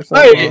articles or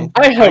something?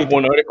 I have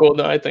one article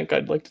that I think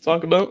I'd like to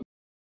talk about.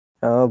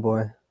 Oh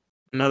boy,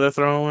 another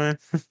throwaway.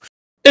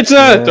 It's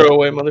not a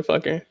throwaway,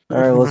 motherfucker. All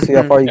right, let's see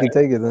how far you can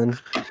take it then.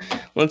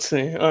 Let's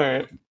see. All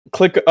right,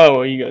 click.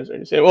 Oh, you guys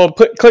already said. Well,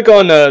 click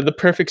on the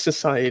Perfect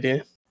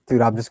Society.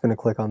 Dude, I'm just gonna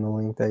click on the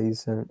link that you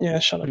sent. Yeah,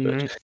 shut up,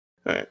 bitch.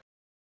 All right.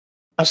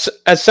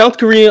 As South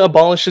Korea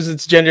abolishes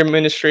its gender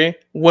ministry,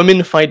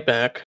 women fight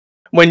back.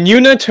 When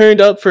Yuna turned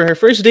up for her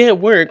first day at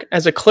work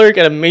as a clerk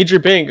at a major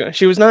bank,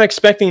 she was not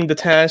expecting the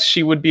task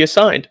she would be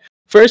assigned.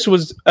 First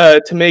was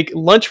to make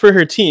lunch for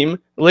her team.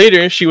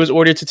 Later, she was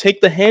ordered to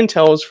take the hand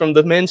towels from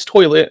the men's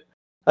toilet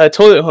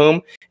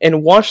home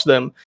and wash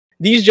them.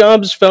 These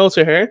jobs fell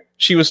to her,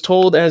 she was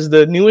told, as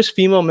the newest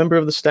female member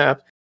of the staff.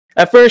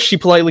 At first, she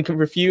politely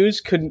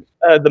refused. Could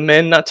the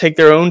men not take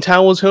their own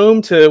towels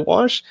home to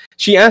wash?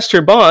 She asked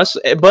her boss,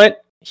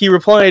 but he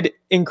replied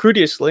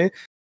incredulously,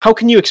 "How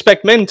can you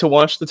expect men to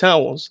wash the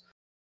towels?"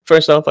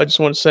 First off, I just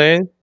want to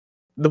say,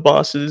 the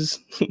boss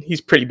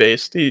he's pretty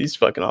based. He's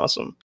fucking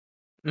awesome.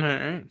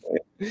 Alright.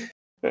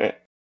 Where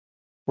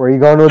are you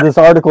going with this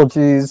article,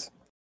 Cheese?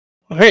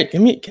 Alright,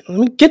 let me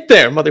get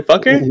there,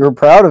 motherfucker. You're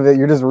proud of it.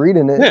 You're just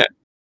reading it.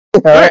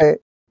 Yeah.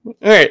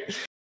 Alright.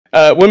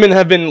 Women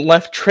have been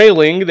left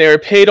trailing. They are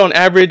paid on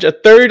average a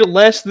third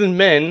less than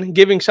men,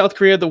 giving South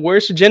Korea the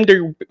worst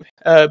gender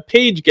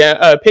pay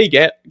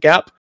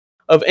gap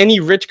of any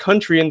rich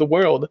country in the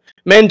world.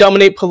 Men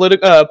dominate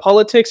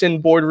politics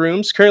and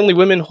boardrooms. Currently,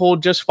 women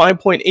hold just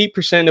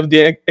 5.8% of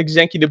the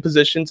executive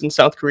positions in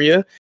South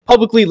Korea.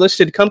 Publicly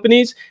listed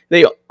companies,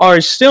 they are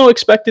still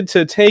expected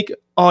to take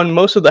on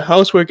most of the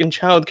housework and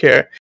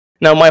childcare.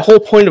 Now, my whole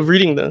point of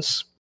reading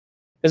this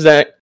is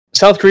that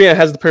South Korea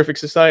has the perfect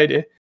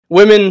society.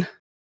 Women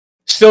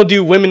still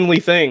do womanly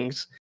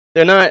things.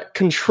 They're not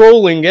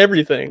controlling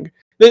everything.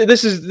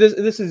 This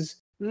is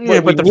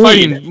yeah, but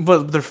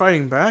they're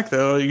fighting back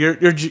though.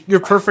 Your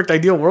perfect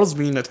ideal world's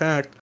being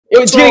attacked.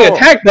 It's getting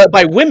attacked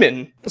by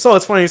women. So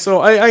it's funny.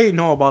 So I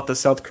know about the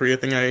South Korea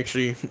thing. I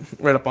actually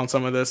read up on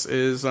some of this.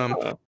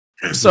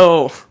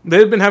 So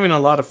they've been having a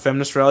lot of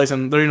feminist rallies,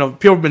 and women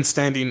have been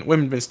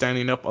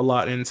standing up a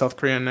lot in South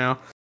Korea now.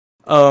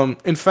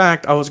 In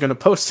fact, I was gonna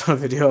post a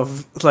video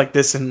of like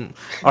this in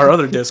our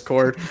other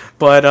Discord,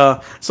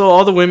 but so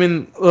all the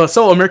women,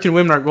 American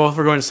women are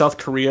going to South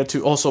Korea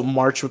to also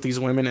march with these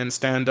women and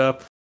stand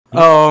up.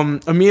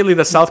 Immediately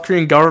the South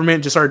Korean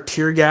government just started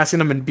tear gassing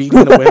them and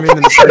beating the women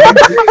in the street.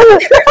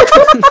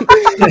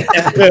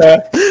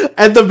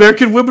 And the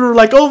American women were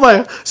like, "Oh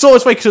my!" So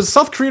it's like because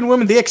South Korean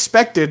women, they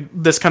expected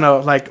this kind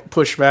of like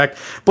pushback,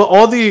 but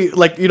all the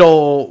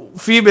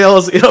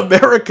females in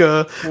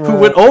America who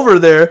went over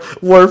there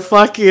were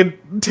fucking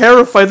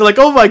terrified. They're like,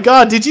 "Oh my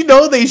god, did you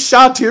know they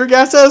shot tear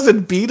gas at us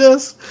and beat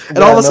us?" And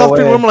all the South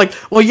Korean women are like,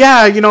 "Well,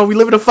 yeah, you know, we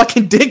live in a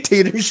fucking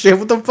dictatorship.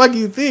 What the fuck do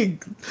you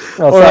think?"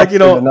 No, or South like, you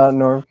know, Korea, not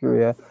North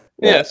Korea.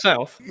 Yeah,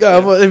 South. Yeah,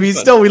 but I mean,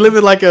 still, we live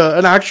in like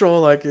an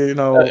actual, like, you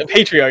know,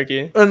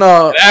 patriarchy,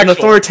 an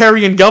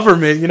authoritarian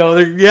government. You know,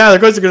 they're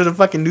going to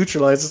fucking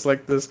neutralize us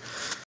like this.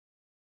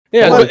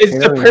 Yeah, it's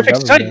the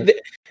perfect site.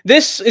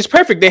 This is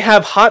perfect. They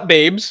have hot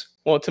babes.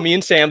 Well, to me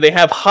and Sam, they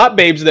have hot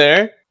babes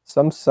there.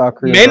 Some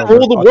soccer men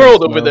rule the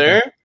world over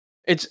there.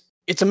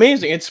 It's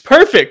amazing. It's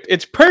perfect.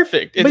 It's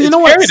perfect. But you know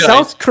what?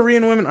 South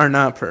Korean women are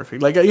not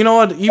perfect. Like, you know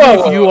what? Even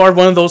if you are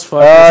one of those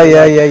fuckers. Oh,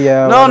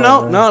 yeah.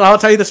 No. I'll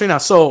tell you this right now.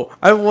 So,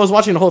 I was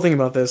watching the whole thing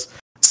about this.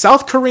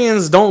 South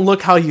Koreans don't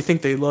look how you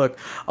think they look.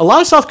 A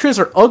lot of South Koreans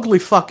are ugly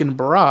fucking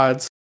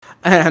broads.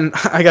 And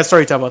I got a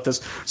story to tell about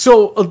this.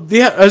 So,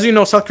 as you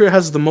know, South Korea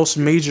has the most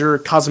major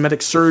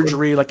cosmetic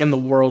surgery, like, in the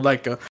world.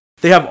 Like,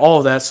 they have all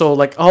of that. So,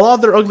 like, a lot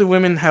of their ugly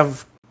women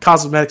have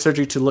cosmetic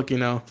surgery to look, you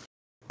know,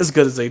 as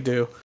good as they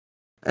do.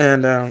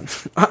 And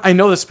I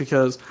know this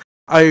because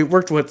I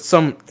worked with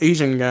some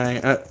Asian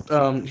guy.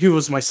 He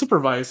was my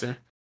supervisor,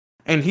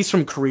 and he's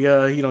from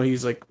Korea. You know,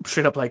 he's like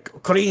straight up like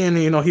Korean.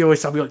 You know, he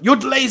always told me, like, "You're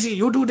lazy.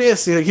 You do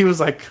this." You know, he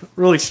was like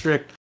really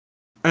strict.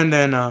 And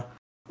then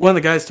one of the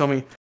guys told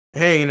me,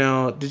 "Hey, you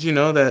know, did you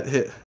know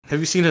that?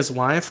 Have you seen his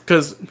wife?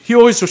 Because he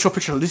always would show a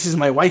picture. This is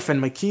my wife and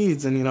my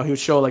kids." And you know, he would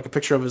show like a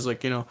picture of his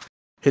like, you know,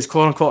 his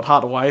quote unquote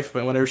hot wife,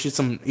 but whatever, she's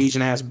some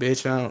Asian ass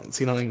bitch. I don't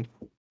see nothing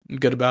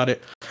good about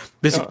it.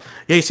 Yeah,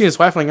 you seen his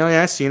wife? Like, oh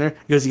yeah, I seen her.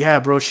 He goes, yeah,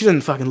 bro, she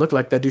didn't fucking look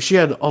like that, dude. She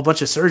had a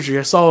bunch of surgery.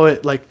 I saw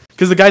it, like,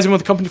 because the guy's been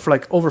with the company for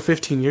like over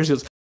 15 years. He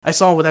goes, I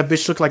saw what that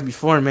bitch looked like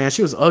before, man.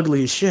 She was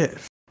ugly as shit. And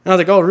I was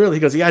like, oh really?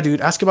 He goes, yeah,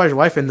 dude, ask about your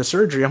wife and the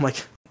surgery. I'm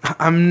like,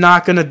 I'm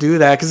not gonna do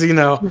that because, you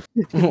know,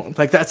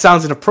 like, that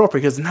sounds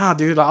inappropriate. He goes, nah,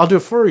 dude, I'll do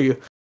it for you.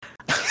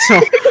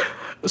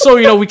 So,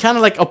 you know, we kind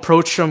of like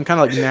approach him kind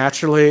of like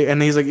naturally,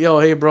 and he's like, yo,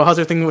 hey bro, how's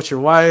everything with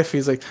your wife?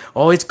 He's like,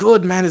 oh, it's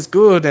good, man, it's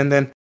good. And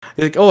then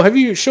he's like, oh, have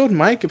you showed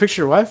Mike a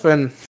picture of your wife?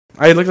 And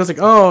I looked, I was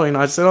like, oh, you know,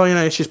 I said, oh, you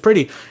know, she's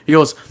pretty. He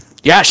goes,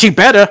 yeah, she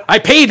better. I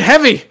paid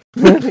heavy.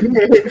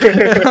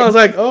 I was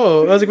like,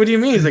 what do you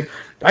mean? He's like,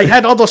 I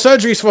had all those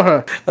surgeries for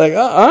her. Like,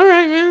 oh, all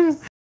right, man.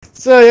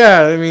 So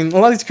yeah, I mean, a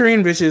lot of these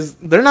Korean bitches,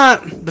 they're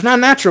not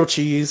natural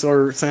cheese,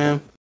 or Sam.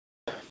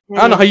 I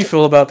don't know how you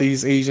feel about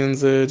these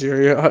Asians,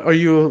 Jerry. Are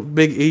you a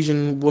big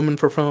Asian woman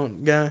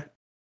proponent guy?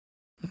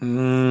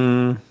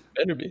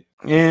 Better be.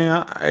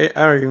 Yeah, I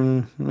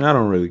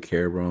don't really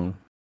care, bro.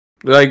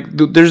 Like,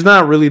 there's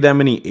not really that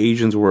many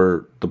Asians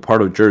where the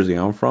part of Jersey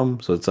I'm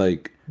from, so it's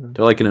like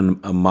they're like an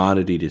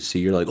oddity to see.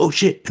 You're like, oh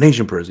shit, an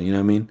Asian person, you know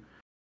what I mean?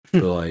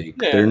 So like,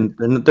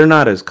 they're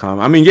not as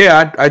common. I mean,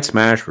 yeah, I'd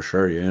smash for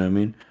sure, you know what I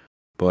mean?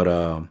 But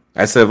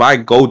I said if I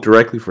go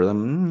directly for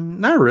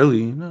them, not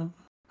really, no.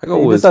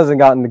 This hasn't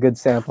gotten a good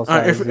sample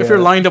size. If you're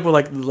lined up with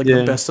like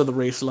the best of the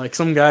race, like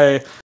some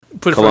guy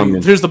put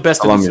Colombian. Here's the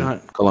best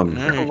Colombian.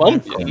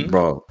 Colombian,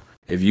 bro.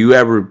 If you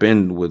ever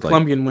been with like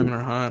Colombian women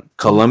are hot.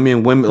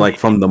 Colombian women, like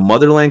from the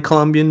motherland,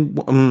 Colombian,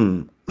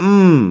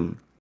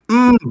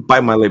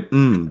 bite my lip,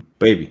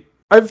 baby.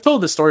 I've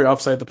told this story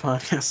offside the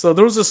podcast. So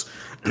there was this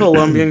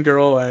Colombian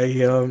girl I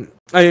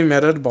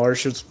met at a bar.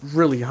 She was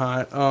really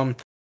hot.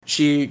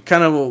 She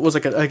kind of was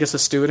like I guess a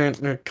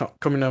student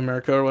coming to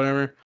America or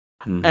whatever.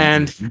 Mm-hmm.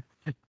 And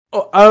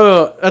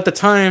at the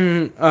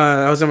time,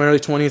 I was in my early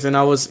 20s, and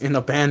I was in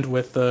a band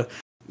with the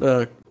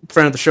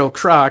friend of the show,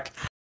 Croc.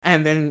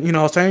 And then, you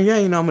know, I was saying, yeah,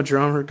 you know, I'm a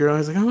drummer, girl.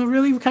 He's like, oh,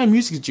 really? What kind of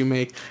music did you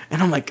make?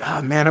 And I'm like,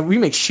 oh, man, we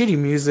make shitty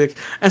music.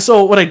 And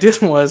so what I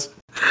did was,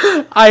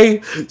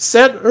 I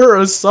sent her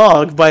a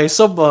song by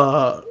some,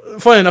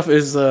 funny enough,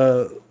 is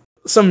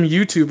some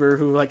YouTuber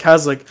who, like,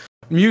 has, like,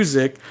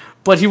 music,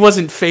 but he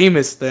wasn't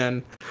famous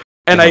then.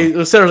 And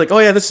I said, like, oh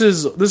yeah, this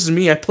is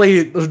me. I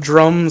play the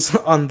drums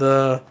on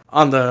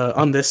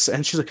this,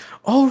 and she's like,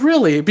 oh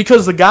really?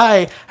 Because the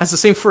guy has the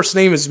same first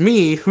name as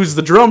me, who's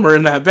the drummer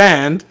in that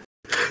band.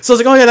 So I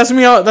was like, oh yeah, that's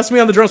me. That's me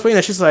on the drums playing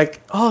that. She's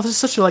like, oh, this is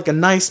such a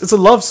nice. It's a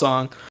love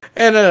song,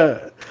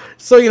 and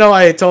so you know,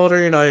 I told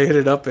her, you know, I hit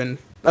it up, and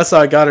that's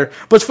how I got her.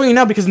 But it's funny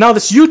now because now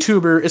this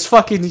YouTuber is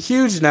fucking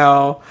huge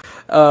now.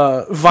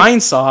 Vine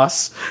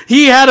Sauce.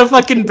 He had a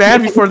fucking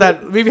band before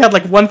that. Maybe had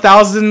like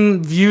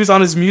 1,000 views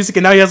on his music,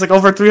 and now he has like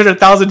over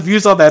 300,000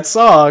 views on that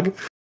song.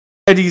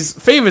 And he's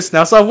famous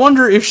now. So I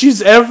wonder if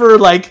she's ever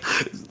like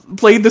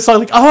played this song.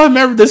 Like, oh, I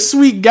remember this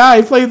sweet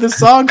guy played this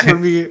song for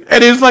me,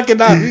 and it's fucking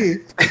not me.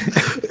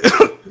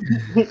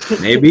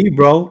 Maybe,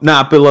 bro.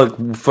 Nah, but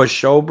look, for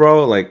sure,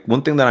 bro. Like,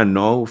 one thing that I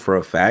know for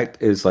a fact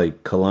is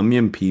like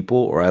Colombian people,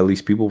 or at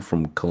least people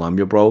from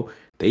Colombia, bro.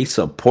 They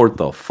support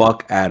the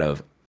fuck out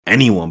of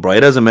anyone, bro.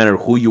 It doesn't matter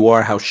who you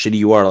are, how shitty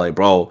you are. Like,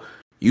 bro,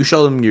 you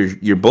show them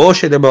your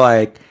bullshit, they'll be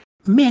like,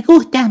 me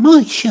gusta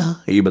mucho.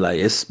 And you be like,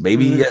 yes,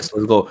 baby, yes,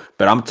 let's go.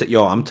 But I'm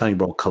telling you,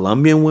 bro,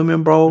 Colombian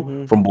women,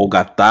 bro, from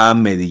Bogota,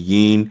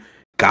 Medellin,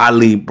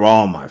 Cali,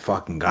 bro, my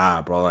fucking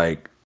god, bro,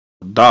 like,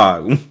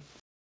 dog.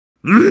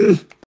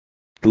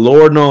 The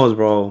Lord knows,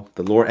 bro.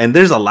 The Lord, and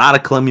there's a lot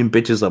of Colombian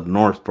bitches up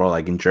north, bro.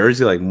 Like in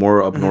Jersey, like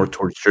more up north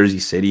towards Jersey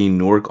City,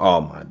 Newark.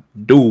 Oh my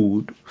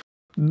dude,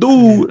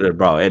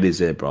 bro, it is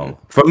it, bro.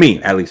 For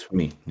me, at least for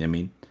me. You know what I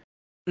mean?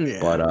 Yeah.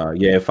 But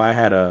yeah, if I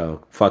had a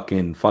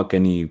fucking fuck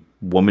any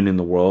woman in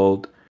the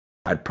world,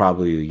 I'd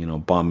probably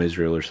bomb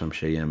Israel or some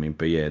shit. You know what I mean?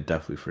 But yeah,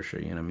 definitely for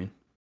sure. You know what I mean?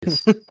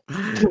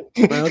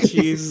 Well,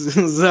 jeez,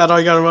 is that all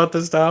you got about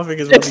this topic?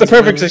 It's the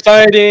perfect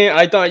society.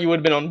 I thought you would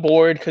have been on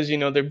board because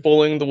they're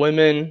bullying the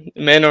women.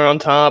 Men are on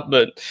top,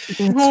 but It's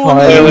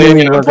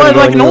but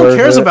like no one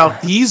cares about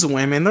these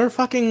women. They're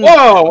fucking.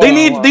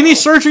 They need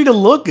surgery to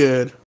look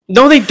good.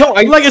 No, they don't.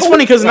 It's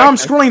funny because now I'm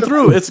scrolling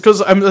through. It's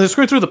because I'm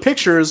scrolling through the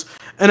pictures,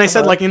 and I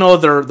said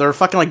they're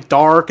fucking like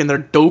dark and they're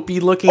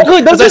dopey looking.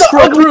 Okay, those are the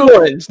ugly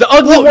ones. The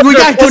ugly ones.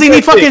 Yeah, because they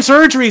need fucking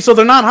surgery, so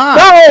they're not hot.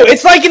 No,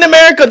 it's like in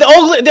America. The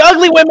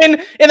ugly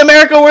women in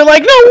America were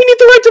like, no, we need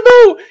the right to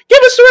vote.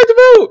 Give us the right to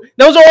vote.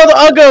 Those are all the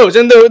uggos,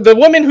 and the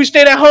women who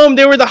stayed at home,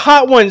 they were the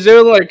hot ones. They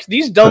were like,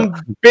 these dumb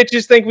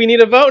bitches think we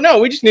need a vote. No,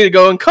 we just need to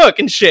go and cook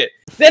and shit.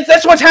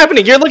 That's what's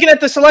happening. You're looking at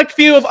the select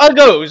few of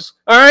uggos.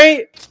 All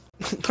right.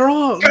 They're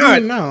all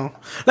no.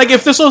 Like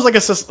if this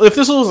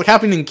was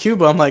happening in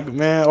Cuba, I'm like,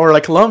 man, or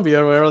like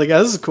Colombia or whatever, like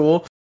this is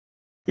cool,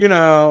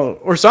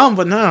 or something.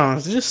 But no,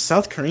 it's just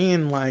South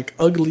Korean, like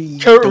ugly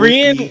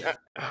Korean.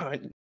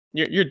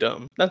 You're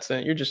dumb. That's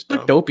it. You're just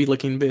dumb. Dopey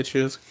looking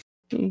bitches.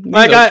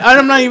 Like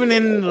I'm not even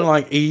into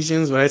like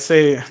Asians, but I'd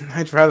say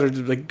I'd rather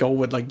like go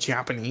with like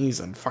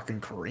Japanese and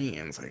fucking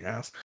Koreans, I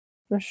guess.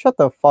 Shut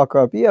the fuck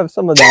up! You have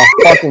some of the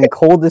fucking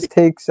coldest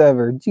takes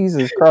ever.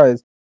 Jesus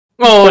Christ.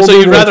 Oh, so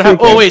you'd rather have?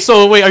 Oh, wait.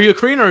 So wait, are you a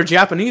Korean or a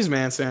Japanese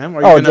man, Sam?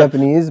 Are you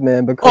Japanese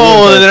man. But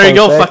there you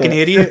go, fucking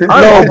idiot.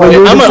 No, but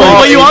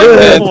you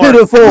arguing for?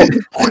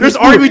 Beautiful. There's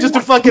arguing just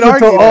to fucking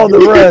argue. All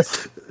the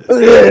rest.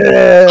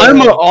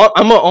 I'm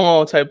a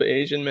all type of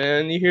Asian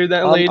man. You hear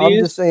that, ladies? I'm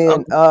just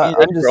saying.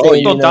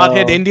 Dot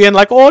head Indian,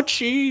 like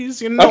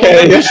cheese.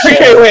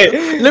 Okay,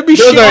 wait. Let me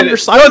shit on your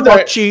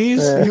sidewalk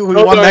cheese. You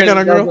want that kind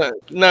of girl?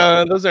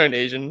 No, those aren't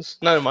Asians.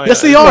 Not in my.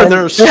 Yes, they are.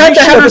 They're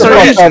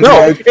Asian.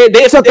 No,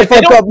 shut the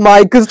fuck up,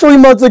 Mike. Because 3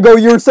 months ago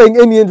you were saying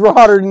Indians were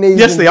hotter than Asians.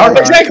 Yes, they are.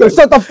 Exactly.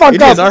 Shut the fuck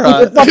Indians up. Are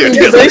hot.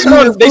 They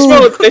smell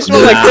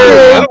like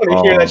I don't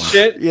want to hear that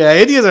shit. Yeah,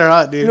 Indians are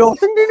hot, dude.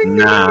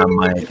 Nah,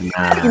 Mike.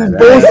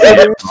 Nah.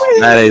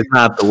 That is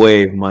not the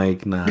wave,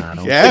 Mike.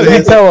 Nah. Yeah,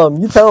 you tell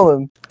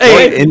him.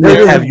 Hey,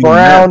 they're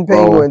brown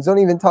penguins. Don't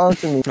even talk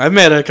to me. I've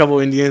met a couple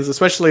Indians,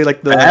 especially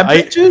like the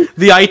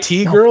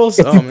IT girls.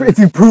 If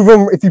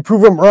you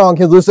prove him wrong,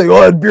 he'll just say, "Oh,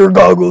 I had beer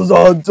goggles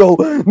on, so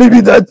maybe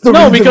that's the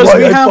reason because why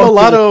we I have a fucked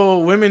lot it."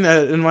 of women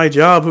in my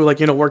job who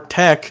work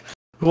tech,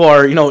 who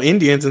are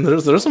Indians, and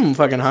there's some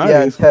fucking hot.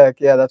 Yeah, tech.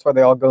 Yeah, that's why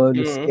they all go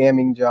into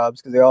scamming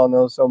jobs because they all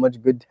know so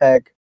much good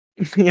tech.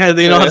 Yeah,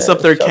 they know how to set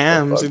up their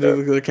cams,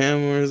 their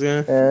cam wars.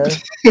 Yeah.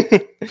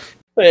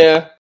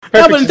 Yeah.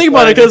 No, but think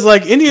about it, because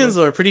Indians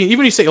are pretty.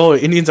 Even if you say, "Oh,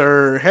 Indians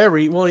are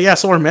hairy," well, yeah,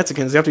 so are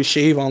Mexicans. They have to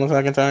shave all the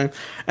fucking time,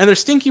 and they're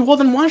stinky. Well,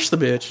 then wash the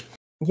bitch.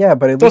 Yeah,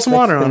 but throw some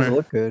water on her.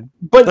 Look good.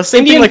 But the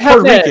same thing like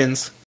Puerto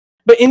Ricans.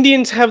 But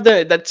Indians have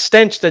that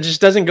stench that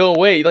just doesn't go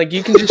away. Like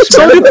you can just.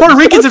 So do Puerto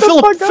Ricans and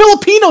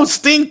Filipinos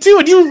stink too.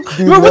 And you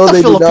were with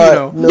the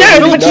Filipino. Yeah,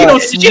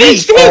 Filipinos. She didn't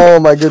stink. Oh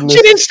my goodness.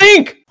 She didn't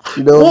stink.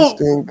 You don't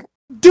stink.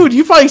 Dude,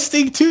 you probably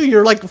stink too.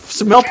 You're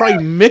smell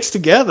probably mixed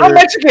together. I'm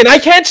Mexican. I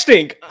can't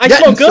stink. I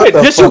smell good.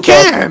 Yes, you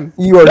can.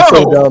 You are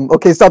so dumb.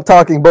 Okay, stop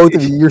talking, both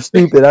of you. You're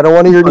stupid. I don't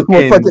want to hear any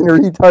more fucking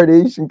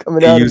retardation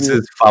coming out of you. He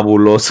uses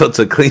Fabuloso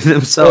to clean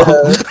himself.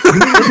 I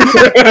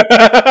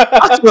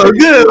smell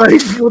good.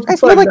 I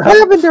smell like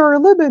lavender or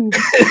lemon.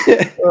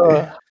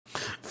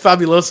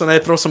 Fabuloso, and I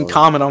throw some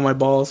comment on my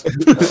balls.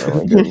 Oh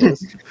my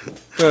goodness.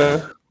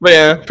 But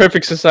yeah,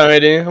 perfect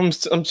society. I'm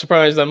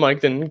surprised that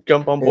Mike didn't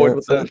jump on board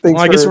with that. Well,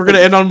 I guess we're gonna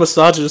end on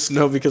misogynist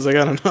note because I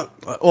got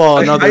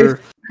another.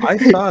 I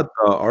saw the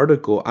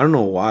article. I don't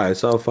know why. I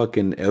saw a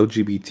fucking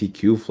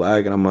LGBTQ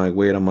flag, and I'm like,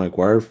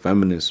 why are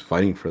feminists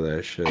fighting for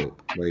that shit?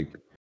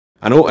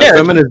 I know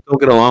feminists don't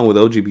get along with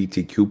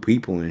LGBTQ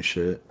people and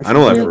shit. I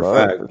know that for a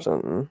fact. Or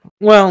something.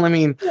 Well, I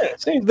mean,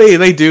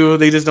 they do.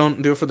 They just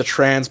don't do it for the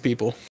trans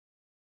people.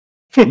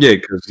 I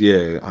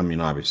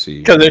mean, obviously,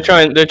 because they're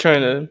trying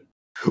to.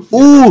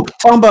 Ooh,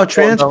 talking about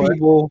trans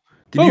people.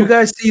 Did you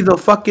guys see the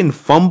fucking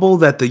fumble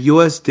that the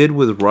U.S. did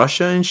with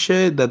Russia and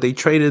shit? That they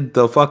traded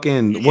the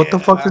fucking what the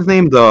fuck's his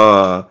name?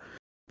 The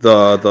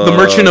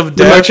Merchant of Death.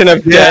 The Merchant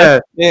of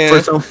Death.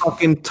 For some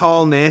fucking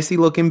tall, nasty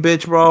looking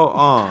bitch, bro.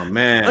 Oh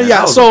man.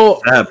 Yeah.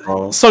 So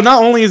bro. So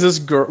not only is this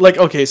girl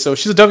so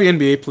she's a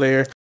WNBA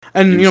player,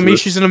 and maybe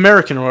she's an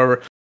American or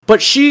whatever.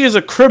 But she is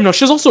a criminal.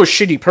 She's also a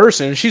shitty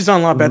person. She's done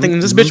a lot of bad things.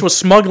 And this bitch was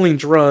smuggling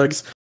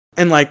drugs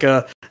and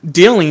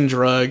dealing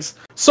drugs.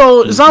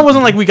 So it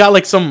wasn't like we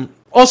got some.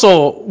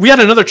 Also, we had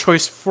another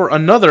choice for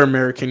another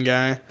American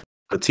guy.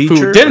 A teacher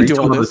who didn't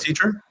do all this. The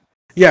teacher?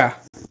 Yeah.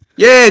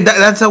 Yeah,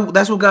 that's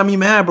what got me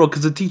mad, bro.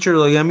 Because the teacher,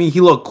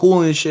 he looked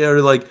cool and shit, or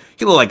he looked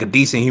like a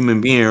decent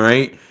human being,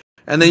 right?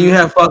 And then you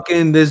have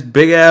fucking this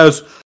big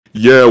ass.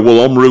 yeah,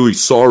 well, I'm really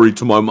sorry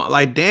to my mom.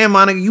 Like, damn,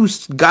 man, you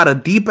got a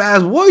deep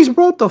ass voice,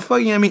 bro. What the fuck,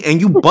 you know what I mean?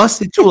 And you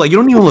busted too. Like, you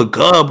don't even look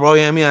good, bro.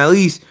 You know what I mean? At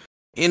least,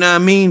 you know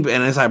what I mean?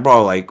 And it's like,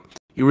 bro, like,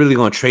 you really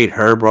gonna trade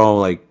her, bro?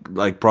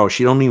 Like, bro,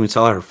 she don't even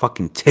sell her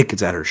fucking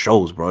tickets at her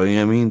shows, bro. You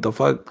know what I mean? The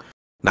fuck?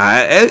 Nah,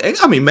 it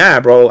got me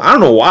mad, bro. I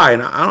don't know why.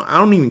 And I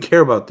don't even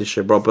care about this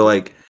shit, bro. But,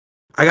 like,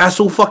 I got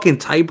so fucking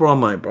tight, bro.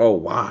 I'm like, bro,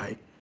 why?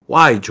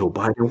 Why, Joe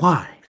Biden?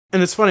 Why?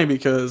 And it's funny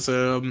because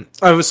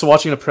I was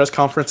watching a press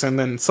conference and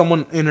then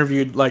someone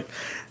interviewed like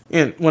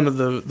one of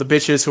the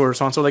bitches who were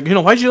responsible, like,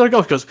 why'd you let her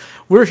go? He goes,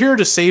 we're here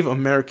to save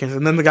Americans.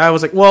 And then the guy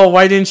was like, well,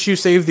 why didn't you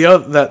save the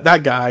other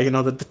that guy,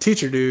 the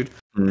teacher dude?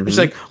 Mm-hmm. He's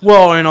like,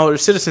 well, they're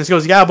citizens. He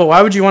goes, yeah, but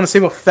why would you want to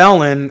save a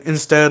felon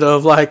instead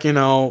of like,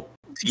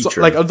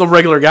 like the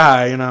regular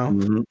guy,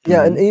 Mm-hmm.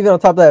 Yeah, and even on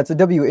top of that, it's a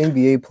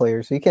WNBA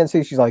player, so you can't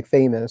say she's like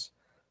famous.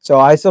 So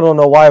I still don't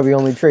know why we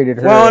only traded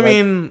her. Well, I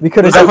mean, we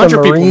could have had a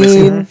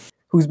Marine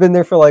who's been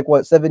there for like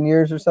 7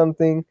 years or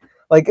something.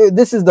 Like,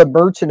 this is the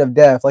Merchant of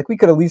Death. Like, we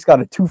could at least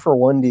got a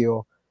 2-for-1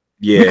 deal.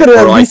 Yeah, we could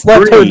have at least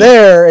left her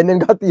there and then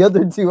got the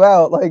other two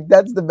out. Like,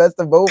 that's the best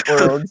of both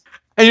worlds.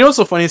 And what's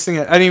the funniest thing?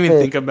 I didn't even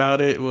think about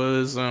it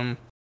was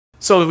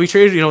so we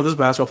traded this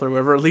basketball player,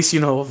 whatever. At least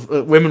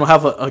women will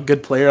have a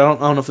good player. I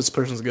don't know if this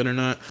person's good or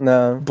not.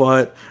 No,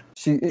 but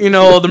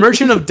the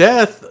Merchant of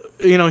Death.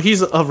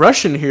 He's a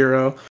Russian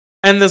hero.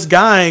 And this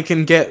guy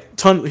can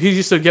he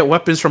used to get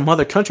weapons from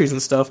other countries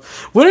and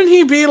stuff. Wouldn't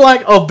he be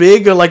like a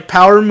big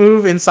power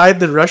move inside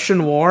the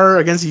Russian war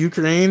against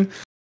Ukraine?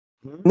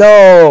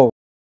 No.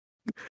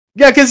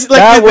 Yeah, because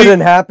that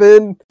wouldn't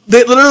happen.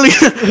 They literally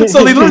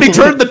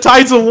turned the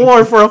tides of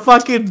war for a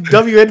fucking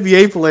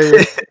WNBA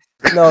player.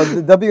 No,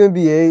 the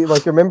WNBA,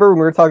 like, remember when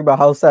we were talking about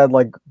how sad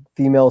like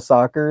female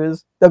soccer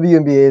is?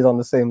 WNBA is on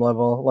the same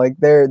level. Like,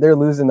 they're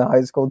losing the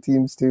high school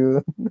teams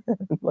too.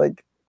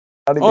 Like.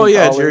 Oh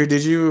yeah, Jerry,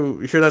 did you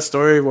hear that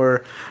story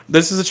where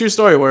this is a true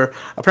story where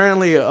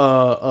apparently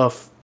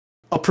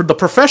the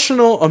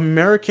professional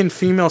American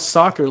female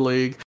soccer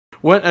league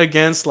went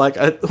against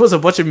it was a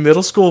bunch of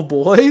middle school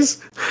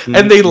boys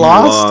and they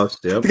lost.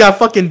 Yep. They got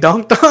fucking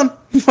dunked on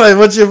by a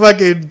bunch of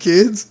fucking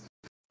kids.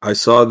 I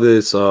saw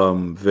this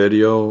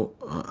video.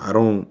 I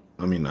don't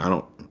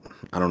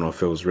know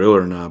if it was real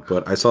or not,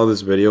 but I saw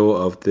this video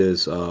of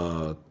this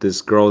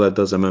girl that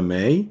does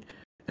MMA.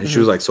 And she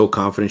was like so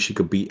confident she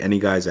could beat any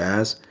guy's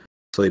ass.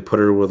 So they put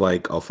her with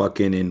like a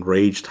fucking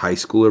enraged high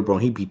schooler, bro.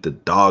 And he beat the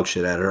dog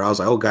shit at her. I was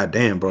like, oh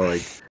goddamn, bro.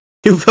 Like,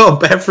 you felt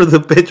bad for the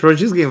bitch, bro.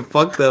 She's getting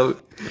fucked up.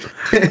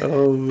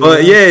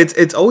 But yeah,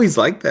 it's always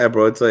like that,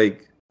 bro. It's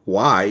like,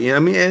 why? I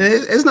mean, and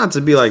it's not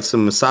to be like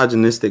some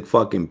misogynistic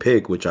fucking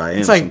pig, which I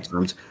am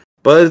sometimes.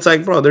 But it's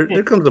like, bro,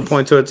 there comes a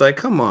point to it. It's like,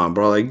 come on,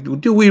 bro.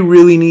 Like, do we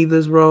really need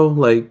this, bro?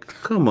 Like,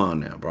 come on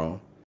now, bro.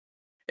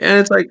 And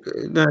it's like,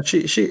 nah,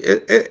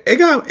 it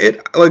got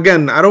it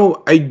again. I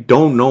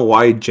don't know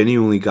why it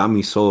genuinely got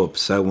me so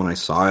upset when I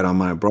saw it. I'm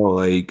like, bro,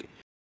 like,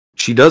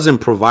 she doesn't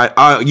provide.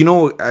 I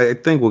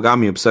think what got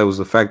me upset was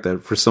the fact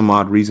that for some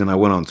odd reason I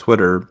went on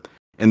Twitter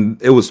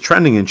and it was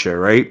trending and shit,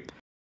 right?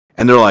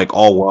 And they're like,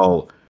 oh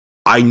well,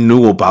 I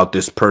knew about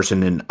this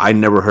person and I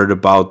never heard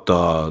about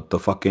the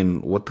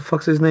fucking what the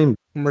fuck's his name?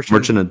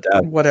 Merchant of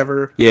Death.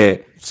 Whatever. Yeah.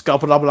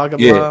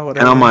 Whatever.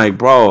 And I'm like,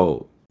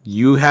 bro.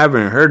 You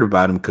haven't heard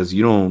about him because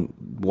you don't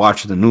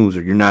watch the news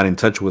or you're not in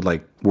touch with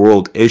like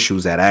world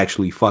issues that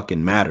actually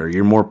fucking matter.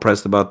 You're more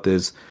pressed about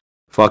this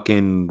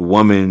fucking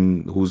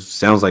woman who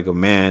sounds like a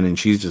man and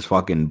she's just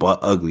fucking butt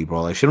ugly,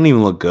 bro. Like, she don't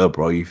even look good,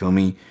 bro. You feel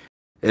me?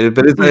 But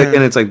it's like,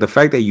 and it's like the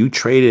fact that you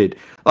traded,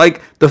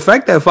 like the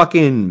fact that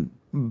fucking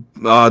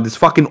this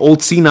fucking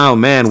old senile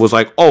man was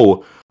like,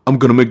 oh, I'm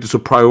gonna make this a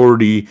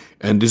priority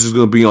and this is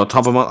gonna be on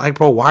top of my, like,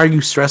 bro, why are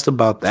you stressed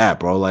about that,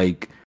 bro?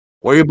 Like,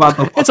 worry about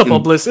the it's a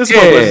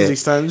publicity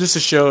stunt just to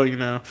show,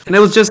 And it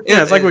was just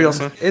it's like what you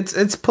said.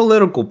 It's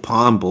political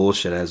pawn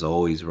bullshit as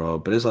always, bro.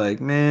 But it's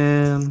like,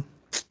 man,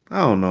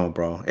 I don't know,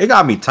 bro. It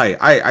got me tight.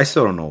 I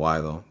still don't know why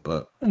though.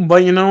 But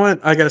you know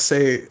what? I gotta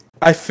say,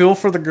 I feel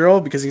for the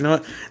girl because you know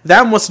what?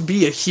 That must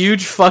be a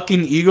huge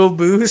fucking ego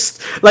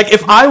boost. Like,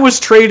 if I was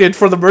traded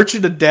for the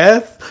Merchant of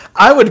Death,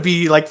 I would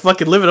be like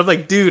fucking living. I'm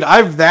like, dude,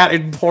 I'm that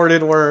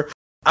important where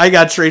I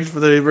got traded for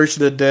the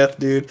Merchant of Death,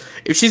 dude.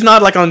 If she's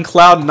not like on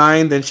cloud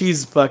 9, then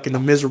she's fucking a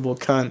miserable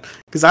cunt.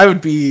 Because I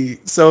would be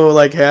so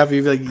like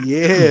happy, like,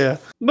 yeah.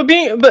 But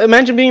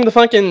imagine being the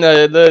fucking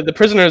the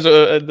prisoners,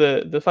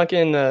 the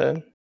fucking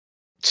the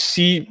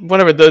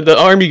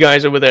army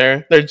guys over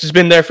there. They've just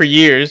been there for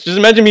years. Just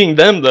imagine being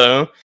them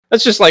though.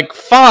 That's just like,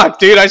 fuck,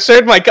 dude.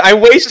 I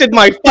wasted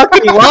my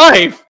fucking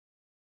life.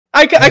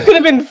 I could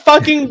have been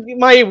fucking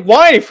my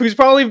wife, who's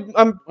probably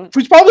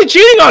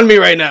cheating on me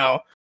right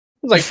now.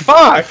 I was like,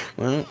 fuck.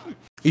 Well,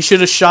 you should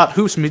have shot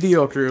Hoops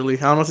mediocrely.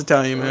 I don't know what to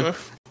tell you, man.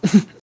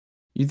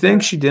 You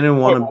think she didn't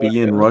want to be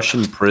in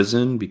Russian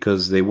prison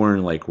because they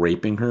weren't like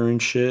raping her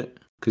and shit?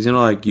 Because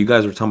like you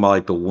guys were talking about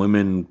like the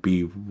women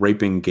be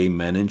raping gay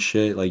men and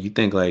shit. Like, you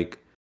think like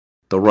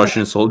the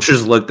Russian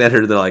soldiers looked at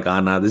her, they're like, oh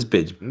nah, this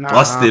bitch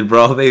busted,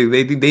 bro.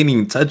 They didn't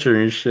even touch her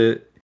and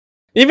shit.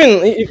 Even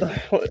is there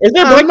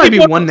There black might be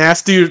people? one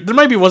nasty. There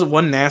might be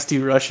one nasty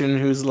Russian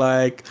who's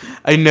like,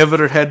 I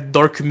never had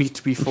dark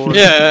meat before.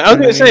 Yeah, I was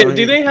gonna You say, know,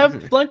 do they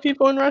have black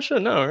people in Russia?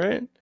 No,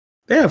 right?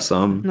 They have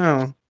some.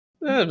 No.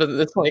 But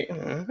it's like,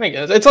 I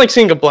guess it's like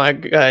seeing a black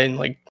guy in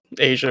like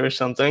Asia or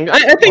something. I All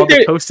think the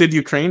they're. toasted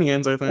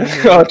Ukrainians, I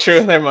think. Oh,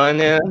 true. Never mind.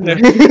 Yeah.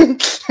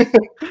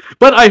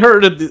 But I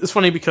heard it's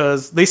funny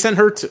because they sent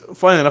her to.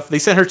 Funny enough, they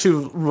sent her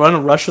to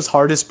run Russia's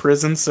hardest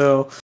prison.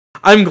 So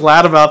I'm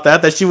glad about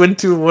that. That she went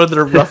to one of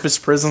their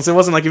roughest prisons. It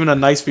wasn't like even a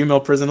nice female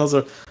prison. Those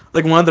are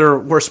like one of their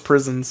worst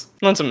prisons.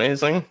 That's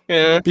amazing.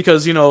 Yeah,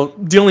 Because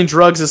dealing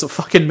drugs is a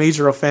fucking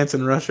major offense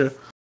in Russia.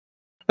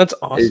 that's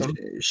awesome.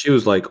 She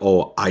was like,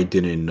 "Oh, I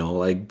didn't know."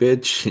 Like,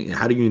 bitch,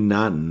 how do you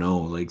not know?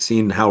 Like,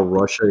 seeing how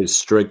Russia is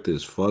strict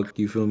as fuck.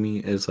 You feel me?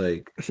 It's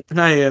like,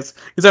 Yes,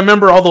 because I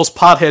remember all those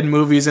pothead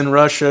movies in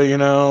Russia.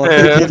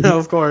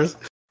 Of course.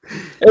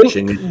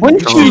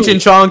 Wouldn't Cheech you,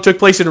 and Chong took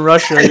place in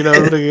Russia.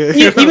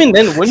 even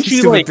then, wouldn't you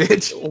Stupid like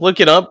bitch. look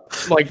it up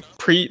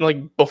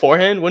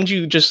beforehand? Wouldn't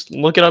you just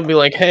look it up and be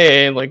like,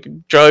 hey, like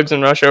drugs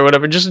in Russia or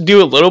whatever? Just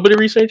do a little bit of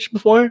research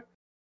before.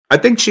 I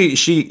think she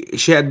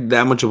had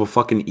that much of a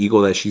fucking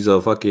ego that she's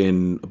a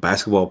fucking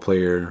basketball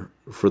player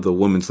for the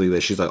women's league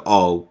that she's like,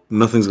 oh,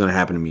 nothing's gonna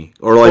happen to me,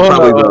 or like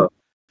probably the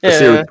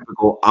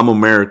stereotypical I'm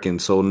American,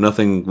 so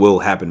nothing will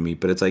happen to me.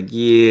 But it's like,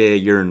 yeah,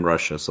 you're in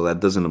Russia, so that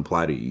doesn't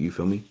apply to you. You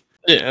feel me?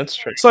 Yeah, that's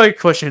true. So,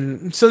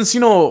 question: since the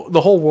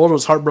whole world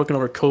was heartbroken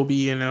over Kobe,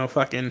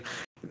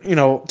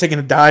 taking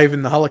a dive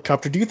in the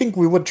helicopter, do you think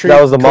we would trade?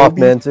 That was the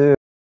Kobe? Mothman too.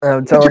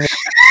 I'm telling you.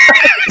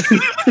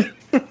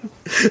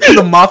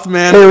 The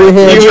Mothman. Harry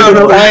Hands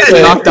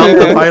knocked out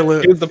the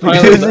pilot. He was the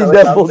Dizzy pilot.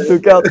 Devil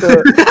took out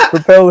the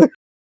propeller.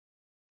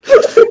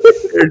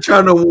 They're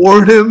trying to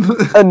warn him.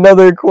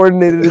 Another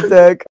coordinated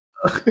attack.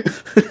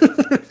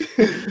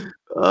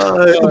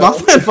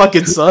 Mothman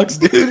fucking sucks,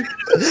 dude.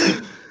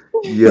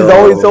 He's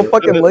always so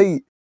fucking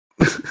late.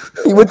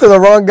 He went to the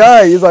wrong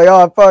guy. He's like,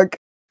 oh fuck.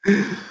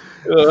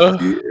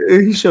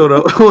 He showed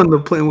up when the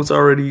plane was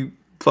already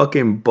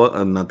fucking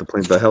not the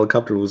plane, the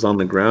helicopter was on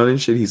the ground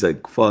and shit. He's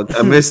like, fuck,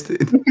 I missed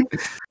it.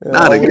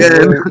 Not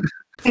again.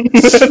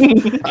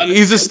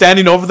 He's just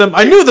standing over them.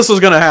 I knew this was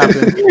gonna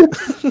happen.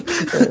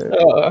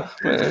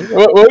 Man.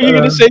 What were you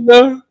gonna say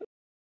though?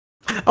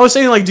 I was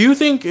saying, like, do you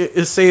think,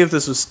 say if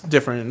this was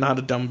different, not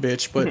a dumb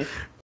bitch, but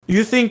do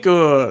you think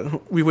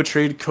we would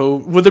trade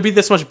Kobe? Would there be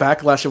this much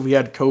backlash if we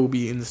had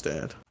Kobe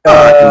instead?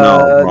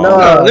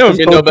 No, there would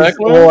be no backlash.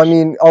 Well, I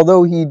mean,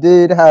 although he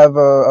did have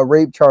a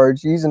rape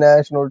charge, he's a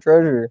national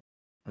treasure.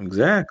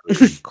 Exactly.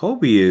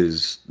 Kobe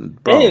is,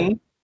 bro. And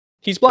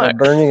he's black.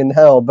 Burning in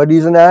hell, but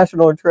he's a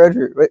national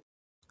treasure. Wait,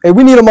 hey,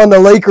 we need him on the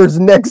Lakers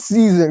next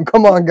season.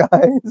 Come on,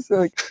 guys.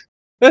 Like,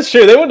 That's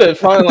true. They would have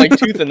found like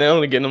tooth and nail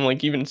to get him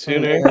like even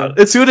sooner. Yeah.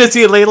 As soon as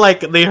they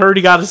heard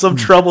he got in some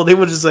trouble, they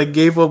would just like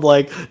gave him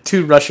like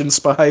 2 Russian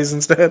spies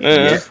instead.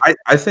 Yeah.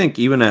 I think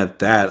even at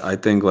that, I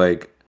think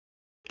like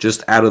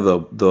just out of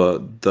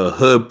the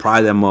hood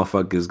pride that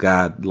motherfuckers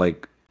got,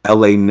 like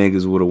LA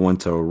niggas would have went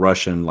to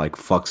Russia and like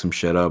fuck some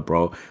shit up,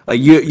 bro. Like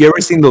you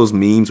ever seen those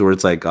memes where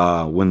it's like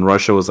when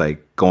Russia was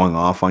like going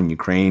off on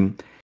Ukraine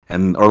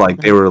or like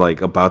they were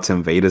like about to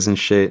invade us and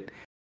shit,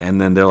 and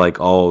then they're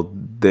like, oh,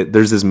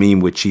 there's this meme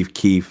with Chief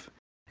Keef,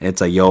 and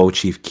it's like, yo,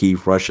 Chief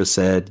Keef, Russia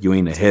said you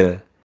ain't a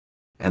hitter.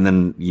 And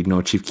then,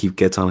 Chief Keef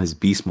gets on his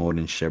beast mode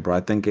and shit, bro.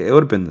 I think it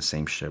would have been the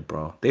same shit,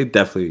 bro. They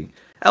definitely,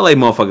 LA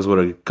motherfuckers would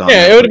have gone.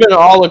 Yeah, it would have been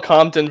all of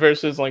Compton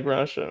versus like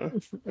Russia.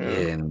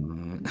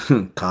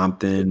 And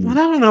Compton. I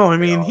don't know. I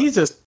mean, he's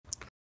just.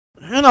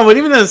 I don't know, but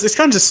even then, it's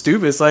kind of just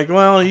stupid. It's like,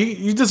 well,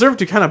 you deserve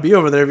to kind of be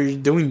over there if you're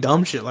doing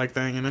dumb shit like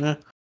that,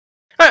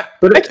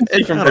 But I can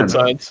see from both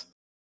sides.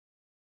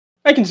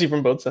 I can see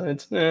from both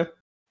sides. Yeah.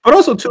 But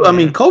also, too, I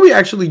mean, Kobe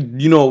actually,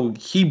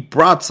 he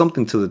brought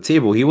something to the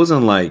table. He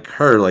wasn't like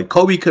her. Like,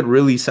 Kobe could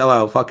really sell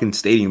out fucking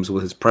stadiums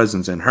with his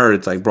presence, and her,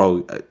 it's like,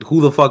 bro,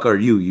 who the fuck are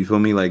you? You feel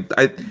me? Like,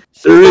 there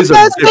is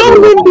a give her a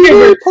little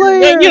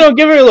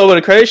bit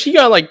of credit. She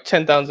got like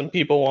 10,000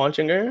 people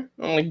watching her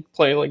only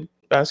play like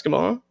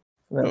basketball.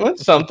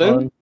 That's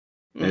something.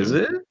 Is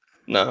it?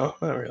 No,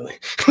 not really.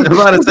 I'm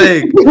about to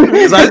say,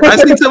 'cause I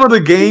seen some of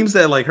the games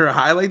that like her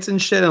highlights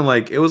and shit, and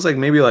like it was like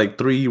maybe like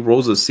 3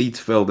 rows of seats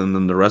filled, and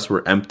then the rest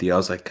were empty. I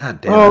was like,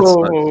 God damn, that's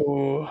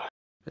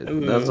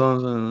all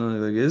I'm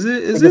saying. Like, is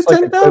it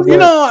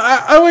 10,000?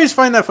 I always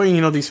find that funny.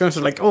 These films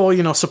are like,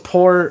 oh,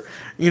 support,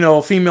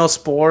 female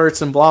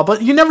sports and blah,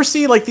 but you never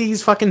see like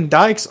these fucking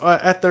dykes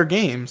at their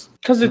games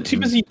because they're too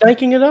busy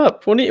dyking it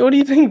up. What do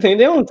you think they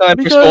don't have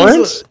time for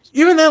sports?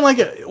 Even then, like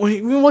when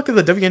you look at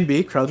the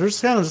WNBA crowd, they're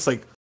just kind of just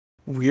like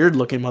weird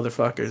looking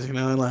motherfuckers,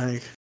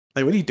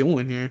 like what are you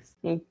doing here?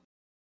 I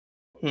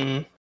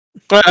don't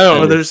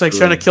know. They're just like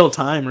trying to kill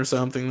time or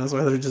something. That's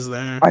why they're just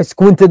there. I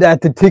squinted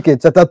at the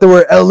tickets. I thought they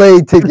were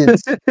LA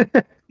tickets,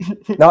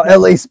 not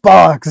LA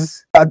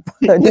Sparks. I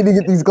need to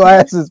get these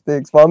glasses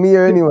fixed. Well, I'm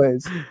here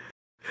anyways.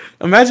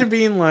 Imagine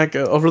being like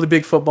a really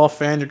big football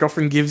fan. Your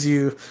girlfriend gives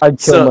you. I'd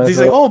kill myself. He's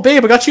like, "Oh,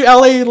 babe, I got you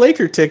LA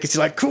Laker tickets." He's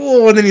like,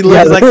 "Cool," and then he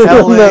Yeah, looks like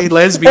LA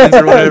lesbians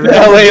or whatever.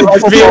 LA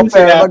lesbians.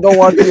 I'm Yeah. gonna go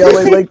watch the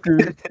LA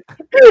Lakers.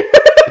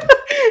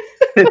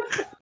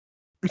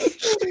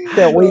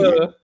 Can't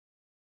wait.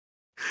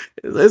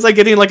 It's like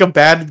getting like a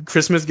bad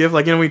Christmas gift,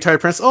 like when you tell your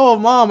parents, "Oh,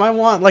 mom, I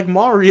want like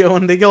Mario,"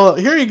 and they go,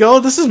 "Here you go.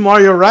 This is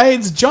Mario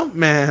Rides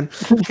Jumpman."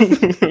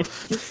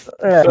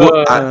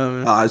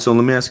 Yeah. So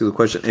let me ask you the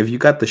question: if you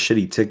got the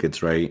shitty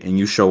tickets, right, and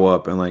you show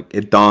up and like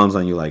it dawns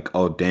on you, like,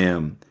 oh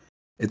damn,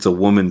 it's a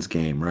woman's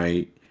game,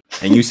 right?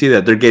 And you see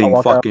that they're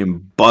getting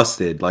fucking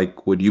busted.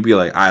 Like, would you be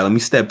like, all right, let me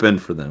step in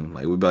for them?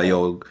 Like, we'd be like,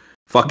 yo,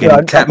 fucking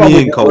tap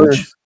me in,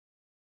 coach.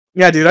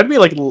 Yeah, dude, I'd be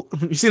like, you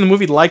seen the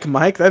movie Like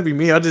Mike? That'd be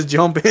me. I'd just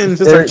jump in.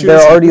 They're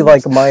already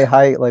like my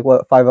height, like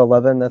what,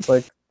 5'11"? That's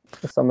like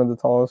some of the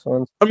tallest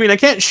ones. I mean, I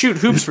can't shoot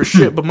hoops for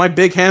shit, but my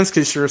big hands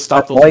could sure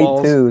stop those light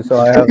balls. too, so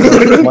I have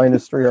like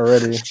 -3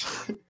 already.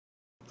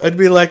 I'd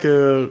be like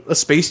a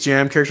Space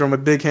Jam character on my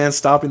big hands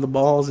stopping the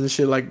balls and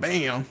shit, like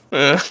bam.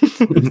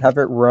 Have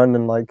it run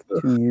in like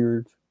 2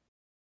 years.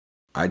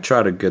 I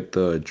try to get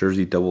the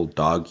Jersey Devil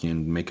doggy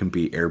and make him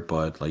be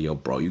Airbud. Like, yo,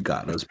 bro, you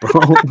got us, bro.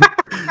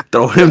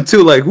 Throw him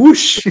too, like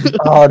whoosh.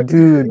 Oh,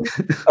 dude,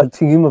 a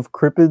team of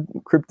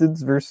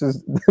cryptids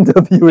versus the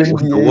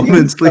WNBA. The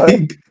Women's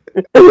League.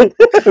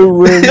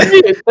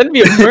 That'd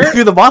be a murder.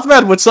 Dude, the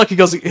Mothman would suck. He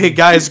goes, "Hey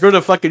guys, we're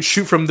gonna fucking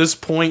shoot from this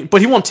point," but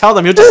he won't tell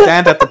them. He'll just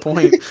stand at the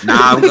point.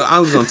 Nah, I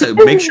was gonna say,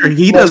 make sure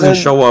he doesn't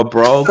show up,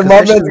 bro. The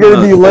Mothman's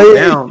gonna be late.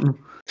 Down.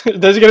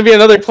 There's gonna be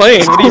another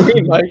plane. What do you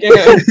mean, Mike?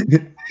 Yeah.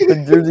 The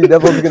Jersey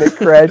Devil's gonna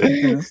crash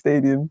into the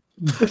stadium.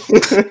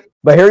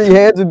 But Harry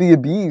Hands would be a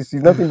beast.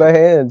 He's nothing but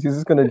hands. He's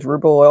just gonna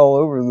dribble all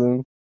over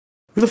them.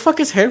 Who the fuck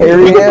is Harry?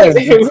 Harry Hands.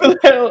 Who the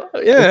hell?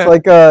 Yeah.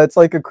 It's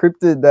like a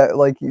cryptid that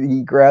like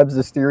he grabs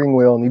the steering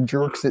wheel and he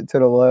jerks it to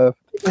the left.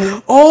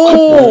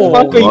 Oh,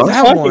 What are you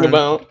that talking one.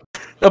 about?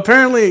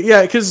 Apparently,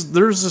 yeah, because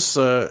there's this.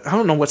 I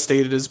don't know what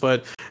state it is,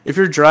 but if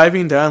you're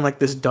driving down like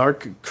this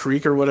dark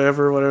creek or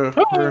whatever,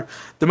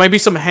 there might be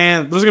some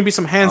hand. There's gonna be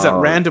some hands that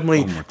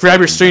randomly grab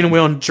your steering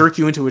wheel and jerk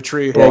you into a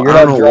tree. Yeah, Bro,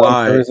 I don't know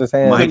why.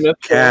 My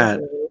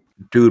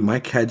My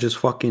cat just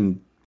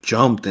fucking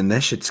jumped, and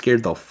that shit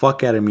scared the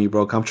fuck out of me,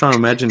 bro. I'm trying to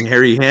imagine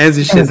hairy hands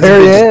and shit.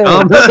 Hairy hands.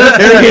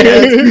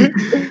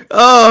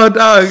 Oh,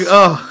 dog.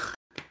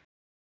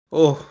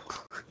 Oh,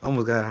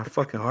 almost got a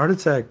fucking heart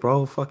attack,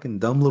 bro. Fucking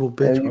dumb little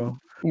bitch, bro.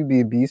 You'd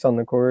be a beast on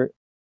the court.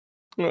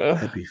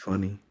 That'd be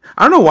funny.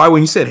 I don't know why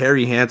when you said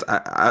hairy hands,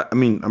 I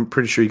mean, I'm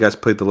pretty sure you guys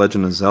played The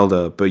Legend of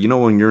Zelda, but you know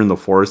when you're in the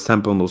forest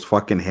temple and those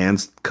fucking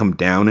hands come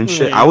down and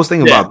shit? I was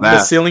thinking about that.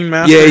 The ceiling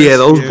masters. Yeah,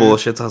 those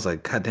bullshits. I was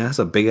like, god damn, that's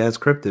a big ass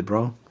cryptid,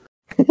 bro.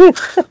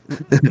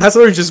 That's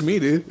literally just me,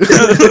 dude.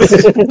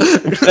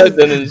 That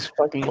then is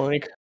fucking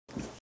Mike.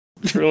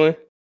 Truly.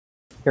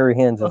 Hairy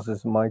Hands is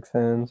just Mike's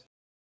hands.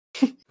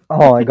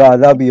 Oh my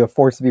god, that'd be a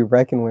force to be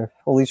reckoned with.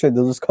 Holy shit,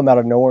 they'll just come out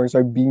of nowhere and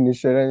start beating the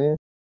shit out of you.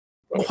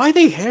 Why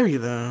they hairy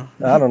though?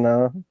 I don't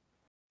know.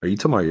 Are you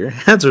talking about your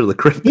hands or the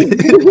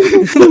cryptid?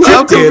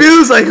 I'm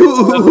confused. Like,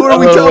 who are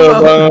we talking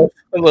about?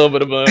 A little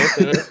bit of both.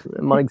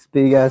 Yeah. Mike's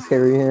big ass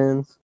hairy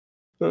hands.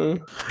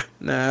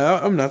 Nah,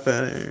 I'm not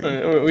that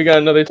hairy. Right, we got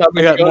another topic.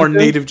 I got more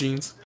native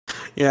genes.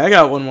 Yeah, I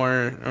got one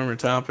more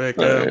topic.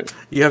 Right.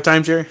 You have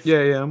time, Jerry?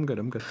 Yeah, I'm good.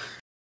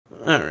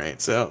 All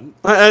right, so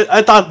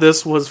I thought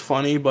this was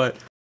funny, but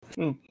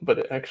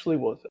it actually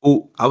wasn't.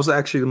 Oh, I was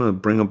actually gonna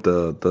bring up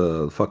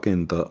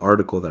the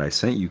article that I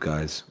sent you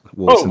guys.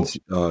 Well, since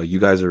you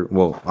guys are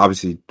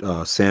obviously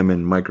Sam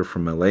and Mike are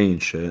from LA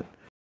and shit.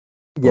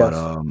 Yes.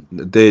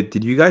 But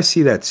did you guys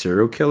see that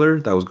serial killer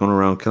that was going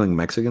around killing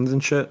Mexicans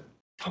and shit?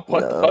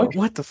 What the fuck?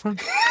 what the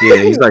fuck? Yeah,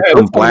 he's like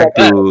some black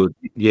dude.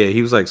 Yeah,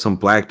 he was like some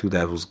black dude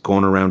that was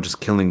going around just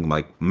killing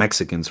like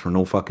Mexicans for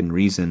no fucking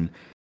reason.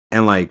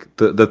 And like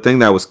the thing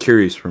that was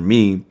curious for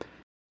me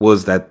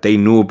was that they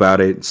knew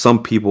about it.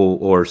 Some people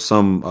or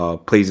some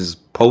places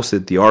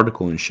posted the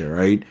article and shit,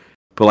 right?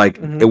 But like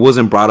it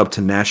wasn't brought up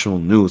to national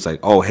news. Like,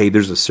 oh, hey,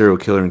 there's a serial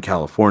killer in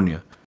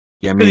California.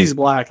 Yeah, I mean, he's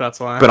black. That's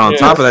why. But on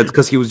top of that,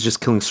 because he was just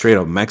killing straight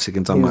up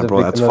Mexicans. I'm like,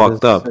 bro, that's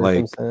fucked up.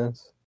 Like,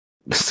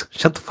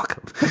 shut the fuck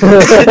up.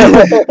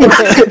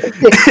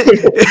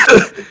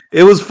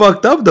 It was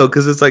fucked up though,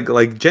 because it's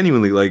like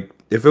genuinely, like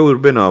if it would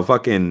have been a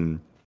fucking,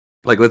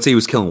 like let's say he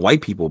was killing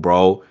white people,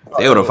 bro,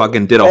 they would have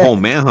fucking did a whole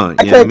manhunt.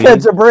 I can't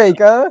catch a break,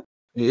 huh?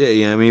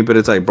 Yeah, I mean, but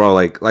it's like, bro,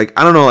 like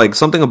I don't know, like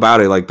something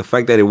about it, like the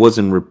fact that it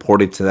wasn't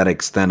reported to that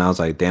extent, I was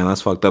like, damn,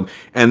 that's fucked up.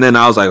 And then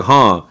I was like,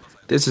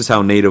 this is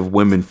how Native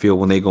women feel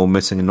when they go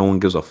missing and no one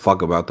gives a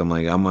fuck about them.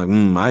 Like, I'm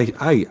like,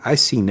 I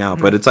see now,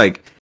 but it's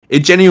like, it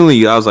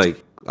genuinely, I was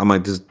like,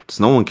 does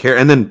no one care?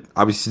 And then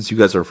obviously, since you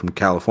guys are from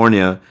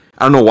California,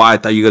 I don't know why I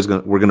thought you guys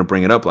were gonna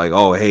bring it up. Like,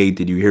 oh, hey,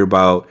 did you hear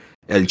about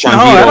El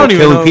Changuito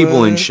killing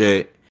people and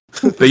shit?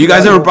 But you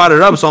guys never brought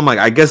it up, so I'm like,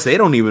 I guess they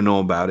don't even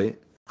know about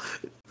it.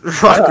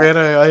 Fuck, man,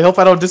 I hope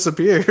I don't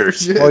disappear.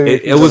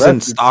 It was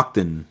in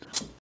Stockton.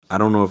 I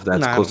don't know if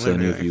that's close to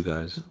any of you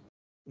guys.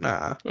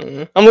 Nah.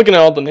 I'm looking at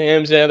all the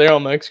names. Yeah, they're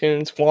all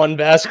Mexicans. Juan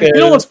Vasquez. You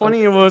know what's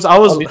funny? I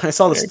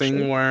saw this thing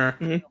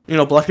Actually.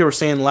 where black people were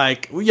saying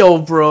like, "Yo,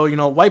 bro,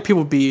 white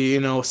people be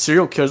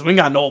serial killers. We ain't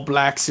got no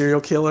black serial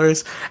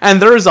killers."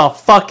 And there's a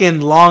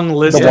fucking long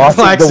list of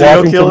black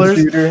serial killers.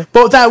 Shooter.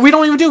 But that we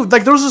don't even do.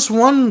 Like, there was this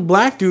one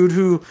black dude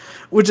who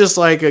would just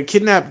like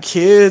kidnap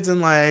kids and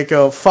like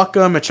fuck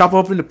them and chop them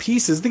up into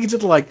pieces. I think he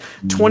did like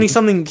 20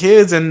 something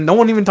kids, and no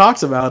one even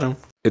talks about him.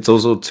 It's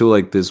also too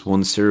like this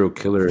one serial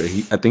killer.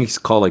 I think he's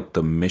called like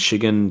the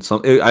Michigan.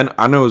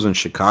 I know it was in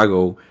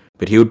Chicago,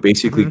 but he would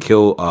basically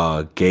kill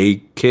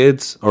gay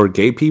kids or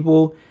gay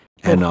people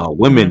and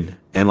women,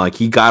 and like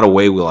he got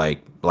away with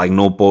like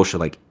no bullshit,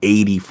 like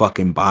 80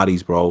 fucking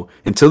bodies, bro.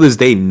 Until this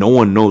day, no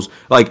one knows.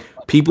 Like,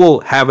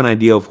 people have an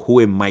idea of who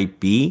it might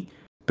be,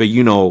 but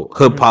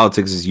hood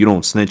politics is you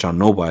don't snitch on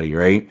nobody,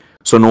 right?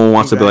 So no one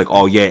wants to be like,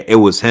 oh yeah, it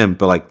was him.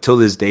 But like till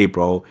this day,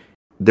 bro,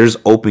 there's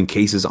open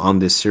cases on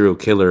this serial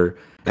killer.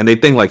 And they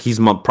think like he's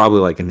probably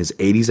like in his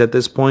 80s at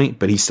this point,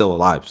 but he's still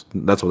alive.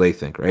 That's what they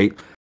think, right?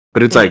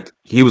 But it's like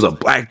he was a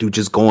black dude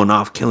just going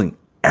off killing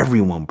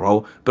everyone,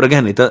 bro. But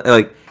again,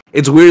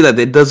 it's weird that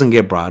it doesn't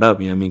get brought up.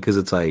 You know what I mean? Because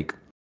it's like,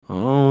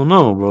 oh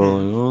no,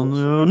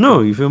 bro, no,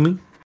 you feel me?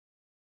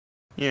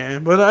 Yeah,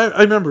 but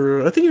I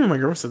remember. I think even my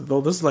girl said, "Though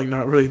this is like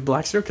not really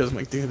black serial killers." I'm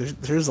like, dude,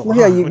 there's a lot.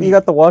 Yeah, you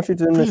got the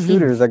Washington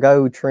shooters, a guy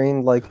who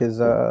trained like his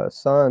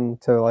son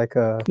to like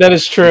that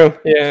is true.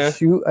 Yeah,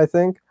 shoot, I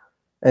think.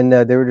 And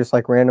they were just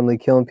like randomly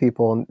killing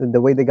people, and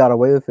the way they got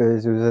away with it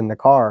is it was in the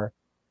car,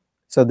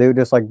 so they would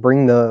just like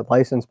bring the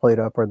license plate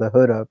up or the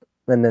hood up,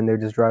 and then they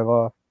would just drive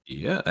off.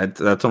 Yeah, that's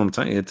what I'm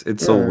telling you.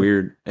 It's so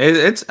weird.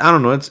 It's I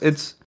don't know.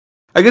 It's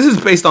I guess it's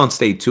based on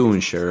state too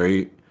and shit,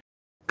 right?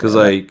 Because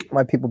like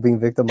my people being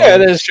victimized. Yeah,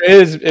 it is true.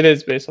 It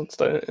is based on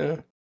state. Yeah.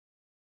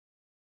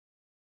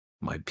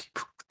 My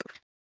people.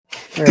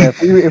 Yeah,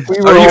 if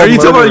we were are you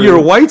talking about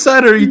your white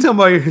side or are you talking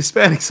about your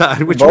Hispanic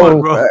side? Which both.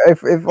 one, bro?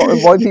 If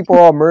white people are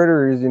all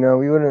murderers,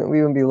 we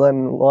wouldn't be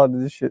letting a lot of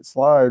this shit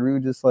slide. We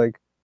would just like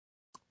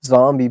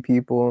zombie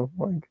people.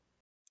 Like,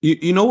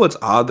 you know what's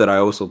odd that I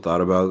also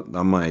thought about?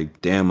 I'm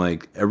like, damn,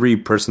 like every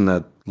person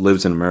that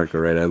lives in America,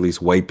 right? At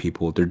least white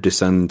people, they're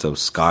descendants of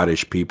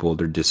Scottish people,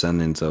 they're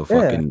descendants of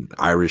fucking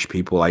Irish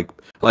people, like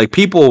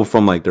people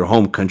from like their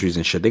home countries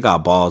and shit. They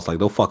got balls, like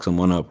they'll fuck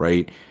someone up,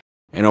 right?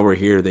 And over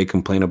here, they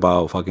complain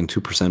about fucking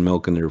 2%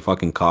 milk in their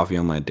fucking coffee.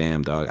 I'm like,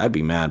 damn, dog. I'd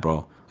be mad,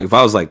 bro. If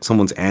I was like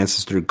someone's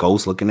ancestor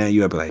ghost looking at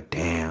you, I'd be like,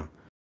 damn.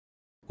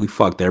 We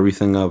fucked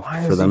everything up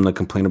for them to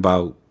complain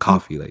about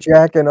coffee. Like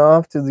jacking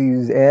off to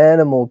these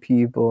animal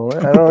people.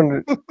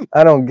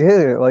 I don't get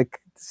it. Like,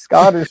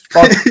 Scottish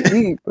fuck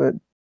sheep, but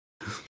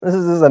this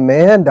is a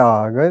man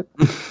dog, right?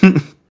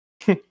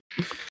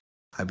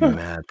 I'd be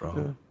mad,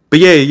 bro. But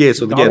yeah.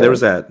 So there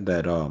was that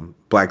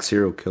black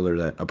serial killer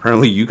that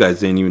apparently you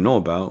guys didn't even know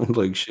about.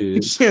 Like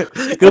shit.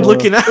 Good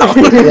looking out.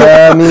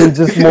 Yeah, I mean,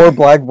 just more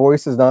black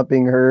voices not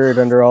being heard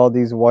under all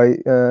these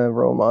white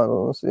role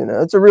models.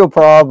 It's a real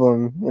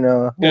problem.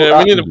 Yeah,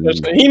 we need to push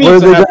that. What are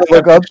they gonna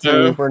look up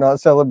to if we're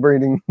not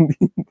celebrating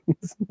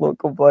these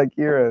local black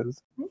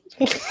heroes?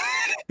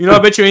 I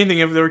bet you anything,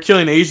 if they were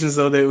killing Asians,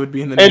 though, they would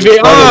be in the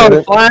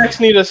news. Blacks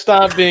need to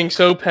stop being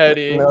so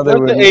petty. Let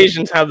the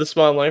Asians have the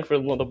spotlight for a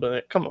little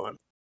bit. Come on.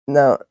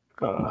 No.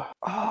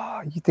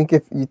 You think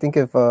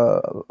if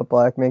a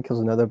black man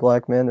kills another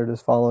black man, they're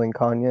just following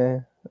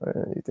Kanye?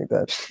 You think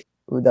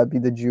would that be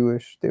the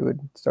Jewish? They would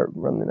start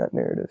running that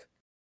narrative.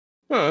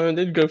 Oh,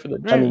 they'd go for the.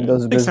 I mean,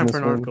 those it's time for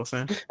an article,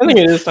 Sam. I think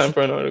it is time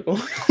for an article.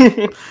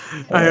 All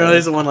right,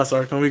 there's one last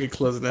article. We could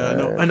close it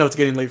now. I know it's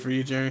getting late for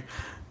you, Jerry.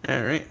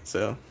 All right,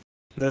 so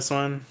this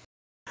one,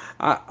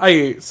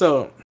 I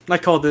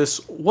call this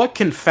 "What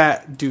Can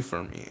Fat Do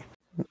for Me?"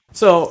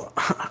 So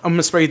I'm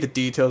gonna spare you the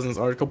details in this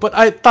article, but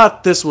I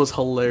thought this was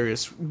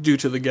hilarious due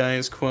to the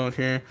guy's quote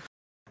here.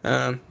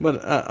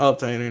 But I'll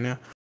tell you now.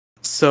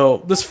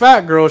 So this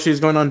fat girl, she's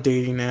going on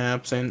dating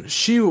apps, and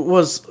she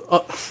was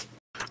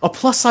a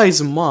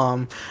plus-size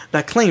mom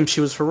that claimed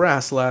she was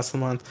harassed last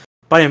month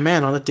by a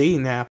man on a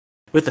dating app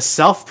with a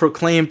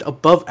self-proclaimed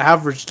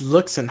above-average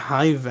looks and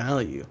high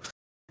value.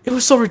 It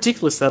was so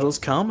ridiculous that it was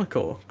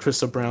comical,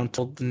 Krista Brown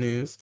told the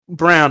news.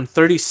 Brown,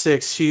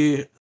 36,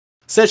 she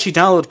said she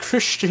downloaded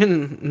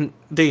Christian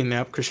dating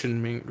app,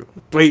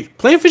 Wait,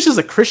 Playfish is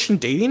a Christian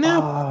dating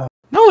app?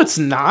 No, it's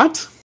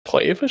not.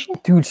 Playfish?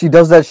 Dude, she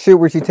does that shit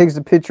where she takes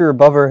a picture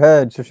above her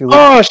head, so she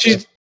looks.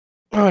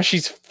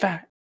 She's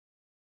fat.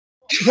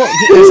 Well,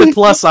 it's a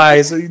plus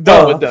size.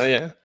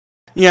 Yeah.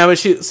 Yeah, but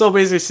she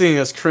basically seeing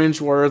us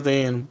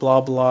cringeworthy and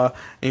blah blah,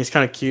 and he's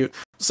kind of cute.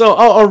 So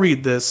I'll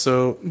read this.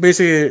 So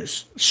basically,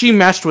 she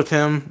matched with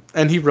him,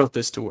 and he wrote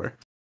this to her.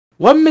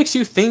 What makes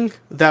you think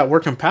that we're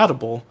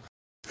compatible?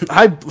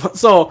 I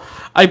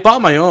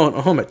bought my own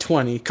home at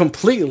 20,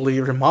 completely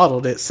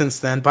remodeled it since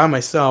then by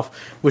myself,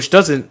 which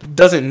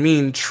doesn't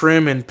mean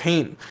trim and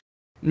paint.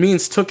 It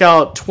means took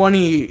out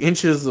 20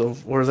 inches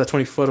of, or is that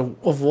 20 foot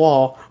of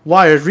wall,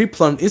 wired,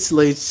 replumbed,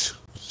 insulated,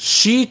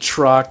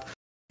 sheetrocked,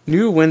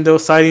 new window,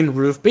 siding,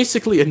 roof,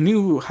 basically a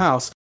new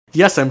house.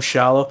 Yes, I'm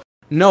shallow,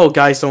 No,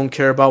 guys don't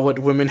care about what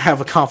women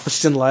have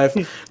accomplished in life.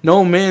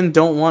 No, men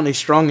don't want a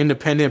strong,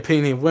 independent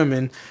opinion of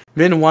women.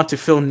 Men want to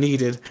feel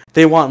needed.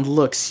 They want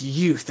looks,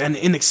 youth, and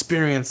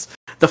inexperience.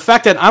 The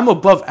fact that I'm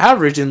above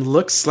average in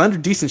looks, slender,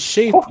 decent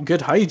shape,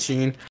 good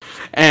hygiene,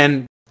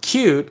 and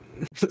cute.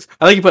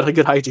 I like you put a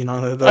good hygiene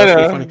on it. That's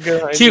pretty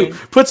funny. Cute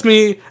puts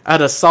me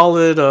at a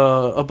solid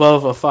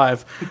above a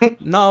 5.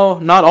 No,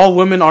 not all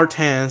women are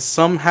 10s.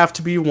 Some have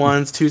to be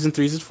 1s, 2s, and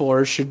 3s, and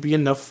 4s. Should be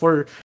enough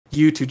for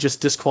you to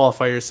just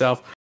disqualify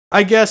yourself.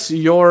 I guess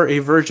you're a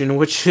virgin,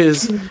 which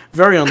is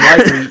very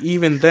unlikely,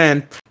 even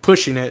then,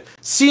 pushing it.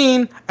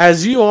 Seeing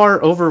as you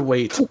are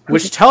overweight,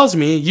 which tells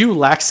me you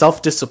lack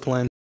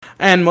self-discipline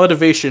and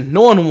motivation.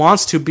 No one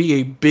wants to be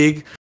a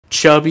big,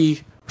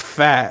 chubby,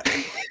 fat.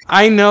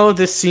 I know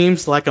this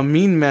seems like a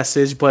mean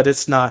message, but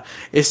it's not.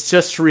 It's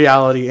just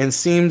reality, and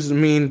seems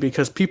mean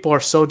because people are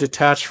so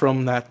detached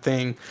from that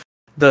thing.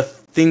 The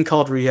thing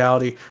called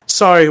reality.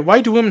 Sorry,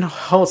 why do women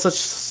hold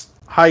such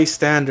high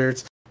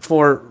standards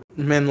for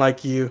men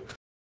like you?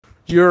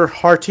 You're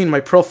hearting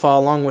my profile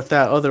along with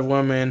that other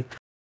woman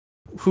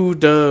who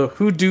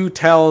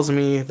tells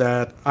me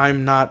that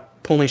I'm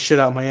not pulling shit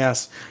out my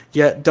ass,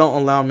 yet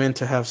don't allow men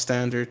to have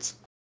standards.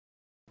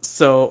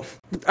 So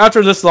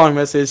after this long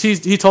message,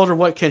 he told her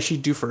what can she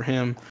do for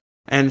him,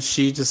 and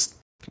she just,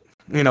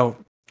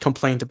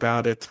 complained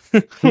about it.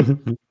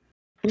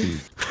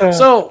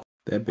 So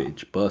that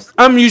bitch bust.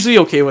 I'm usually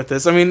okay with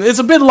this. I mean, it's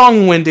a bit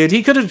long-winded.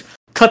 He could have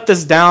cut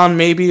this down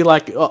maybe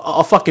like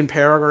a fucking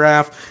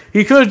paragraph.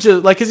 He could have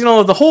just, like, 'cause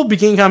the whole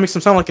beginning kind of makes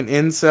him sound like an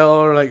incel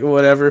or like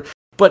whatever.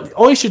 But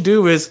all you should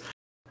do is,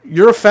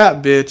 you're a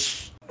fat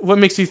bitch. What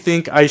makes you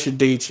think I should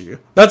date you?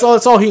 That's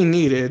all he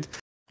needed.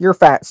 You're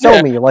fat.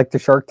 Sell me, like the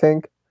Shark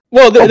Tank.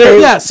 Well,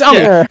 sell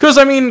me. Because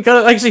I mean, like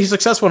I said, he's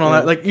successful and all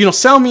that. Like,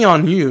 sell me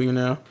on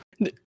you.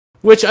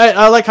 Which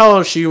I like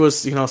how she was,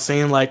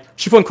 saying, like,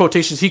 she put in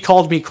quotations, he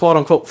called me quote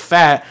unquote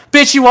fat.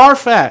 Bitch, you are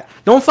fat.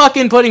 Don't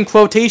fucking put in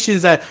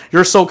quotations that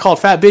you're so called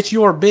fat. Bitch,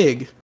 you are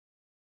big.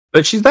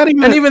 But she's not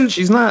even.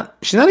 She's not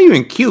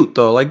even cute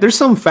though. Like, there's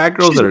some fat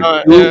girls that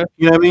are cute. Yeah.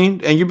 You know what I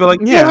mean? And you'd be like,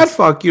 yeah, I'd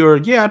fuck you, or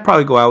yeah, I'd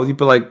probably go out with you.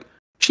 But like,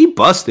 she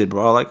busted,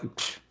 bro. Like,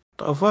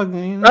 the fuck?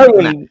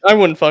 I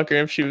wouldn't fuck her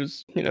if she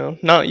was,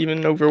 not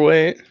even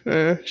overweight.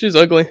 She's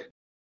ugly.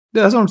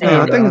 Yeah, that's what I'm saying.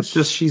 I think it's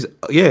just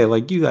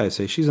like you guys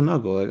say, she's an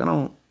ugly. Like,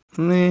 I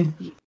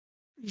don't.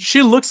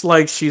 She looks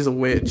like she's a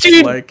witch.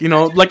 Dude. Like,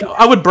 like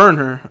I would burn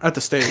her at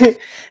the stake.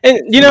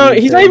 And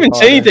he's not even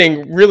saying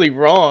anything really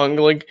wrong.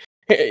 Like,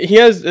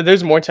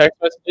 there's more text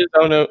messages. I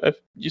don't know if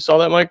you saw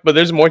that, Mike, but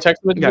there's more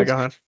text messages. Yeah, go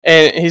ahead.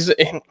 And he's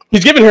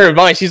giving her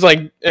advice. He's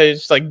like,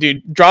 it's like,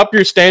 dude, drop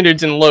your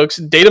standards and looks.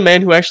 Date a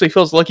man who actually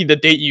feels lucky to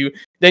date you.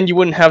 Then you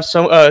wouldn't have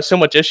so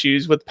much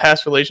issues with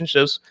past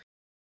relationships.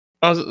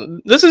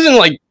 This isn't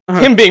like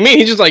him being mean.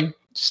 He's just like,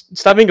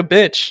 stop being a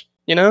bitch,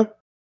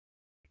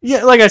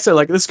 Yeah, like I said,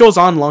 like, this goes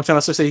on a long time. I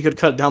was say you could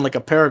cut down like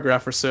a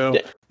paragraph or so.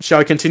 Yeah. Shall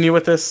I continue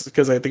with this?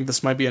 Because I think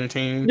this might be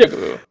entertaining.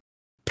 Yeah.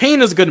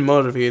 Pain is a good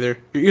motivator.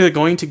 You're either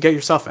going to get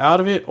yourself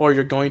out of it or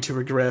you're going to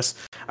regress.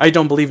 I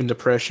don't believe in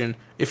depression.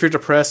 If you're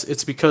depressed,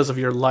 it's because of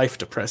your life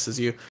depresses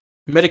you.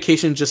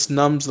 Medication just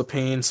numbs the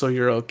pain so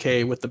you're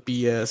okay with the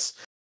BS.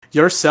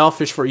 You're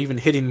selfish for even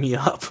hitting me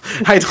up.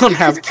 I don't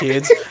have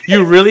kids.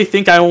 You really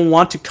think I won't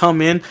want to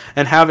come in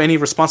and have any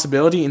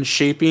responsibility in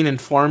shaping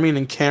and farming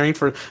and caring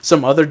for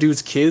some other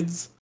dude's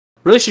kids?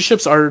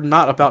 Relationships are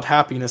not about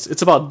happiness.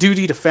 It's about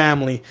duty to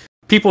family.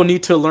 People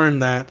need to learn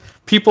that.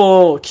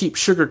 People keep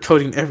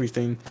sugarcoating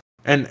everything,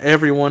 and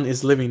everyone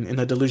is living in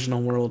a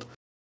delusional world.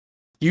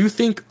 You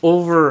think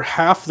over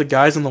half the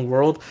guys in the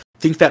world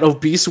think that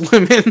obese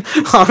women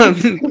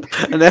on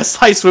an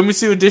S-size swimming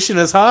suit edition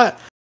is hot?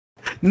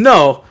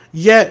 No,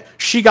 yet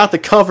she got the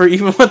cover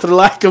even with her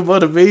lack of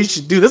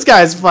motivation. Dude, this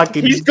guy's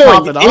fucking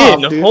popping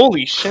off, dude.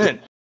 Holy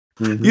shit.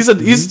 Mm-hmm.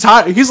 He's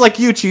tired. He's like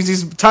you, Cheese.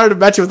 He's tired of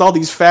matching with all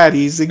these fatties.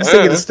 He's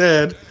thinking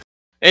instead.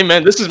 Hey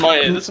man, this is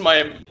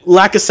my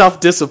lack of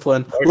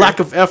self-discipline, lack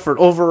of effort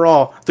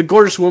overall. The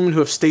gorgeous women who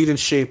have stayed in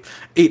shape,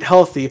 ate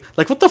healthy.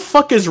 Like, what the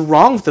fuck is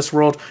wrong with this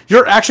world?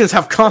 Your actions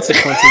have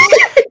consequences.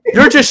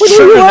 You're just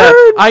sure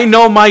that I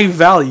know my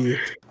value.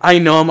 I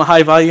know I'm a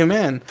high value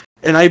man,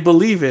 and I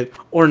believe it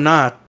or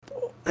not.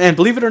 And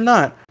believe it or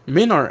not,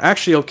 men are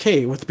actually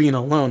okay with being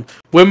alone.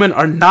 Women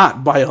are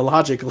not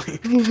biologically,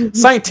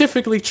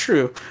 scientifically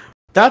true.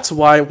 That's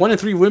why 1 in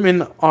 3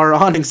 women are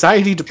on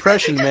anxiety,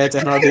 depression meds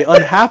and are the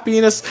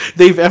unhappiest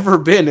they've ever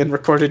been in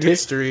recorded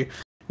history.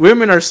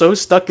 Women are so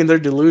stuck in their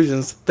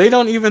delusions, they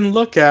don't even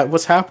look at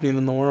what's happening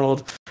in the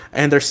world,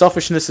 and their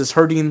selfishness is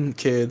hurting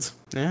kids.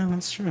 Yeah,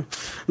 that's true.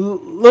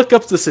 Look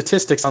up the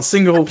statistics on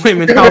single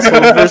women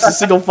households versus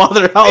single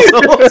father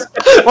households.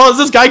 Well, is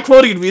this guy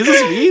quoting me? Is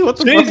this me? What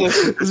the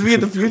fuck? Is me in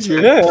the future?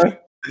 Yeah.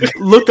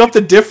 Look up the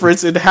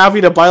difference in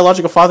having a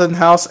biological father in the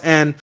house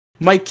and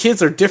my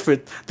kids are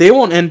different. They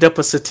won't end up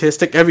a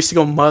statistic. Every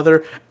single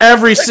mother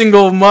ever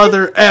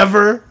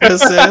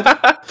has said.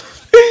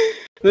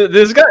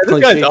 This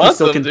guy's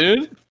awesome,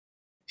 dude.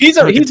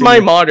 He's my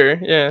martyr.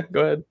 Yeah,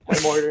 go ahead. My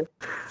martyr.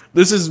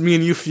 This is me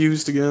and you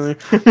fused together.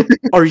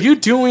 Are you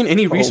doing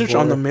any research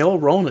on the male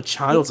role in a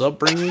child's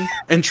upbringing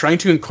and trying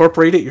to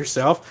incorporate it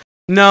yourself?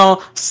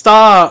 No,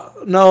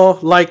 stop. No,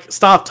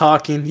 stop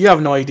talking. You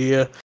have no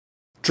idea.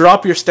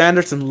 Drop your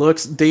standards and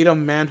looks. Date a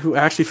man who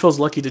actually feels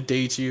lucky to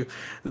date you.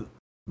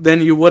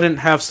 Then you wouldn't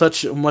have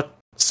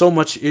so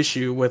much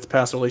issue with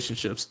past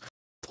relationships.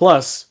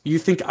 Plus, you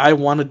think I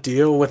want to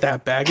deal with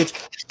that baggage?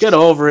 Get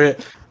over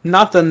it.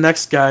 Not the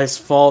next guy's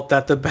fault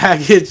that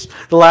the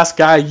last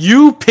guy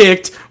you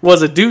picked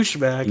was a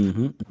douchebag.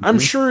 Mm-hmm. I'm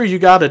sure you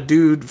got a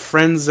dude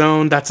friend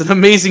zone that's an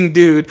amazing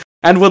dude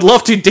and would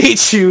love to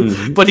date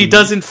you, but he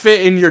doesn't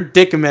fit in your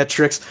dick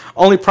metrics.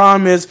 Only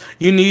problem is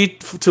you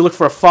need to look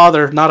for a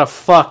father, not a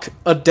fuck.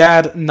 A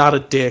dad, not a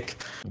dick.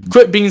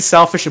 Quit being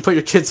selfish and put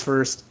your kids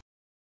first.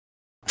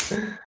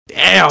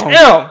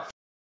 Damn.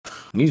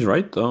 He's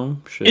right though.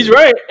 Shit. He's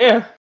right.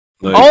 Yeah.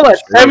 Like, all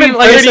that. I mean,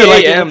 like I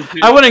said, AM,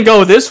 I wouldn't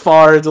go this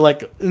far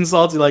to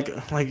insult you. Like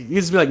you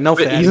just be like, no.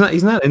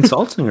 He's not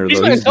insulting her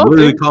though. He's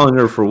literally calling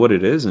her for what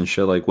it is and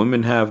shit. Like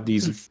women have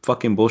these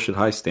fucking bullshit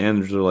high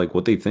standards or like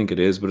what they think it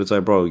is, but it's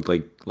like, bro,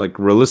 like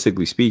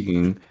realistically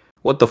speaking,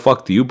 what the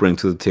fuck do you bring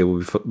to the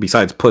table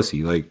besides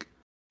pussy? Like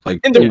what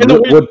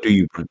do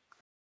you bring?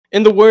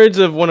 In the words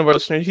of one of our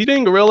listeners, he's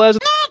being a real ass.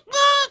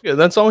 Yeah,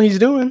 that's all he's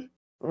doing.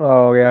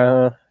 Oh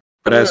yeah.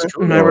 But that's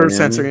true. Never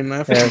censoring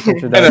that.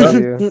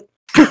 Yeah,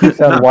 you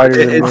sound wider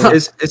than me.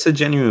 It's a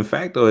genuine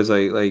fact though. It's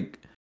like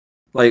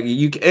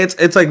you.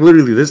 It's like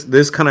literally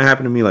this kind of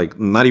happened to me like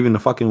not even a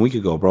fucking week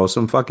ago, bro.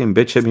 Some fucking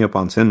bitch hit me up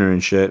on Tinder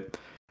and shit,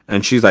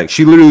 and she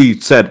literally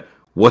said,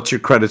 "What's your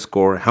credit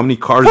score? How many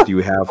cars do you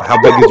have?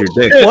 How big is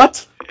your dick?"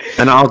 What?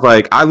 And I was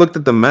like, I looked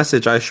at the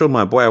message. I showed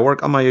my boy at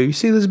work. I'm like, you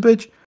see this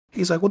bitch?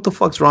 He's like, what the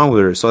fuck's wrong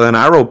with her? So then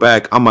I wrote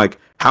back. I'm like,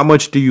 how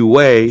much do you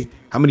weigh?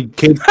 How many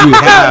kids do you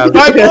have?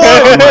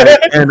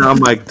 And I'm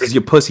like, does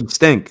your pussy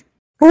stink?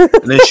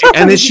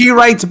 And then she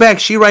writes back.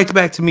 She writes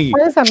back to me.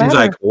 She's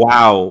like,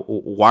 "Wow,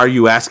 why are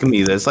you asking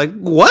me this? Like,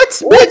 what,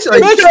 bitch?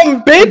 Like,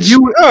 bitch?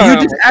 You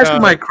just asked me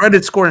my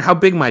credit score and how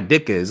big my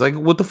dick is. Like,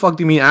 what the fuck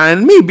do you mean?"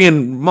 And me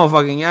being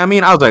motherfucking, I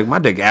mean, I was like, my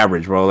dick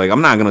average, bro. Like,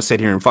 I'm not gonna sit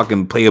here and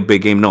fucking play a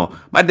big game. No,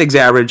 my dick's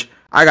average.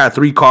 I got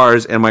 3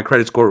 cars and my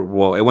credit score,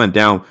 well, it went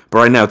down, but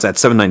right now it's at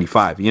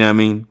 795. You know what I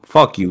mean?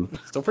 Fuck you.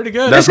 Still pretty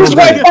good. This is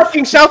why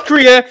fucking South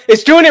Korea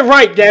is doing it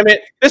right. Damn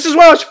it! This is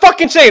what I was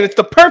fucking saying. It's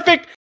the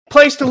perfect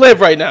place to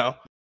live right now.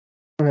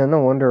 Man,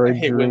 no wonder I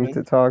drink women.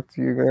 to talk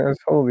to you guys.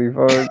 Holy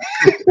fuck.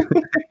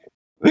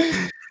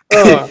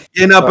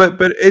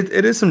 But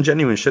it is some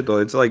genuine shit though.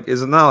 It's like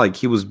it's not like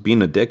he was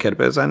being a dickhead,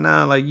 but it's like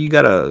nah, like you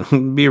gotta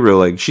be real.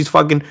 Like she's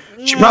fucking.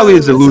 She probably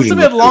is delusional. It's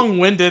a bit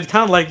long-winded,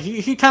 kind of like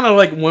he kind of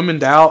like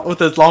womaned out with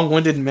his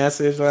long-winded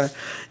message. Like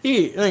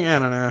I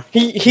don't know.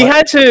 He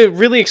had to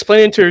really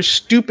explain it to her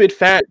stupid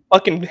fat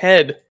fucking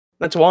head.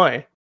 That's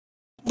why.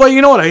 Well,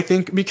 you know what I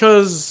think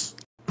because.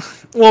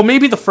 Well,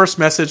 maybe the first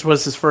message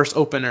was his first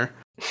opener.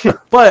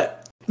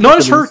 But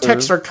notice her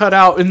texts are cut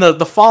out in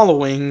the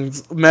following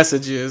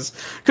messages.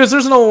 Because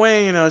there's no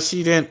way,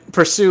 she didn't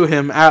pursue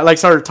him,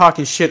 started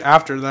talking shit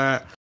after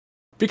that.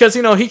 Because,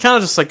 he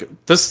kind of just,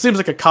 this seems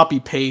like a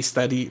copy-paste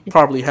that he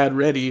probably had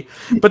ready.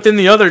 But then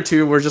the other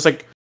two were just,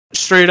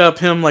 straight up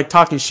him,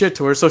 talking shit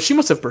to her. So she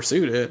must have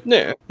pursued it.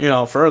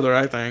 Yeah. Further,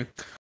 I think.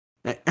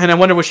 And I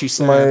wonder what she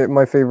said.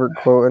 My favorite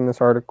quote in this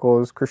article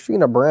is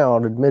Christina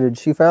Brown admitted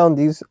she found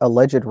these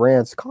alleged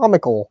rants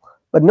comical,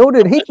 but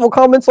noted hateful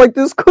comments like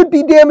this could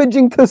be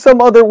damaging to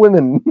some other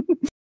women.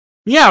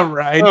 Yeah,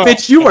 right.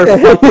 Bitch, you are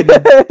fucking...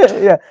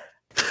 Yeah.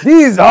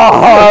 These,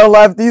 I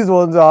left these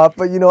ones off,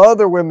 but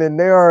other women,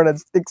 they aren't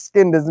as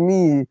thick-skinned as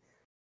me.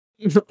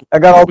 I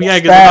got all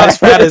because I'm not as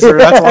fat as her,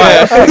 that's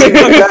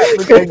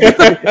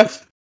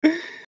why.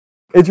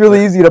 It's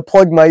really easy to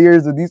plug my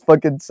ears with these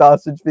fucking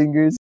sausage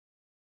fingers.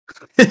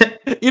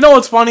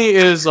 What's funny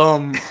is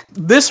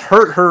this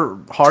hurt her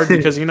hard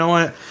because you know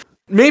what?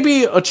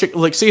 Maybe a chick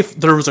say if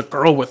there was a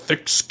girl with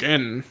thick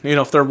skin,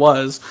 if there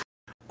was,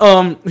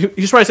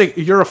 he's probably say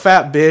you're a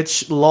fat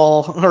bitch,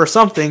 lol, or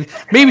something.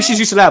 Maybe she's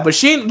used to that, but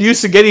she ain't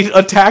used to getting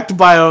attacked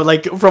by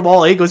from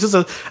all angles. Just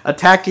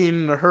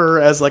attacking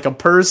her as a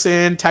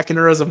person, attacking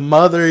her as a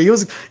mother. He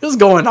was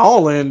going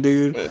all in,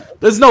 dude.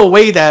 There's no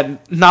way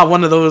that not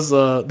one of those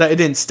that it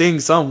didn't sting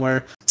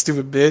somewhere.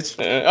 Stupid bitch.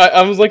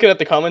 I was looking at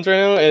the comments right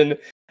now, and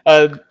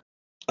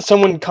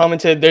someone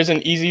commented, "There's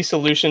an easy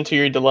solution to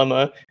your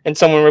dilemma," and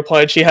someone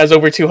replied, "She has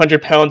over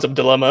 200 pounds of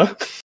dilemma."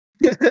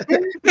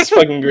 It's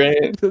fucking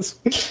great. That's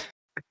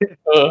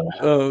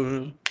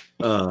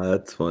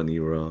funny,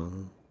 bro.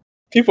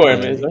 People are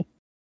amazing.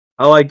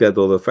 I like that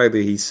though. The fact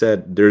that he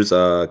said there's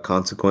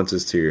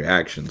consequences to your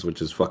actions,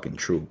 which is fucking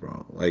true,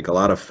 bro. Like a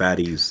lot of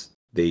fatties,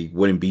 they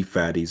wouldn't be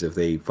fatties if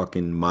they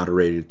fucking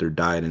moderated their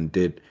diet and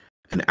did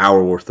an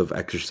hour worth of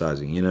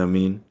exercising. You know what I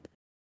mean?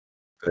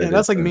 Yeah,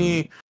 that's like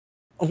me.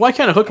 Why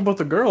can't I hook up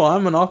with a girl?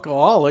 I'm an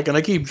alcoholic and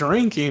I keep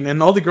drinking,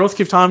 and all the girls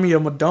keep telling me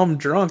I'm a dumb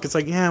drunk. It's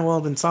like, yeah, well,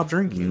 then stop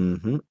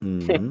drinking.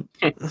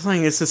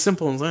 It's as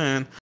simple as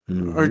that.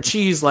 or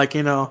Cheese, like,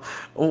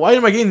 why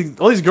am I getting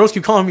all these girls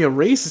keep calling me a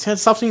racist?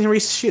 Stop saying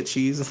racist shit,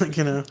 Cheese. Like,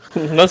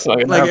 That's not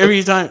gonna like happen.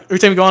 every time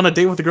you go on a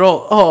date with a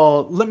girl,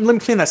 oh, let me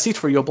clean that seat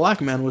for you. A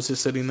black man was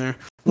just sitting there,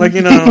 like,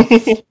 stuff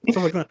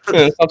like that.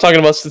 Yeah, stop talking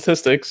about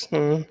statistics.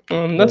 That's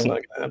not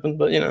gonna happen,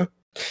 but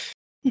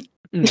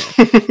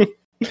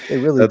They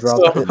really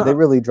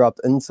dropped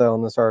incel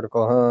in this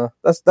article,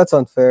 huh? That's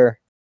unfair.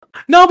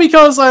 No,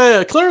 because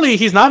clearly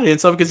he's not an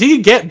incel because he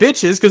can get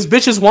bitches because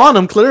bitches want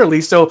him clearly.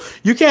 So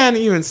you can't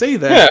even say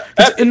that.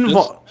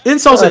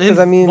 Incel's an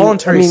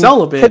involuntary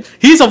celibate.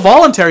 He's a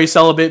voluntary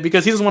celibate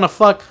because he doesn't want to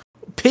fuck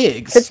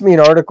pigs. Pitch me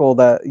an article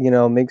that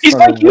makes He's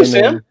fun like of you, women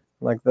Sam.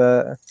 like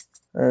that,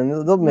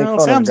 and they'll make fun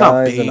Sam's of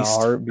not guys in a based.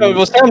 heartbeat.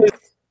 Well, Sam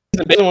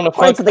doesn't want to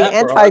According fuck to the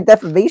that broad.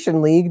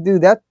 Anti-Defamation League,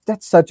 dude,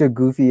 that's such a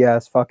goofy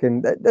ass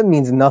fucking. That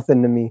means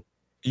nothing to me.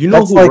 You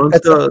know That's who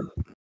runs the?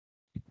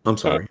 I'm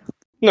sorry.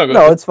 No, go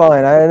No, ahead. it's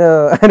fine. I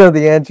know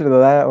the answer to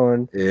that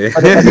one. Yeah.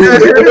 They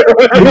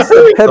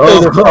said Pepe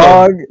the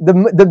Frog.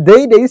 The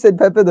day they said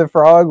Pepe the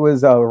Frog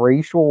was a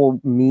racial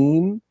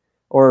meme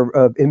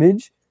or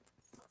image,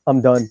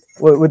 I'm done.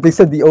 What they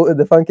said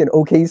the fucking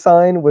OK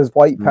sign was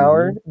white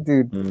power,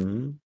 dude.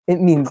 Mm-hmm. It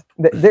means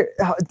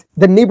that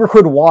the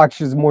neighborhood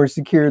watch is more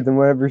secure than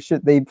whatever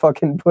shit they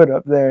fucking put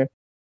up there.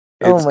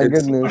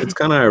 Goodness. It's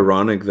kind of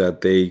ironic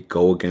that they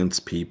go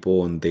against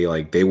people and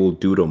they will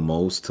do the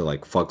most to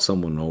like fuck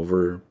someone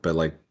over, but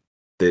like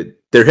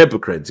they're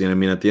hypocrites. You know what I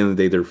mean? At the end of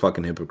the day, they're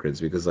fucking hypocrites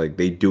because like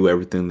they do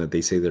everything that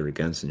they say they're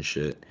against and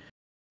shit.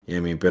 You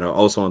know what I mean? But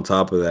also on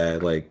top of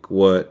that, like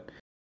what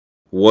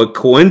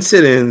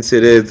coincidence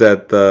it is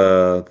that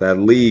that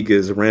league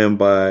is ran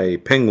by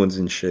penguins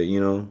and shit.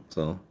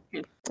 So.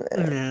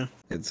 Yeah.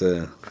 It's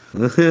a,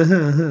 so.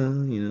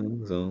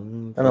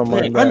 I don't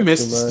mind. I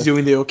miss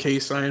doing the OK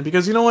sign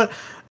because you know what?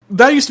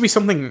 That used to be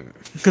something.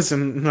 Because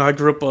I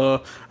grew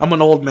up. I'm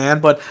an old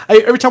man, but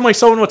every time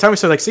someone would tell me,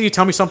 so like, say you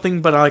tell me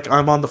something, but like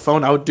I'm on the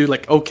phone, I would do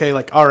like OK,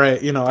 like all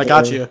right, I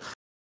got you.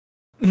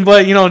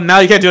 But now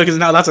you can't do it because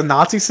now that's a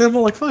Nazi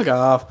symbol. Like fuck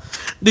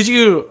off. Did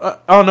you? I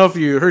don't know if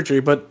you heard,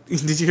 Jay, but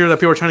did you hear that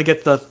people were trying to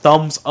get the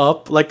thumbs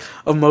up like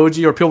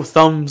emoji or people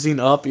thumbsing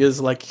up is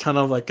like kind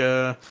of like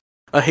a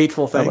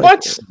hateful thing.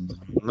 What?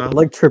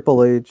 Like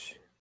Triple H.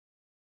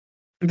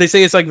 They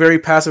say it's like very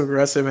passive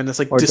aggressive and it's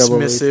like Or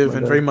dismissive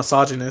and very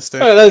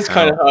misogynistic. Oh, that's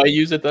kind of how I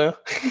use it though.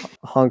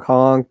 Honk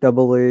Honk,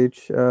 Double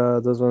H.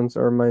 Those ones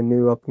are my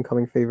new up and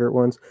coming favorite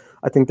ones.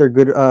 I think they're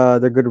good.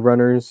 They're good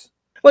runners.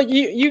 Like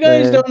you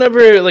guys don't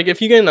ever like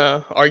if you get in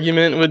an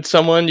argument with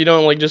someone, you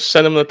don't like just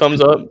send them the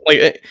thumbs up.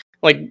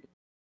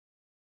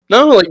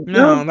 No,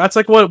 that's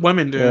like what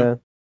women do. Yeah.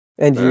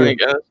 And you, I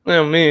guess.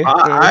 Me.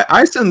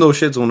 I send those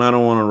shits when I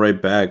don't want to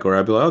write back, or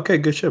I'd be like, okay,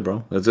 good shit,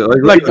 bro. That's it.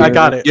 Like I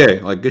got it. Yeah,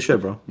 like good shit,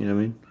 bro. You know what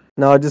I mean?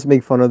 No, I just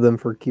make fun of them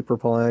for keep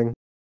replying.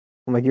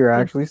 I'm like, you're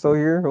actually still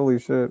here? Holy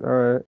shit! All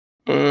right.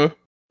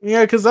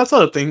 Yeah, because that's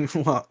the thing.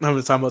 Well, not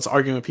the time. Let's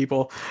arguing with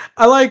people.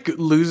 I like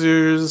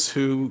losers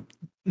who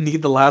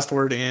need the last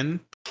word in.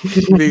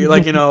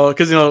 Like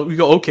because we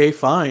go okay,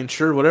 fine,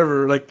 sure,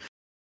 whatever. Like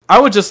I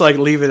would just like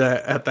leave it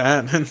at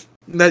that, and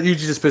that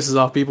usually just pisses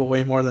off people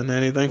way more than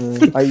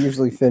anything. I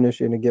usually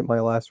finish it and get my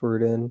last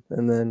word in,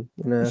 and then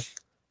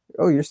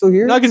oh, you're still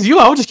here? No, because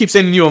I would just keep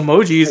sending you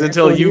emojis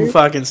until you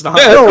fucking stop.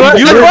 Yeah,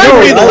 you would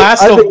probably be the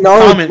last I've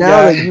comment now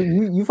guy.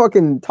 that you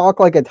fucking talk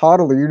like a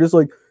toddler. You're just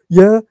like,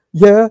 yeah,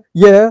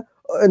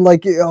 and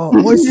like,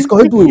 why is the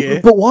sky blue? Yeah.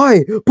 But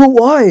why?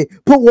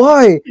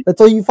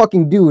 That's all you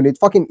fucking do, and it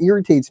fucking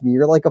irritates me.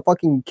 You're like a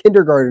fucking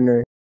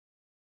kindergartner.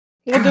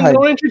 Well, then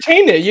don't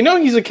entertain it.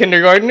 He's a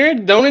kindergartner.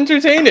 Don't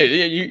entertain it.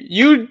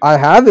 You. I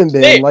haven't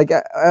been. Like,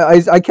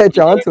 I catch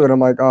on to it. I'm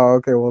like, oh,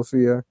 okay, we'll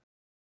see ya.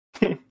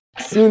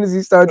 As soon as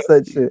he starts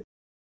that shit.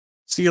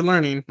 So you're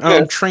learning.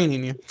 I'm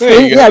training you.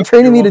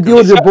 Training me to deal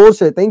with your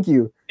bullshit. Thank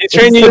you. He's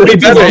training you to be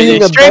better.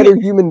 Being a better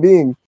human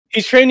being.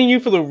 He's training you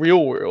for the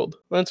real world.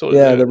 That's what.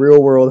 Yeah, the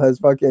real world has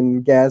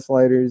fucking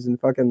gaslighters and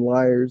fucking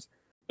liars.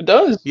 It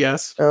does.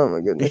 Yes. Oh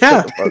my goodness.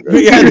 Yeah.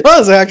 Yeah, it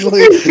does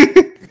actually.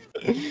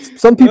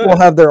 Some people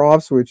have their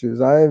off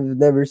switches. I've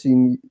never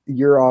seen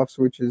your off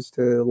switches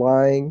to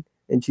lying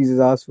and Cheese's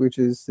off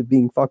switches to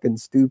being fucking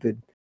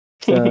stupid.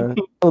 So,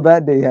 until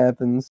that day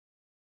happens.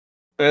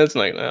 That's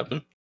not gonna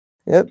happen.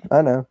 Yep,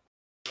 I know.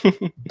 All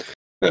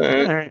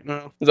right,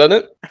 no. Is that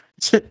it?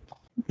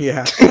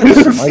 Yeah.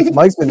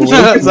 Mike's been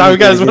Sorry,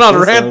 guys, went on a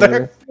rant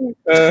there.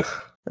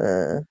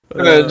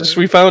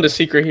 We found a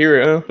secret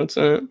hero. That's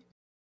it.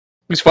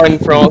 Who's fighting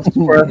for all?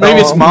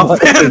 Maybe it's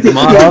Mothman.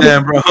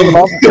 Mothman, bro.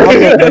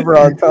 Mothman never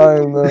on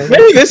time, though.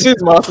 Maybe this is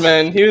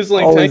Mothman. He was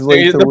like,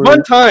 the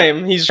one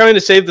time he's trying to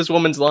save this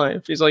woman's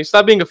life. He's like,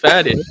 stop being a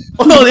fatty.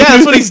 Oh yeah,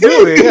 that's what he's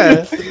doing.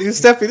 Yeah, he's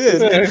stepping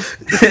in.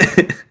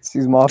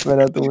 Sees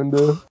Mothman at the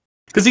window.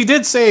 Because he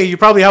did say you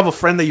probably have a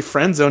friend that you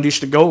friend zoned. You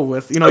should go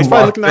with. He's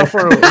probably looking out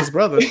for his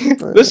brother.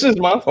 This is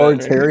Mothman. Or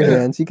it's Hairy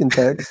Hands. He can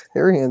text.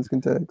 Hairy Hands can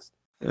text.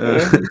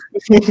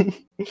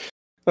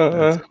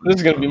 This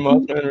is gonna be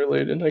Mothman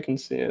related. I can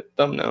see it.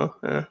 Thumbnail.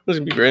 Yeah, this is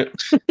gonna be great.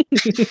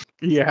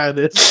 Yeah, it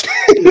is.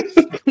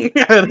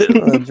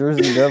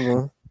 Jersey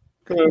Devil.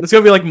 It's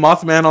gonna be like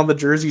Mothman on the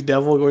Jersey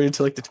Devil going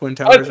into like the Twin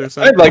Towers or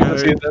something. I'd like to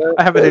see that.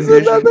 I have it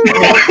envisioned.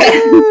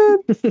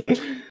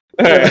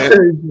 All right,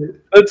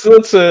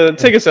 let's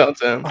take us out,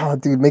 Sam. Oh,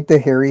 dude, make the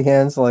hairy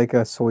hands like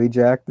a soy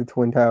jack, the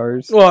Twin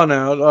Towers. Well,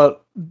 no.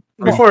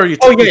 Before you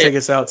take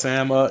us out,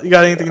 Sam, you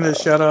got anything to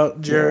shout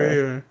out,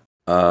 Jerry?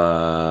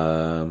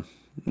 Or?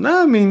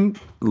 No, I mean,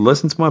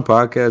 listen to my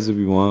podcast if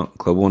you want.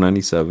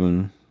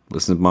 Club197.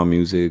 Listen to my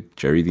music,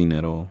 Jerry D.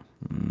 Netto.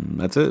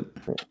 That's it.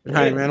 All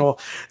right, man. Well,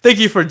 thank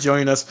you for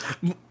joining us.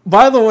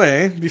 By the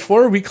way,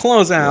 before we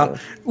close out,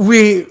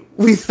 we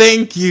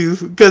thank you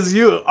because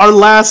our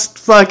last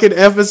fucking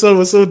episode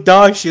was so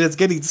dog shit. It's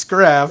getting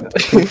scrapped.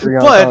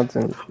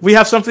 But we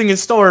have something in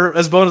store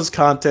as bonus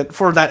content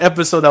for that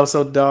episode that was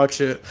so dog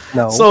shit.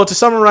 No. So to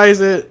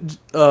summarize it,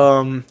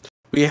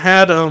 we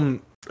had a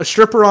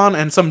stripper on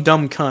and some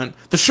dumb cunt.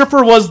 The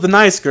stripper was the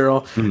nice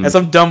girl and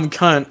some dumb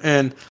cunt,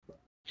 and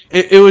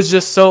it was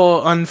just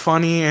so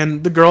unfunny,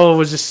 and the girl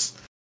was just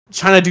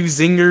trying to do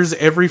zingers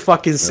every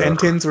fucking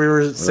sentence we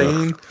were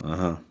saying. Just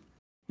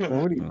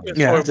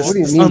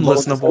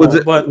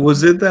unlistenable.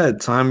 Was it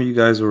that time you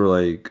guys were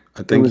like,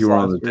 I think you were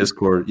on the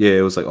Discord? Yeah,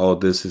 it was like, oh,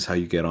 this is how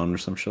you get on or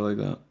some shit like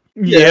that.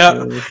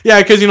 Yeah,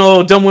 because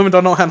dumb women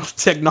don't know how to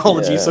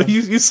technology, so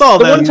you saw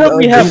that. One time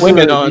we had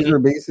women on. These are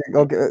basic.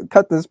 Okay,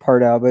 cut this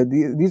part out, but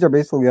these are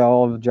basically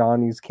all of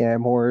Johnny's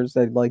cam whores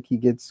that like he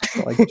gets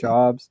like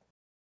jobs.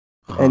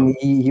 And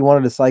he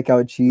wanted to psych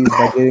out Cheese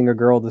by getting a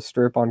girl to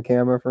strip on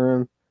camera for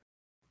him.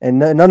 And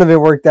none of it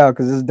worked out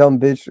because this dumb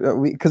bitch,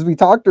 because we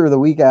talked to her the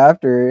week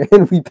after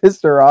and we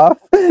pissed her off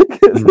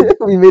because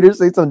we made her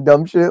say some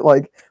dumb shit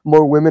like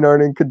more women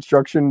aren't in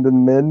construction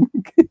than men.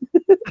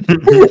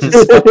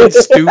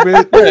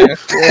 Stupid.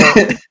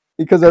 Yeah.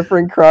 Because our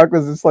friend Croc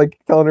was just like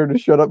telling her to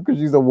shut up because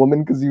she's a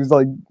woman because he was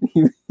like,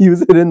 he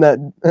was hitting that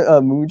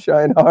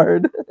moonshine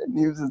hard and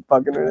he was just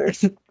fucking her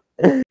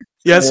there.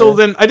 Yeah, so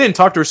then I didn't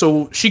talk to her,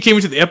 so she came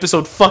into the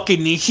episode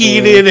fucking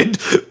heated and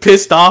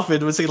pissed off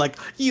and was saying like,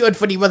 "You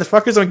unfunny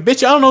motherfuckers!" I'm like,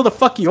 "Bitch, I don't know who the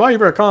fuck you are. You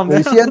better calm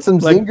down." She had some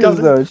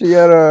zingers though. She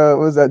had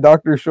was that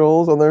Dr.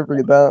 Scholl's? I'll never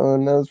forget that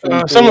one. That was pretty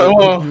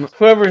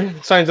whoever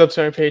signs up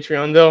to our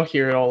Patreon, they'll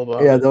hear it all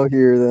about. Yeah, they'll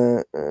hear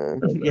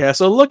that. Yeah,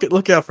 so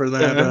look out for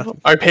that.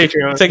 Our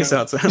Patreon. Take us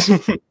out,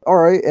 Sam. All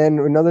right, and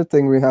another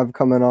thing we have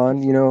coming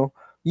on.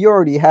 You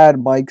already had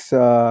Mike's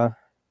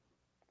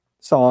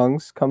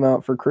songs come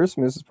out for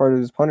Christmas as part of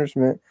his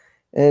punishment,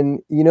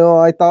 and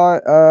I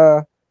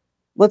thought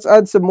let's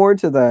add some more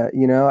to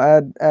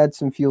that. Add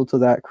some fuel to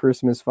that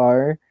Christmas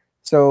fire.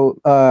 So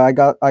I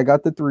got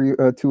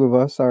the two of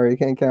us, sorry,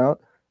 can't count,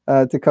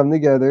 to come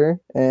together,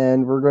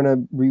 and we're gonna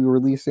be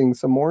releasing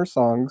some more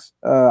songs.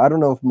 I don't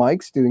know if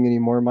Mike's doing any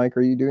more. Mike,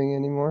 are you doing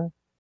any more?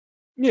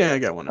 Yeah, I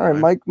got one. All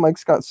right,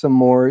 Mike's got some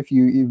more. If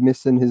you've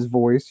missed in his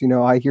voice,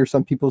 I hear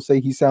some people say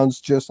he sounds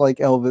just like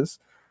Elvis.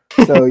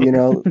 So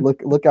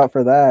look out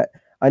for that.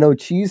 I know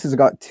Cheese has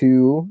got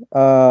 2.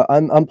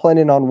 I'm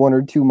planning on 1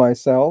 or 2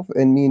 myself,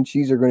 and me and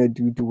Cheese are gonna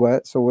do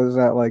duet. So what is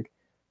that, like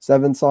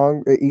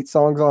 8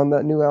 songs on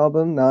that new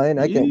album? 9?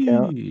 I can't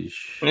count.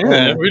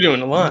 Yeah, we're doing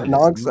a lot.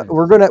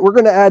 We're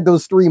gonna add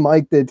those 3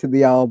 Mike did to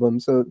the album.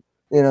 So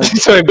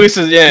so it boosts,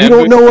 you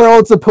don't know where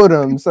else to put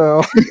them.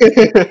 So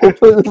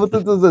we'll put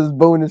those as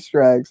bonus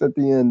tracks at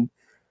the end.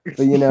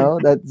 But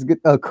that's good.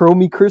 A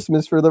Chromie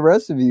Christmas for the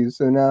rest of you.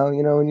 So now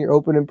when you're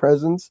opening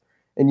presents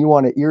and you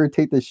want to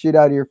irritate the shit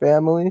out of your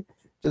family,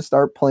 just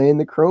start playing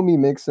the Chromie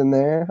mix in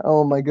there.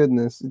 Oh my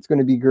goodness, it's going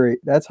to be great.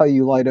 That's how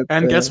you light up.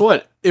 And guess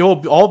what? It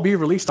will all be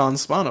released on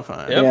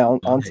Spotify. Yep. Yeah,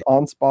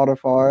 on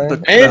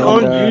Spotify and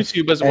on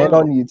YouTube as well. And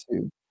on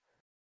YouTube.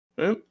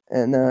 Yep.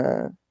 And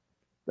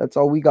that's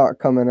all we got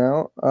coming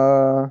out.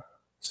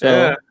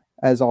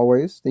 As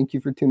always, thank you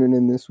for tuning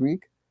in this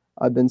week.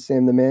 I've been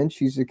Sam the Man,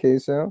 She's the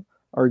Queso.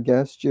 Our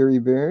guest, Jerry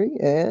Berry,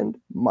 and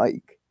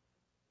Mike.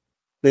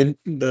 The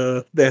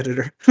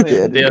editor.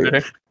 The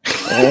editor.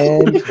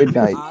 And good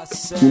night.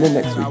 Tune in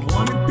next week. I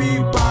want to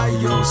be by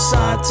your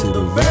side to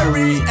the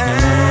very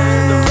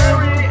end.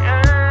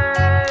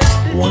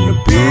 Want to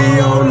be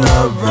your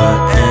lover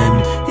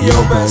and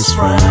your best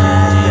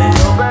friend.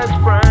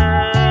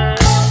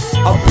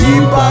 I'll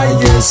be by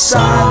your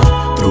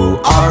side through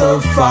all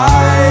the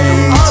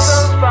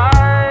fights.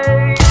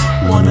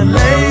 Wanna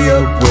lay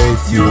up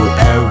with you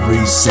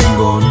every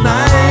single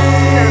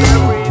night.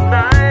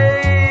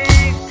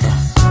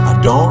 I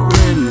don't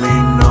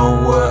really know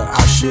what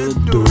I should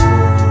do.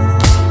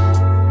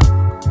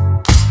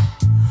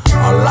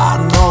 All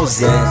I know is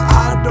that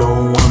I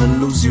don't wanna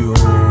lose you.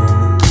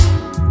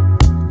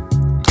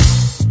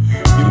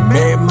 You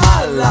made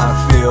my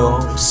life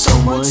feel so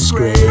much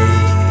great,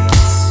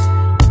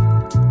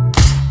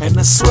 and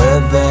I swear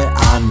that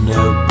I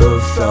never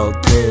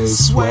felt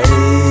this way.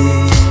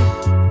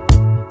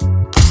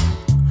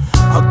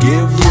 I'll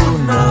give you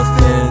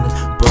nothing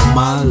but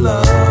my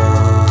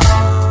love,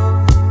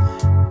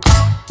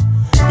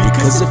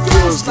 because it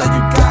feels like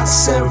you got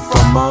sent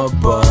from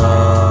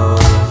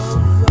above.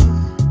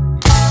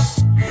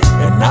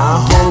 And I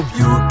hope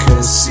you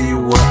can see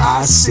what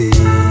I see.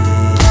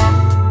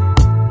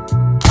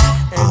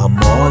 I'm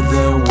more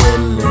than willing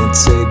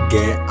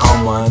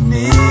on one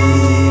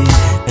knee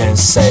and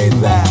say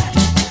that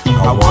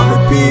I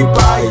wanna be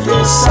by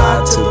your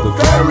side to the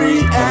very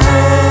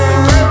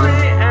end.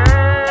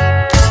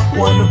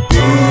 Wanna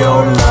be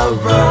your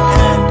lover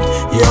and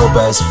your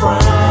best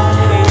friend.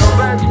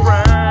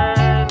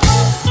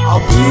 I'll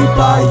be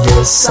by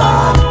your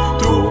side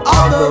through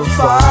all the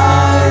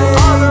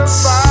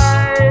fights.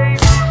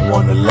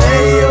 Wanna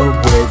lay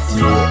up with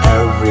you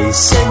every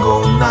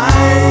single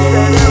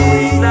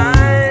night.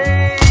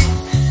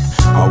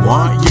 I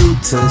want you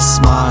to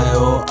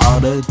smile all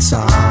the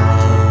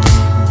time.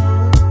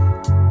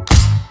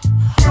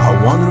 I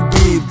wanna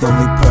be the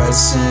only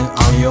person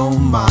on your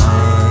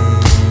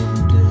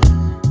mind.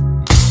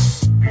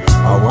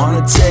 I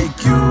wanna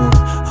take you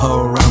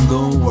around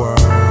the world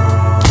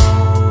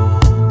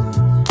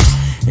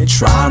and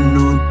try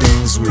new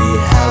things we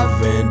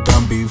haven't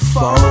done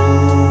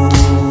before.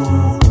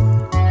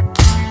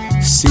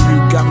 See, you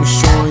got me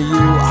showing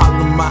you all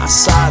of my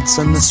sides,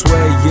 and I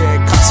swear,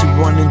 yeah, cause you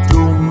running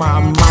through my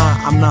mind.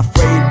 I'm not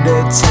afraid to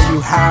tell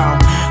you how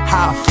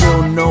I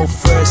feel, no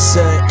fear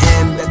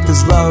saying that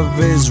this love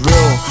is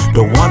real.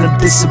 Don't wanna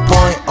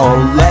disappoint or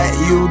let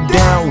you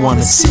down.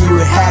 Wanna see you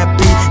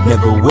happy,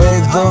 never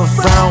with a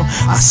frown.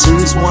 I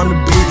seriously wanna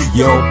be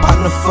your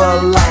partner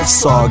for life,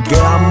 so I'll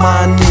get on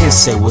my knees and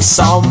say what's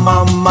on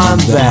my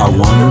mind. That I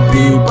wanna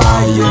be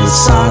by your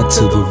side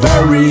to the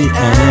very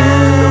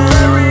end.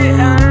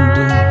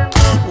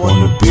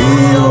 Wanna be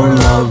your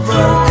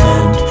lover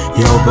and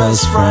your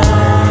best friend.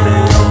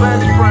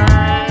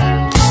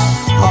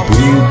 I'll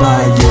be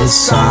by your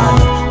side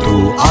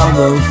through all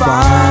the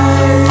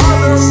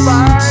fights.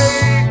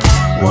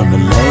 Wanna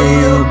lay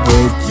up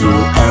with you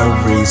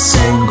every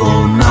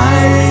single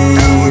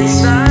night.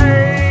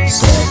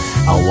 Say,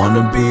 I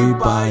wanna be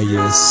by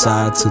your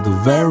side to the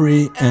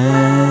very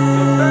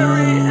end.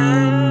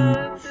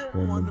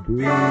 Wanna be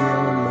your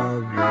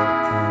lover.